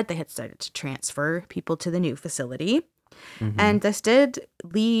I said, they had started to transfer people to the new facility. And this did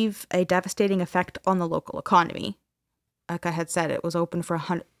leave a devastating effect on the local economy. Like I had said, it was open for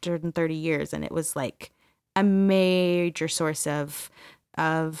 130 years, and it was like a major source of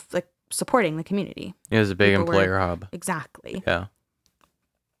like supporting the community. It was a big People employer hub. Exactly. Yeah.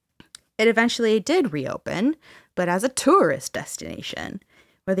 It eventually did reopen, but as a tourist destination,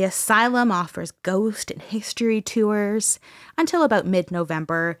 where the asylum offers ghost and history tours until about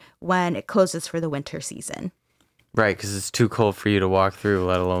mid-November, when it closes for the winter season. Right, because it's too cold for you to walk through,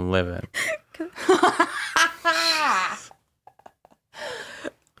 let alone live in.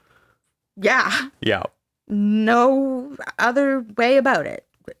 Yeah. Yeah. No other way about it.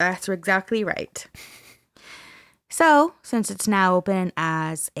 That's exactly right. So, since it's now open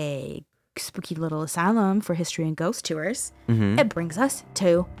as a spooky little asylum for history and ghost tours, it brings us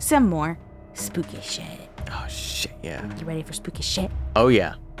to some more spooky shit. Oh, shit, yeah. You ready for spooky shit? Oh,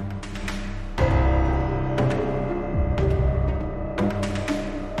 yeah.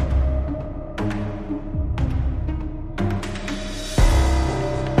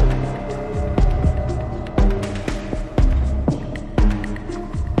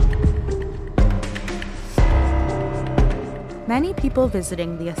 Many people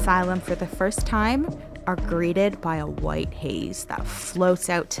visiting the asylum for the first time are greeted by a white haze that floats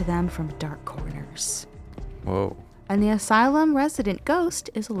out to them from dark corners. Whoa. And the asylum resident ghost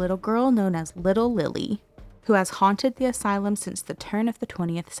is a little girl known as Little Lily, who has haunted the asylum since the turn of the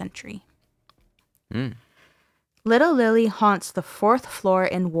 20th century. Little Lily haunts the 4th floor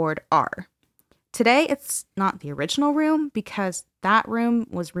in Ward R. Today, it's not the original room because that room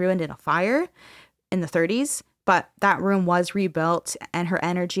was ruined in a fire in the 30s, but that room was rebuilt and her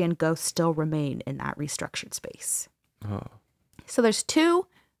energy and ghosts still remain in that restructured space. Oh. So there's 2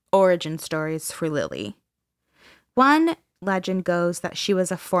 origin stories for Lily. One legend goes that she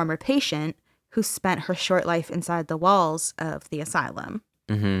was a former patient who spent her short life inside the walls of the asylum.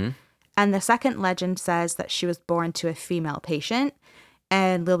 Mm-hmm. And the second legend says that she was born to a female patient,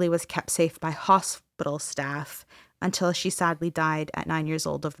 and Lily was kept safe by hospital staff until she sadly died at 9 years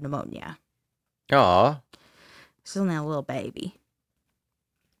old of pneumonia. Aw. She's only a little baby.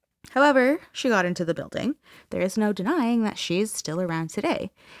 However, she got into the building. There is no denying that she's still around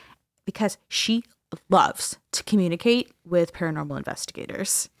today because she loves to communicate with paranormal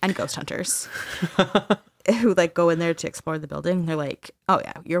investigators and ghost hunters who like go in there to explore the building. They're like, oh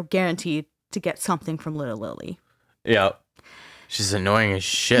yeah, you're guaranteed to get something from little Lily. Yeah. She's annoying as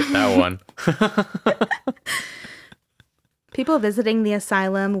shit, that one. People visiting the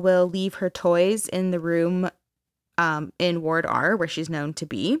asylum will leave her toys in the room in Ward R, where she's known to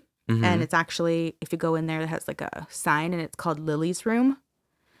be. Mm-hmm. And it's actually, if you go in there, it has like a sign and it's called Lily's Room.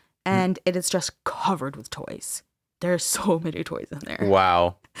 And it is just covered with toys. There's so many toys in there.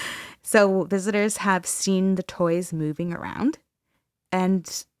 Wow. So visitors have seen the toys moving around.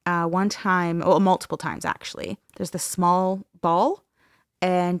 And one time, multiple times actually, there's this small ball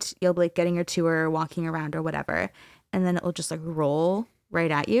and you'll be like getting your tour, walking around or whatever. And then it'll just like roll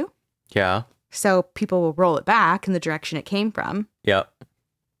right at you. Yeah. So people will roll it back in the direction it came from. Yep.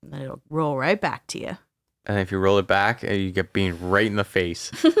 And then it'll roll right back to you. And if you roll it back, you get beamed right in the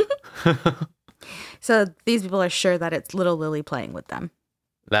face. So these people are sure that it's little Lily playing with them.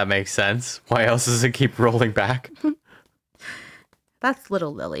 That makes sense. Why else does it keep rolling back? That's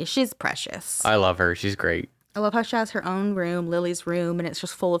little Lily. She's precious. I love her. She's great. I love how she has her own room, Lily's room, and it's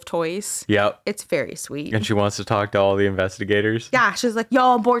just full of toys. Yep. It's very sweet. And she wants to talk to all the investigators. Yeah, she's like,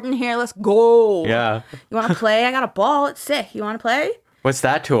 yo, I'm bored in here. Let's go. Yeah. You want to play? I got a ball. It's sick. You want to play? What's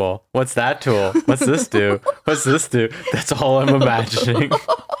that tool? What's that tool? What's this do? What's this do? That's all I'm imagining.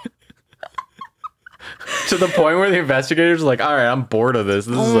 To the point where the investigators are like, all right, I'm bored of this.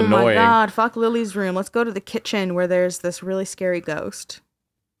 This is annoying. Oh my God, fuck Lily's room. Let's go to the kitchen where there's this really scary ghost.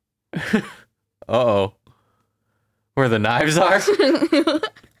 Uh-oh. Where the knives are?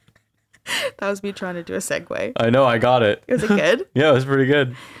 That was me trying to do a segue. I know, I got it. Was it good? Yeah, it was pretty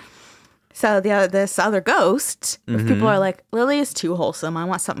good. So this other ghost, if people are like, Lily is too wholesome, I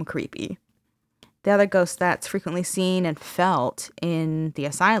want something creepy. The other ghost that's frequently seen and felt in the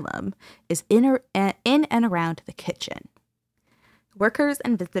asylum is in and around the kitchen. Workers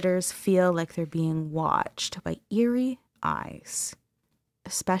and visitors feel like they're being watched by eerie eyes,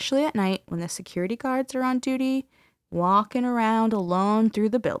 especially at night when the security guards are on duty, walking around alone through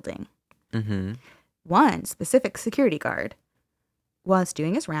the building. Mm-hmm. One specific security guard was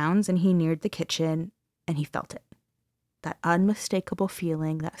doing his rounds and he neared the kitchen and he felt it. That unmistakable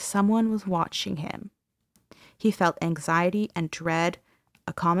feeling that someone was watching him. He felt anxiety and dread,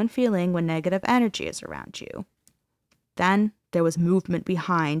 a common feeling when negative energy is around you. Then there was movement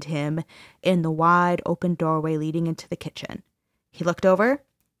behind him in the wide open doorway leading into the kitchen. He looked over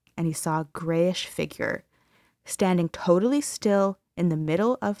and he saw a grayish figure standing totally still in the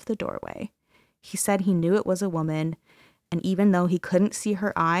middle of the doorway. He said he knew it was a woman, and even though he couldn't see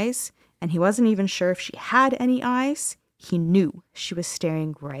her eyes, and he wasn't even sure if she had any eyes, he knew she was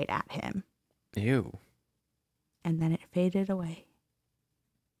staring right at him. Ew. And then it faded away.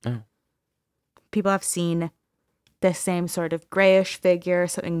 Oh. People have seen the same sort of grayish figure,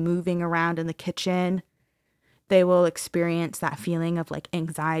 something moving around in the kitchen. They will experience that feeling of like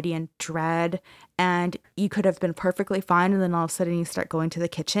anxiety and dread. And you could have been perfectly fine. And then all of a sudden you start going to the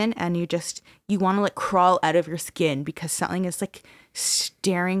kitchen and you want to like crawl out of your skin because something is like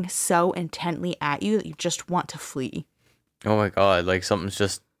staring so intently at you that you just want to flee. Oh my God, like something's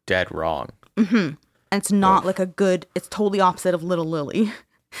just dead wrong. Mm-hmm. And it's not like it's totally opposite of Little Lily.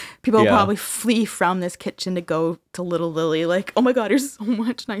 People will probably flee from this kitchen to go to Little Lily. Like, oh my God, you're so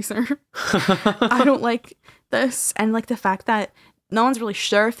much nicer. I don't like this. And like the fact that no one's really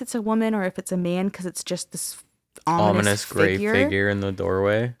sure if it's a woman or if it's a man because it's just this ominous gray figure in the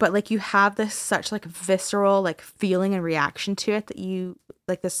doorway. But like you have this such like visceral like feeling and reaction to it that you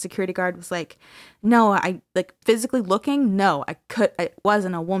like the security guard was like, no, I like physically looking, no, it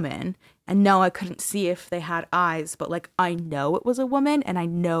wasn't a woman. And no, I couldn't see if they had eyes, but like I know it was a woman and I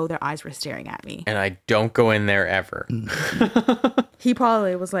know their eyes were staring at me. And I don't go in there ever. He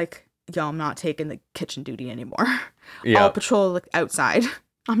probably was like, yo, I'm not taking the kitchen duty anymore. Yep. I'll patrol like outside.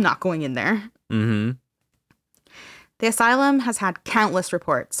 I'm not going in there. Mm-hmm. The asylum has had countless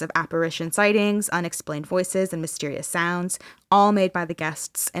reports of apparition sightings, unexplained voices, and mysterious sounds, all made by the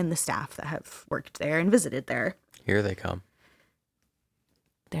guests and the staff that have worked there and visited there. Here they come.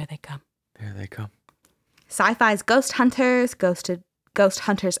 There they come. There they come. Sci-Fi's Ghost Hunters, Ghost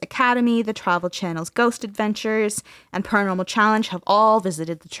Hunters Academy, the Travel Channel's Ghost Adventures, and Paranormal Challenge have all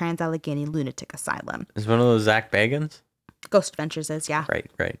visited the Trans-Allegheny Lunatic Asylum. Is one of those Zach Bagans? Ghost Adventures is, yeah.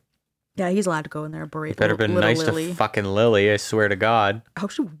 Right. Yeah, he's allowed to go in there and berate Better been little nice Lily. to fucking Lily, I swear to God. I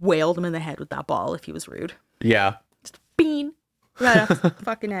hope she wailed him in the head with that ball if he was rude. Yeah. Just bean. Right off the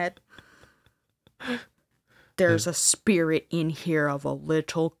fucking head. There's a spirit in here of a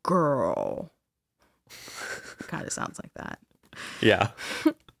little girl. Kind of sounds like that. Yeah.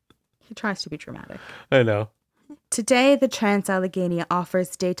 He tries to be dramatic. I know. Today, the Trans-Allegheny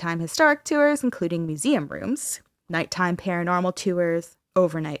offers daytime historic tours, including museum rooms, nighttime paranormal tours,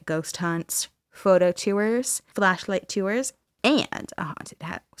 overnight ghost hunts, photo tours, flashlight tours, and a haunted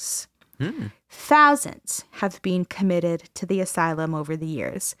house. Thousands have been committed to the asylum over the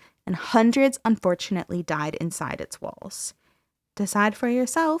years, and hundreds unfortunately died inside its walls. Decide for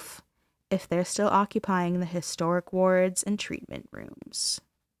yourself if they're still occupying the historic wards and treatment rooms.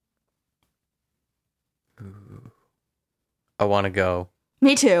 I want to go.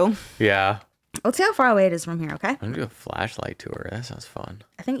 Me too. Yeah. Let's see how far away it is from here, okay? I'm going to do a flashlight tour. That sounds fun.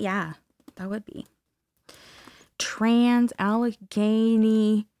 I think, yeah, that would be.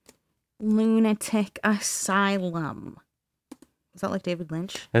 Trans-Allegheny Lunatic Asylum. Is that like David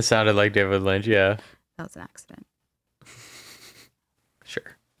Lynch? That sounded like David Lynch, yeah. That was an accident.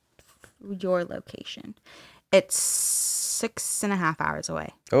 Sure. Your location. It's 6.5 hours away.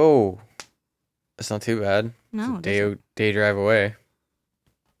 Oh, that's not too bad. No, It's a day drive away.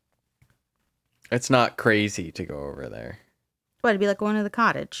 It's not crazy to go over there. What, it'd be like going to the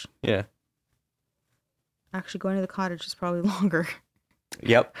cottage. Yeah. Actually, going to the cottage is probably longer.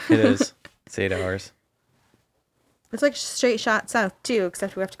 Yep, it is. It's 8 hours. It's like straight shot south, too,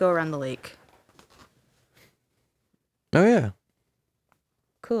 except we have to go around the lake. Oh, yeah.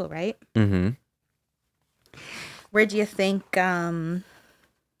 Cool, right? Mm-hmm. Where do you think, how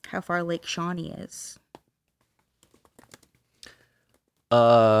far Lake Shawnee is?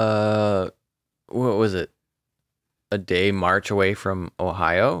 What was it? A day march away from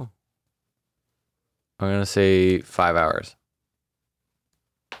Ohio? I'm going to say 5 hours.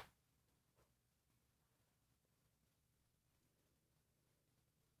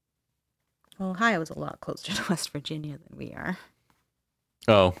 Well, Ohio is a lot closer to West Virginia than we are.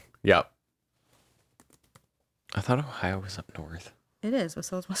 Oh, yep. I thought Ohio was up north. It is, but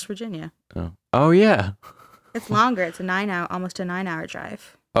so is West Virginia. Oh, yeah. It's longer. It's almost a 9-hour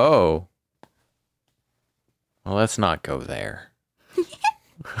drive. Oh. Well, let's not go there.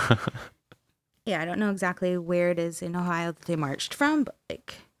 Yeah, I don't know exactly where it is in Ohio that they marched from, but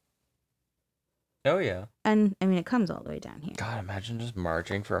like... Oh, yeah. And, I mean, it comes all the way down here. God, imagine just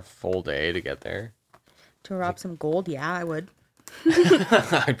marching for a full day to get there. To rob some gold? Yeah, I would.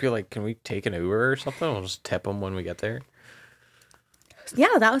 I'd be like, can we take an Uber or something? We'll just tip them when we get there.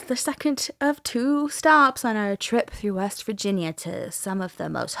 Yeah, that was the second of 2 stops on our trip through West Virginia to some of the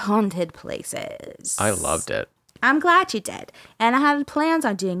most haunted places. I loved it. I'm glad you did. And I had plans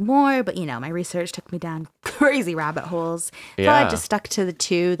on doing more, but, you know, my research took me down crazy rabbit holes. So I just stuck to the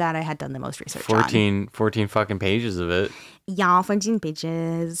 2 that I had done the most research on. 14 fucking pages of it. Yeah, 14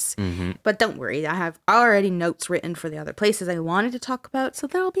 pages. Mm-hmm. But don't worry, I have already notes written for the other places I wanted to talk about, so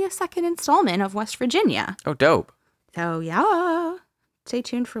there will be a second installment of West Virginia. Oh, dope. So, yeah. Stay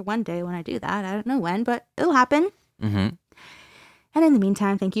tuned for one day when I do that. I don't know when, but it'll happen. Mm-hmm. And in the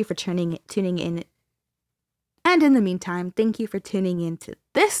meantime, thank you for tuning in. And in the meantime, thank you for tuning in to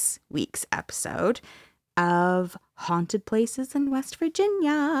this week's episode of Haunted Places in West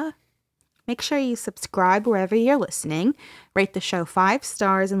Virginia. Make sure you subscribe wherever you're listening, rate the show 5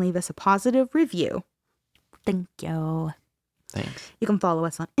 stars, and leave us a positive review. Thank you. Thanks. You can follow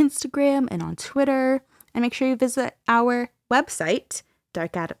us on Instagram and on Twitter, and make sure you visit our website,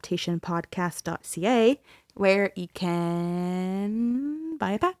 darkadaptationpodcast.ca, where you can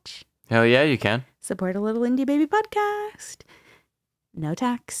buy a patch. Hell yeah, you can. Support a little indie baby podcast. No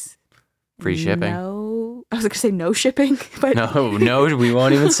tax. Free shipping. No, I was going to say no shipping, but No, we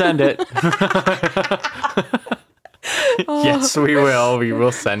won't even send it. Yes, we will. We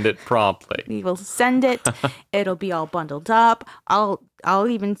will send it promptly. We will send it. It'll be all bundled up. I'll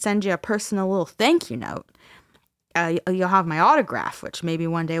even send you a personal little thank you note. You'll have my autograph, which maybe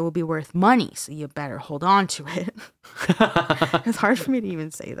one day will be worth money, so you better hold on to it. It's hard for me to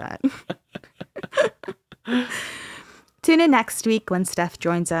even say that. Tune in next week when Steph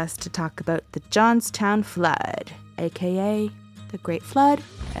joins us to talk about the Johnstown flood. aka the Great Flood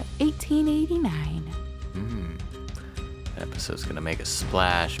of 1889. That episode's gonna make a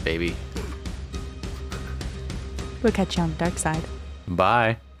splash, baby. We'll catch you on the dark side.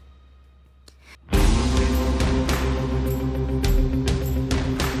 Bye.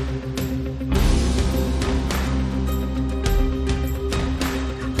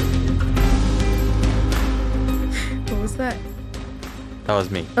 What was that? That was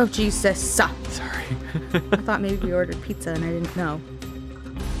me. Oh, Jesus. Sorry. I thought maybe we ordered pizza and I didn't know.